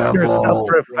devil.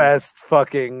 self-professed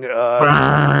fucking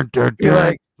you're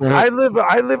like, I live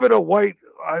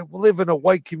in a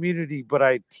white community, but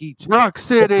I teach Rock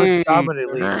City,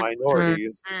 predominantly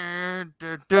minorities. I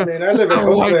mean, I live in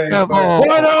White Oakland, devil. but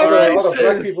What a all the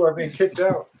black racist! people are being kicked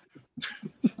out.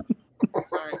 All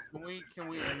right, can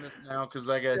we end this now? Because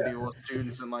I got to deal with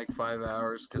students in like 5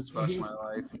 hours. Because fuck my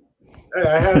life. Hey,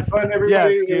 I had fun,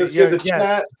 everybody. Yes, It was good to yes.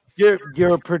 chat.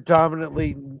 You're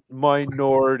predominantly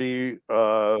minority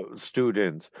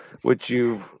students, which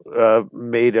you've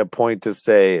made a point to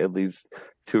say at least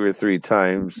 2 or 3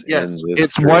 times. Yes, in this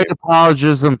It's stream. White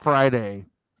Apologism Friday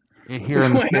here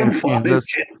in the state of Kansas.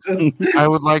 I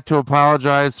would like to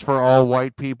apologize for all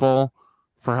white people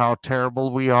for how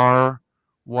terrible we are,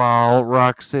 while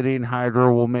Rock City and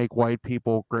Hydra will make white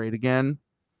people great again.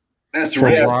 That's For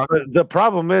right. Rock- But the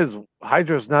problem is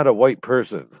Hydra's not a white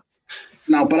person.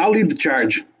 No, but I'll lead the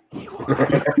charge. Yeah.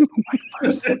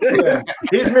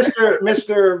 He's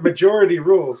Mr. Majority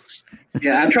Rules.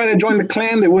 Yeah, I tried to join the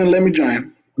clan. They wouldn't let me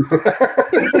join.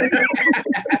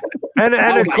 And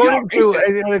was like, according "Y'all to racist."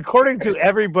 and according to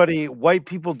everybody, white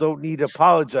people don't need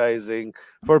apologizing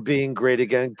for being great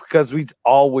again because we've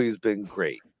always been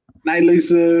great. Night,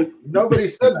 Lisa. Nobody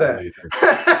said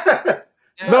that.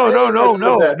 No.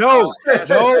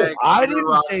 Hashtag I didn't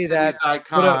Rock say City's that.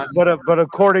 Icon. But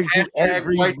according to Hashtag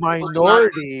every white people do not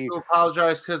minority, need to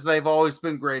apologize because they've always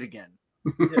been great again.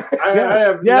 I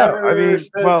have yeah, never I mean,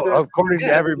 said well, that. according to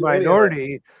Yeah, every yeah.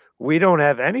 minority, we don't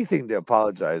have anything to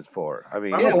apologize for. I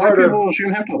mean, I'm Yeah, a white part of- people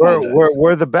shouldn't have to apologize.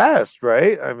 we're the best,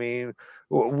 right? I mean,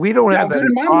 we don't Y'all have good any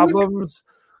in my book. problems.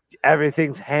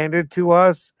 Everything's handed to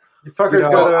us. You fuckers You know,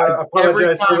 gotta Every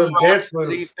apologize for time them dance Rock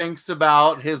City moves. thinks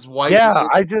about his white Yeah,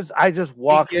 I just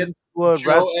walk gets into a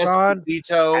Joe restaurant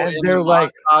Esposito and in they're the like,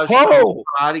 montage "Oh, from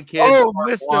Karate Kid oh, Part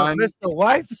Mr. 1.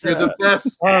 Whites, You're the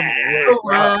best around.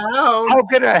 How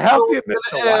can I help you,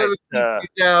 Mr. Whites? Keep you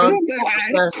down.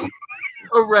 Best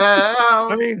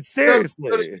around. I mean,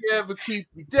 seriously. Ever keep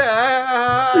you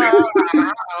down.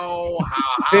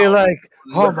 Be like,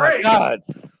 oh Great.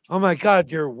 my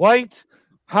God, you're white.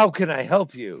 How can I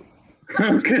help you?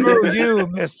 Screw you,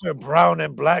 Mr. Brown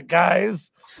and Black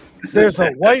guys. There's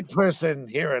a white person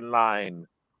here in line.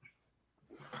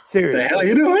 What the Seriously. hell are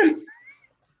you doing?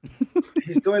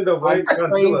 He's doing the white Plane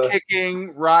Godzilla.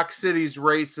 kicking Rock City's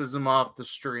racism off the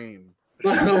stream.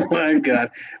 Oh my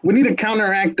God! We need to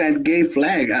counteract that gay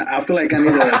flag. I feel like I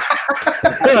need to.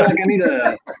 I feel like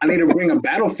I need to bring a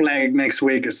battle flag next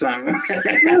week or something.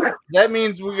 That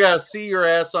means we gotta see your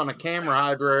ass on a camera,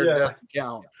 Hydra. Yeah. It doesn't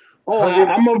count. Oh,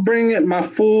 I'm gonna bring it my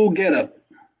full getup.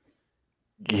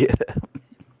 Yeah.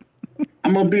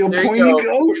 I'm gonna be a There you pointy go.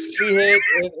 ghost.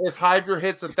 If Hydra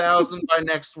hits 1,000 by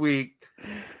next week,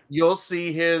 you'll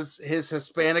see his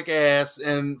Hispanic ass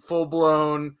in full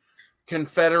blown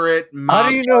Confederate. How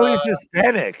do you know he's mafia.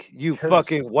 Hispanic, you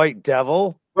fucking white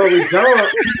devil? Well, we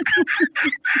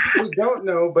don't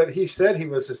know, but he said he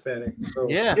was Hispanic. So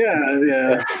Yeah,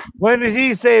 Yeah. When did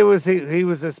he say he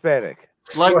was Hispanic?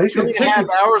 like Well, he 2.5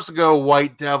 hours ago,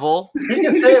 white devil. he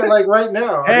can say it like right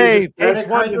now. Are you Hey, Hispanic, takes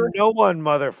one to Hydra? know one,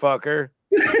 motherfucker.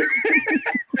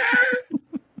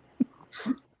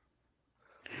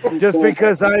 Just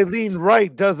because I lean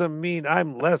right doesn't mean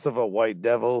I'm less of a white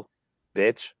devil,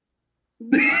 bitch.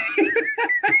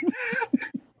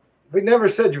 We never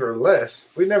said you were less.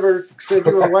 We never said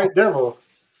you were a white devil.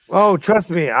 Oh,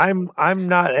 trust me, I'm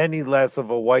not any less of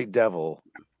a white devil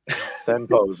than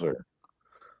Poser.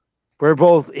 We're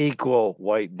both equal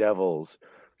white devils.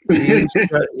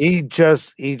 He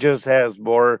just has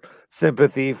more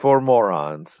sympathy for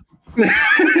morons.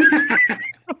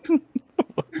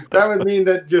 That would mean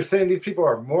that you're saying these people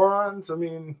are morons? I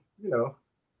mean, you know.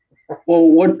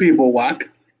 Well, what people, Walk?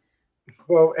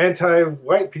 Well,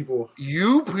 anti-white people.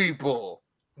 You people.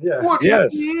 Yeah. What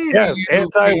Yes, yes,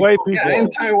 anti-white people. Yeah,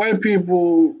 anti-white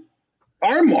people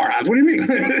are morons. What do you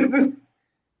mean?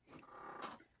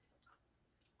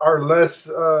 Are less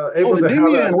able to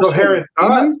have a coherent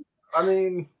thought? I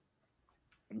mean,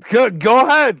 go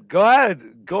ahead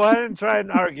and try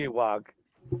and argue, Walk.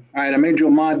 All right, I made you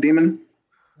a mod, Demon.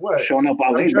 What? Showing up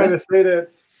all late, I'm trying to say that.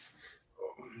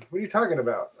 What are you talking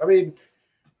about? I mean,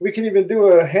 we can even do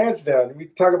a hands down. We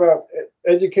talk about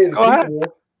educated people.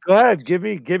 Go ahead. Give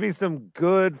me some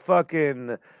good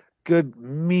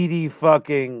meaty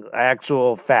fucking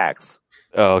actual facts.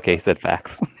 Oh, okay. He said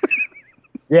facts.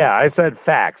 Yeah, I said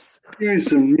facts. Give me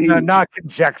some meat. Not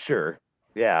conjecture.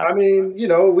 Yeah. I mean, you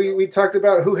know, we talked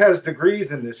about who has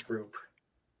degrees in this group.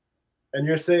 And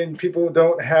you're saying people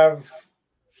don't have,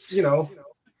 you know.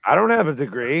 I don't have a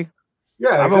degree.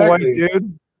 Yeah, I'm a white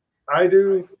dude. I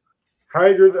do.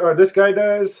 Hydra, or this guy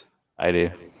does. I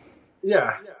do.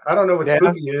 Yeah, I don't know what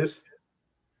spooky is.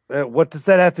 What does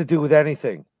that have to do with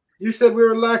anything? You said we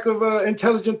were a lack of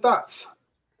intelligent thoughts.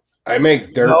 I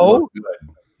make dirt look good.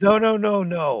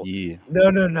 No. Yeah.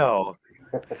 No.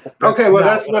 Okay, well,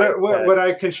 that's what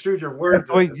I construed your words.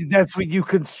 That's what you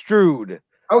construed.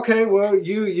 Okay, well,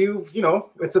 you know,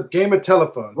 it's a game of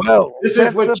telephone. Well, this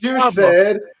is what you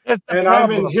said, and I'm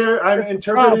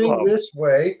interpreting this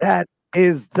way. That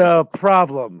is the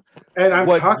problem. And I'm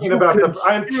talking about the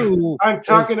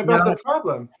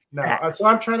problem now. Facts. So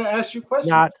I'm trying to ask you questions.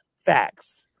 Not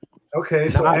facts. Okay,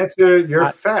 so answer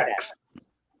your facts.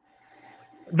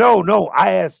 No,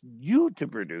 I asked you to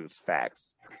produce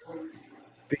facts.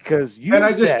 Because you and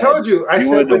I just told you. I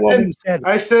said within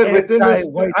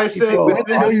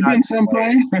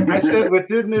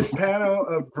this panel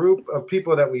of group of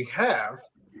people that we have.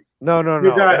 No.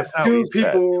 You got two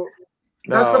people.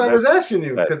 That's what I was asking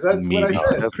you, because that's what I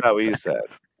said. That's not what you said.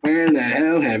 Where the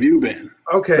hell have you been?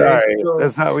 Okay. Sorry,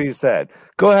 that's not what you said.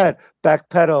 Go ahead.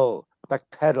 Backpedal. I'm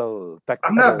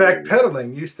not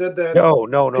backpedaling. You said that no.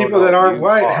 People that aren't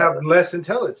white have less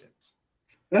intelligence.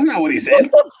 That's not what he said.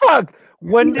 What the fuck?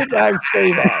 When did I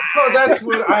say that? No, that's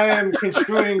what I am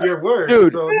construing your words.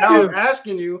 Dude, so now I'm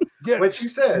asking you what you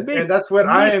said. And that's what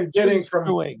I am getting from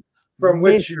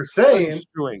what you're saying.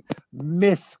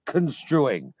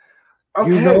 Misconstruing. Okay,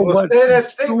 you know well, say that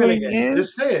statement again.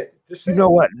 Just say it. You know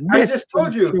what? I just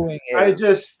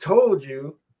told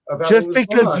you. About just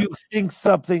because you think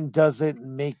something doesn't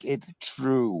make it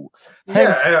true.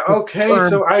 Yeah, okay,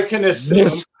 so I can assume.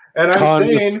 And I'm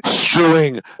saying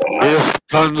misconstruing.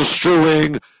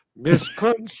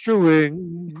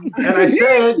 And I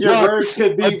said your words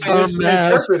could be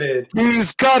misinterpreted.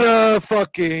 He's got a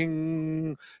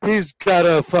fucking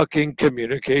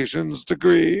communications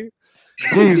degree.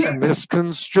 He's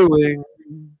misconstruing.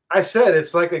 I said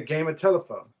it's like a game of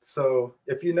telephone. So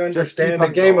if you understand the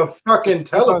game of fucking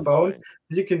telephone,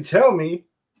 you can tell me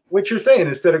what you're saying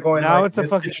instead of going now like it's a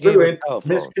fucking game of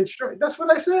misconstruing. That's what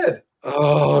I said.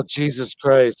 Oh, Jesus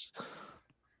Christ.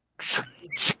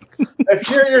 If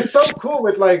you're so cool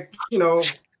with, like, you know,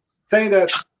 saying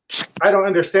that I don't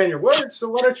understand your words, so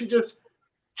why don't you just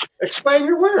explain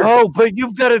your words? Oh, but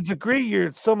you've got a degree.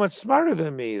 You're so much smarter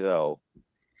than me, though.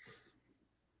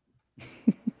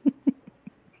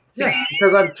 Yes,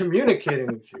 because I'm communicating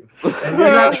with you. And you're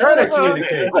not trying to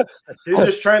communicate. You're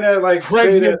just trying to, like,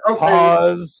 say that, okay.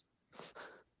 Pause.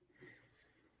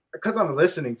 Because I'm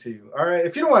listening to you. All right.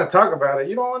 If you don't want to talk about it,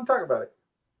 you don't want to talk about it.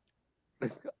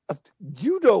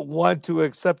 You don't want to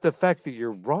accept the fact that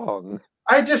you're wrong.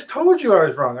 I just told you I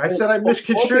was wrong. I said I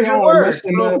misconstrued your words.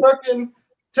 So fucking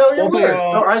tell your words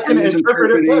so I can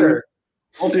interpret it better.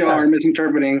 Both of y'all are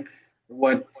misinterpreting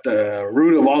what the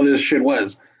root of all this shit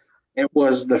was. It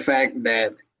was the fact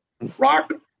that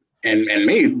Rock and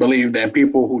me believe that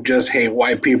people who just hate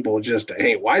white people just to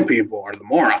hate white people are the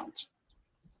morons.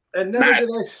 And never did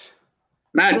I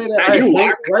say that I hate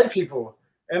white people.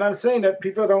 And I'm saying that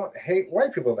people don't hate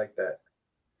white people like that.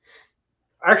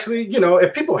 Actually, you know,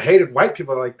 if people hated white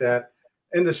people like that,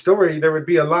 in the story, there would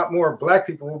be a lot more black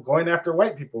people going after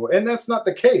white people. And that's not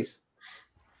the case.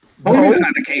 That's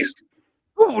not the case.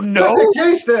 Oh, no. Not the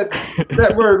case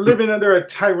that we're living under a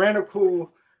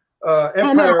tyrannical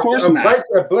empire no, of course not.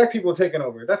 Black people taking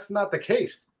over. That's not the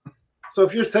case. So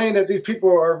if you're saying that these people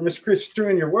are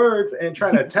misconstruing your words and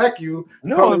trying to attack you,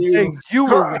 no, I'm saying you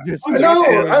were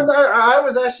I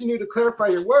was asking you to clarify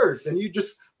your words, and you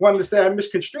just wanted to say I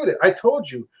misconstrued it. I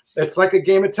told you it's like a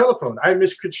game of telephone. I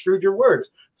misconstrued your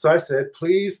words, so I said,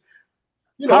 please.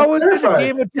 How is it a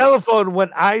game of telephone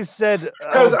when I said?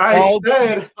 Because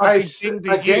I said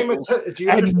a game of telephone. Do you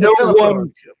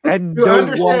understand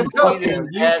telephone?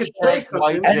 You could say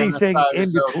something. Anything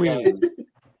in between.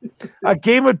 A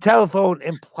game of telephone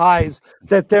implies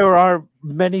that there are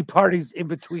many parties in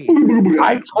between.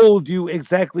 I told you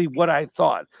exactly what I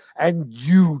thought, and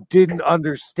you didn't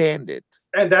understand it.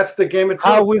 And that's the game of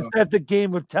telephone. How is that the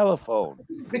game of telephone?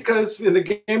 Because in the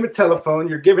game of telephone,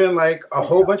 you're given like a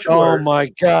whole bunch of words. Oh my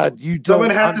God.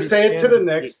 Someone has to say it to the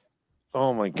next.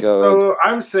 Oh my God. So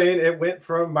I'm saying it went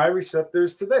from my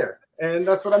receptors to there. And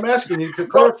that's what I'm asking you to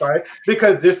clarify,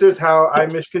 because this is how I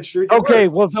misconstrued. Okay,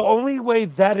 well, the only way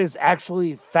that is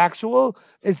actually factual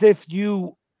is if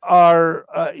you are,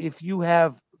 if you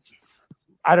have,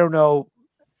 I don't know,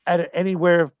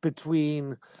 anywhere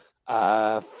between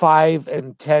 5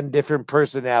 and 10 different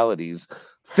personalities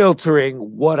filtering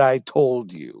what I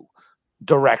told you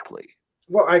directly.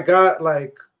 Well, I got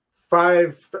like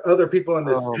 5 other people in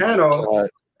this panel.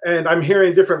 And I'm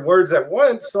hearing different words at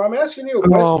once, so I'm asking you a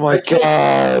question. Oh my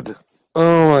God.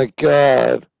 Oh my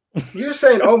God. You're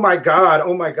saying, oh my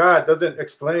God, doesn't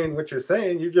explain what you're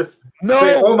saying. You just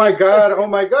say, oh my God.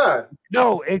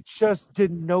 No, it just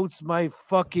denotes my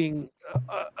fucking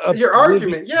your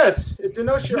argument. Yes, it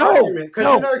denotes your argument because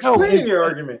you're not explaining your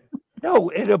argument. No,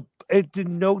 it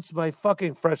denotes my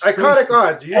fucking frustration. Iconic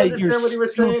odd. Do you understand what he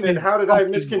was saying, and how did I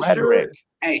misconstrue it?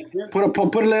 Hey, put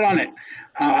a lid on it.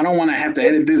 I don't want to have to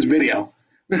edit this video.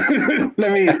 let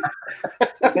me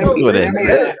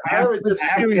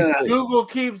Google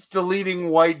keeps deleting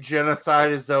white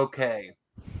genocide is okay.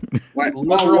 What? Of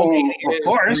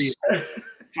course.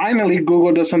 Finally,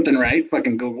 Google does something right.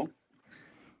 Fucking Google.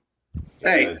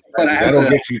 Hey, but that'll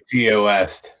get you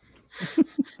TOS.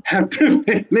 Have to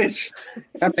finish.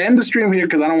 Have to end the stream here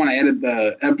because I don't want to edit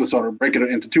the episode or break it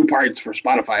into 2 parts for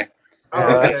Spotify.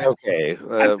 That's okay.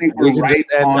 I think we can just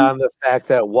end on the fact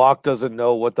that Walk doesn't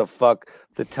know what the fuck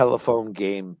the telephone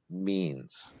game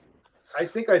means. I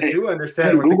think I do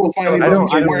understand. What Google finally I don't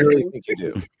really think you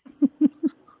do.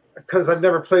 Because I've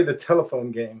never played the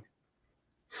telephone game.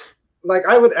 Like,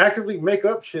 I would actively make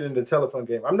up shit in the telephone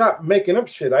game. I'm not making up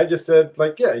shit. I just said,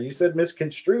 like, yeah, you said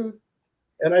misconstrued.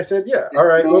 And I said, yeah, all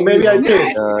right, well, maybe I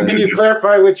did. Can you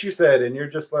clarify what you said? And you're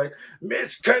just like,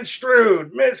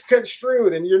 misconstrued.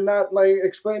 And you're not, like,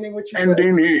 explaining what you said.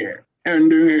 Ending here.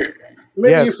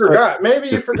 Maybe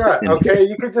you forgot. Okay,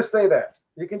 you could just say that.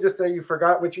 You can just say you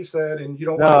forgot what you said and you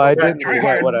don't want to. No, I didn't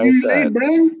forget what I said.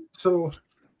 So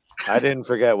I didn't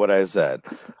forget what I said.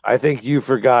 I think you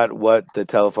forgot what the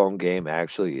telephone game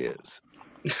actually is.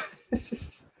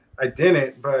 I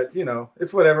didn't, but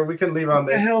it's whatever. We can leave on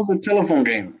this. What the hell's a telephone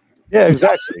game? Yeah,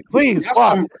 exactly. Please,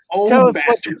 Walk, tell us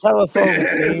what the telephone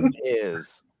game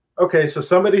is. Okay, so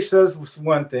somebody says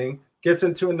one thing, gets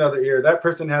into another ear. That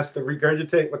person has to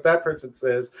regurgitate what that person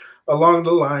says along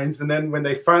the lines, and then when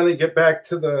they finally get back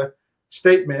to the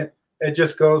statement, it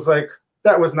just goes like,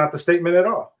 that was not the statement at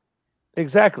all.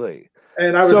 Exactly.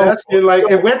 And I was asking, like,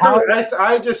 it went through.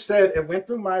 I just said it went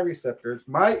through my receptors,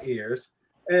 my ears.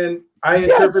 And I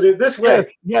interpreted it this way.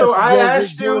 So I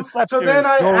asked you. So then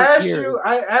I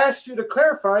asked you to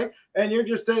clarify, and you're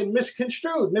just saying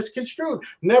misconstrued.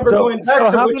 Never going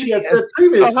back to what you had said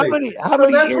previously. How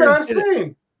many that's years what I'm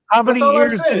saying. How many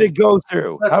years did it go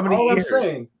through? How many years?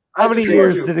 How many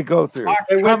years did it go through?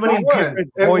 It went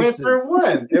through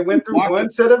one. It went through one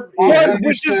set of ears,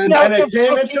 and it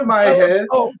came into my head,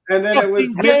 and then it was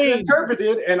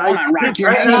misinterpreted. And I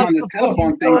on this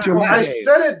telephone thing too much. I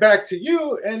said it back to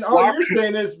you, and all you're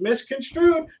saying is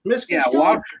misconstrued.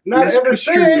 Not ever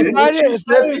saying what you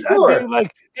said before.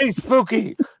 Like, hey,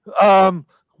 Spooky,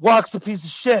 Walk's a piece of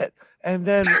shit, and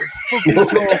then Spooky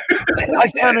told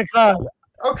Iconic.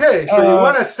 Okay, so you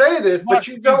want to say this, but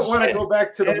you don't want to go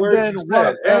back to the words you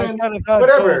said, and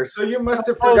whatever. So you must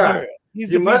have forgot.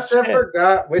 You must have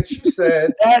forgot what you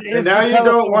said, and now you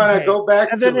don't want to go back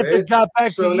to it.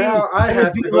 So now I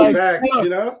have to go back.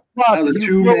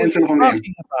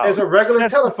 As a regular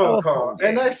telephone call,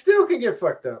 and I still can get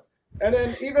fucked up. And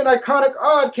then even Iconic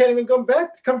Odd can't even come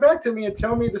back to me and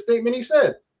tell me the statement he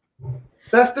said.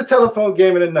 That's the telephone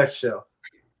game in a nutshell.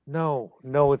 No,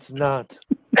 it's not.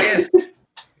 Yes.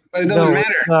 But it doesn't matter.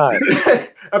 It's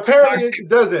not. Apparently it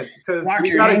doesn't, because Rock, we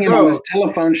you're gotta hanging go. on this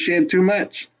telephone shit too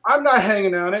much. I'm not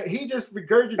hanging on it. He just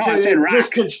regurgitated, No, I said Rock.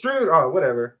 misconstrued. Oh,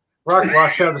 whatever. Rock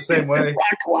walks out the same way.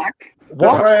 Rock.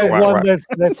 Rock's the right. one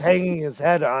that's hanging his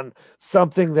head on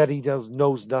something that he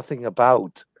knows nothing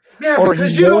about. Yeah, Or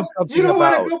because he you knows don't something want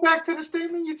about. to go back to the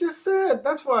statement you just said.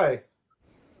 That's why.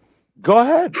 Go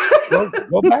ahead. Go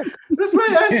back. That's why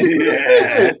I asked you for the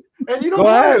statement. And you don't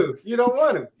want to. You don't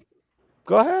want to.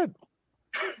 Go ahead.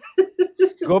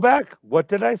 Go back. What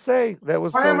did I say? That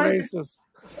was so racist.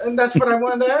 And that's what I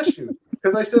wanted to ask you,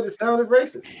 because I said it sounded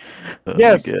racist.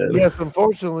 Yes.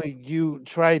 Unfortunately, you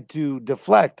tried to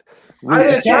deflect. I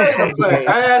didn't try to deflect.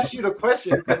 I asked you the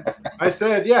question. I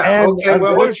said, yeah. And okay,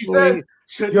 well, what you said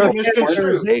could your be misconstrued.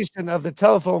 characterization of the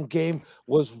telephone game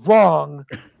was wrong.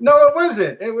 No, it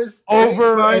wasn't. It was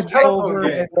over and telephone over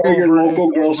game. and Your over local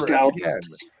and Girl over Scout. again.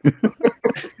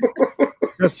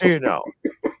 Just so you know.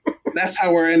 That's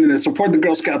how we're ending this. Support the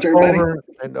Girl Scouts, everybody. Over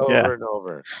and over and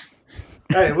over.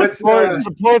 Hey, let's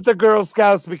support the Girl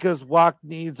Scouts, because Wok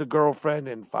needs a girlfriend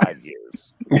in 5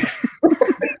 years.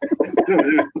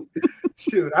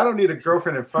 Shoot, I don't need a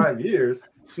girlfriend in 5 years.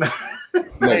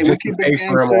 Hey, we keep it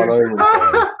gangster.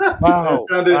 Wow,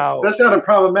 that sounded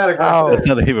problematic. Wow. Right That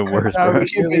sounded even worse, bro.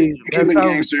 That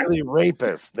sounds really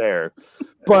rapist there.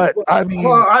 But I mean,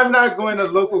 well, I'm not going to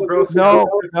local Girl no.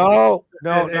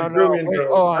 Wait, I'm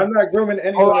not grooming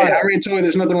anyone. I already told you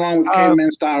there's nothing wrong with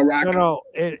caveman style rock. No.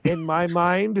 In my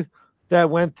mind, that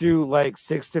went through like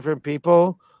 6 different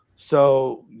people.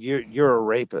 So you're a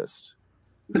rapist.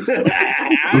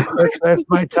 That's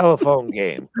my telephone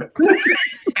game.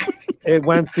 It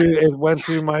went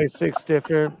through my 6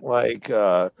 different like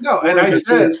and I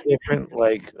said different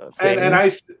like things.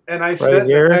 And I said right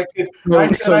here.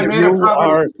 I said I made a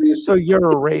problem. So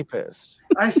you're a rapist.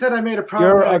 I said I made a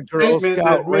problem. You're a Girl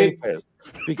Scout rapist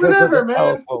because of the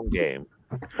telephone game.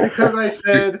 Because I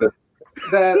said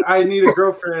that I need a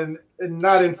girlfriend and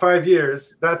not in 5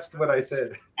 years. That's what I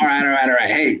said. All right.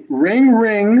 Hey,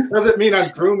 ring. Doesn't mean I'm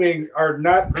grooming or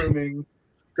not grooming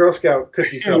Girl Scout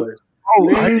cookie sellers. Oh,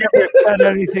 I never said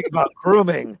anything about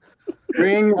grooming.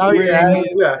 Ring. Yeah.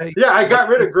 I got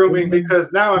rid of grooming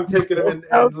because now I'm taking them in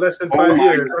less than 5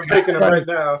 years. I'm taking them right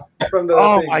now from the.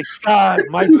 Oh my God!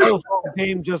 My telephone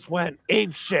game just went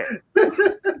ape shit.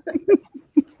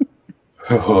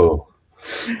 Oh.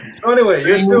 So anyway,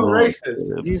 you're still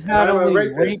racist. He's not only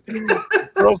raping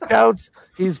Girl Scouts,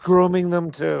 he's grooming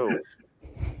them too.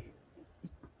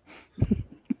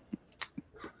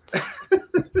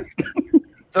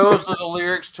 Those are the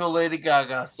lyrics to a Lady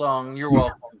Gaga song. You're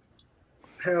welcome.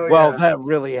 Well, that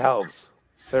really helps.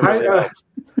 That really helps.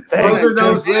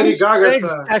 Thanks, Lady Gaga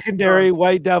songs. Secondary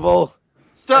White Devil.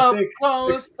 Stop.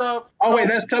 Stop. Oh wait,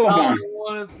 that's telephone. I don't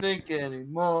want to think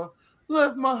anymore.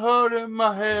 Left my heart and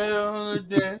my head on the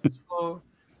dance floor.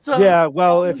 Stop. Yeah,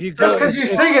 well, if you go, just because you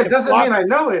sing it doesn't mean I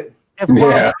know it.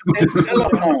 It's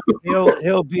telephone.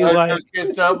 He'll be like,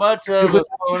 stop my telephone.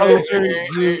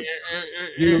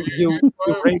 You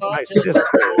rape my sister.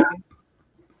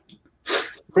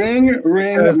 Ring,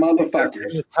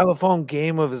 motherfuckers. In the telephone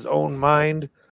game of his own mind,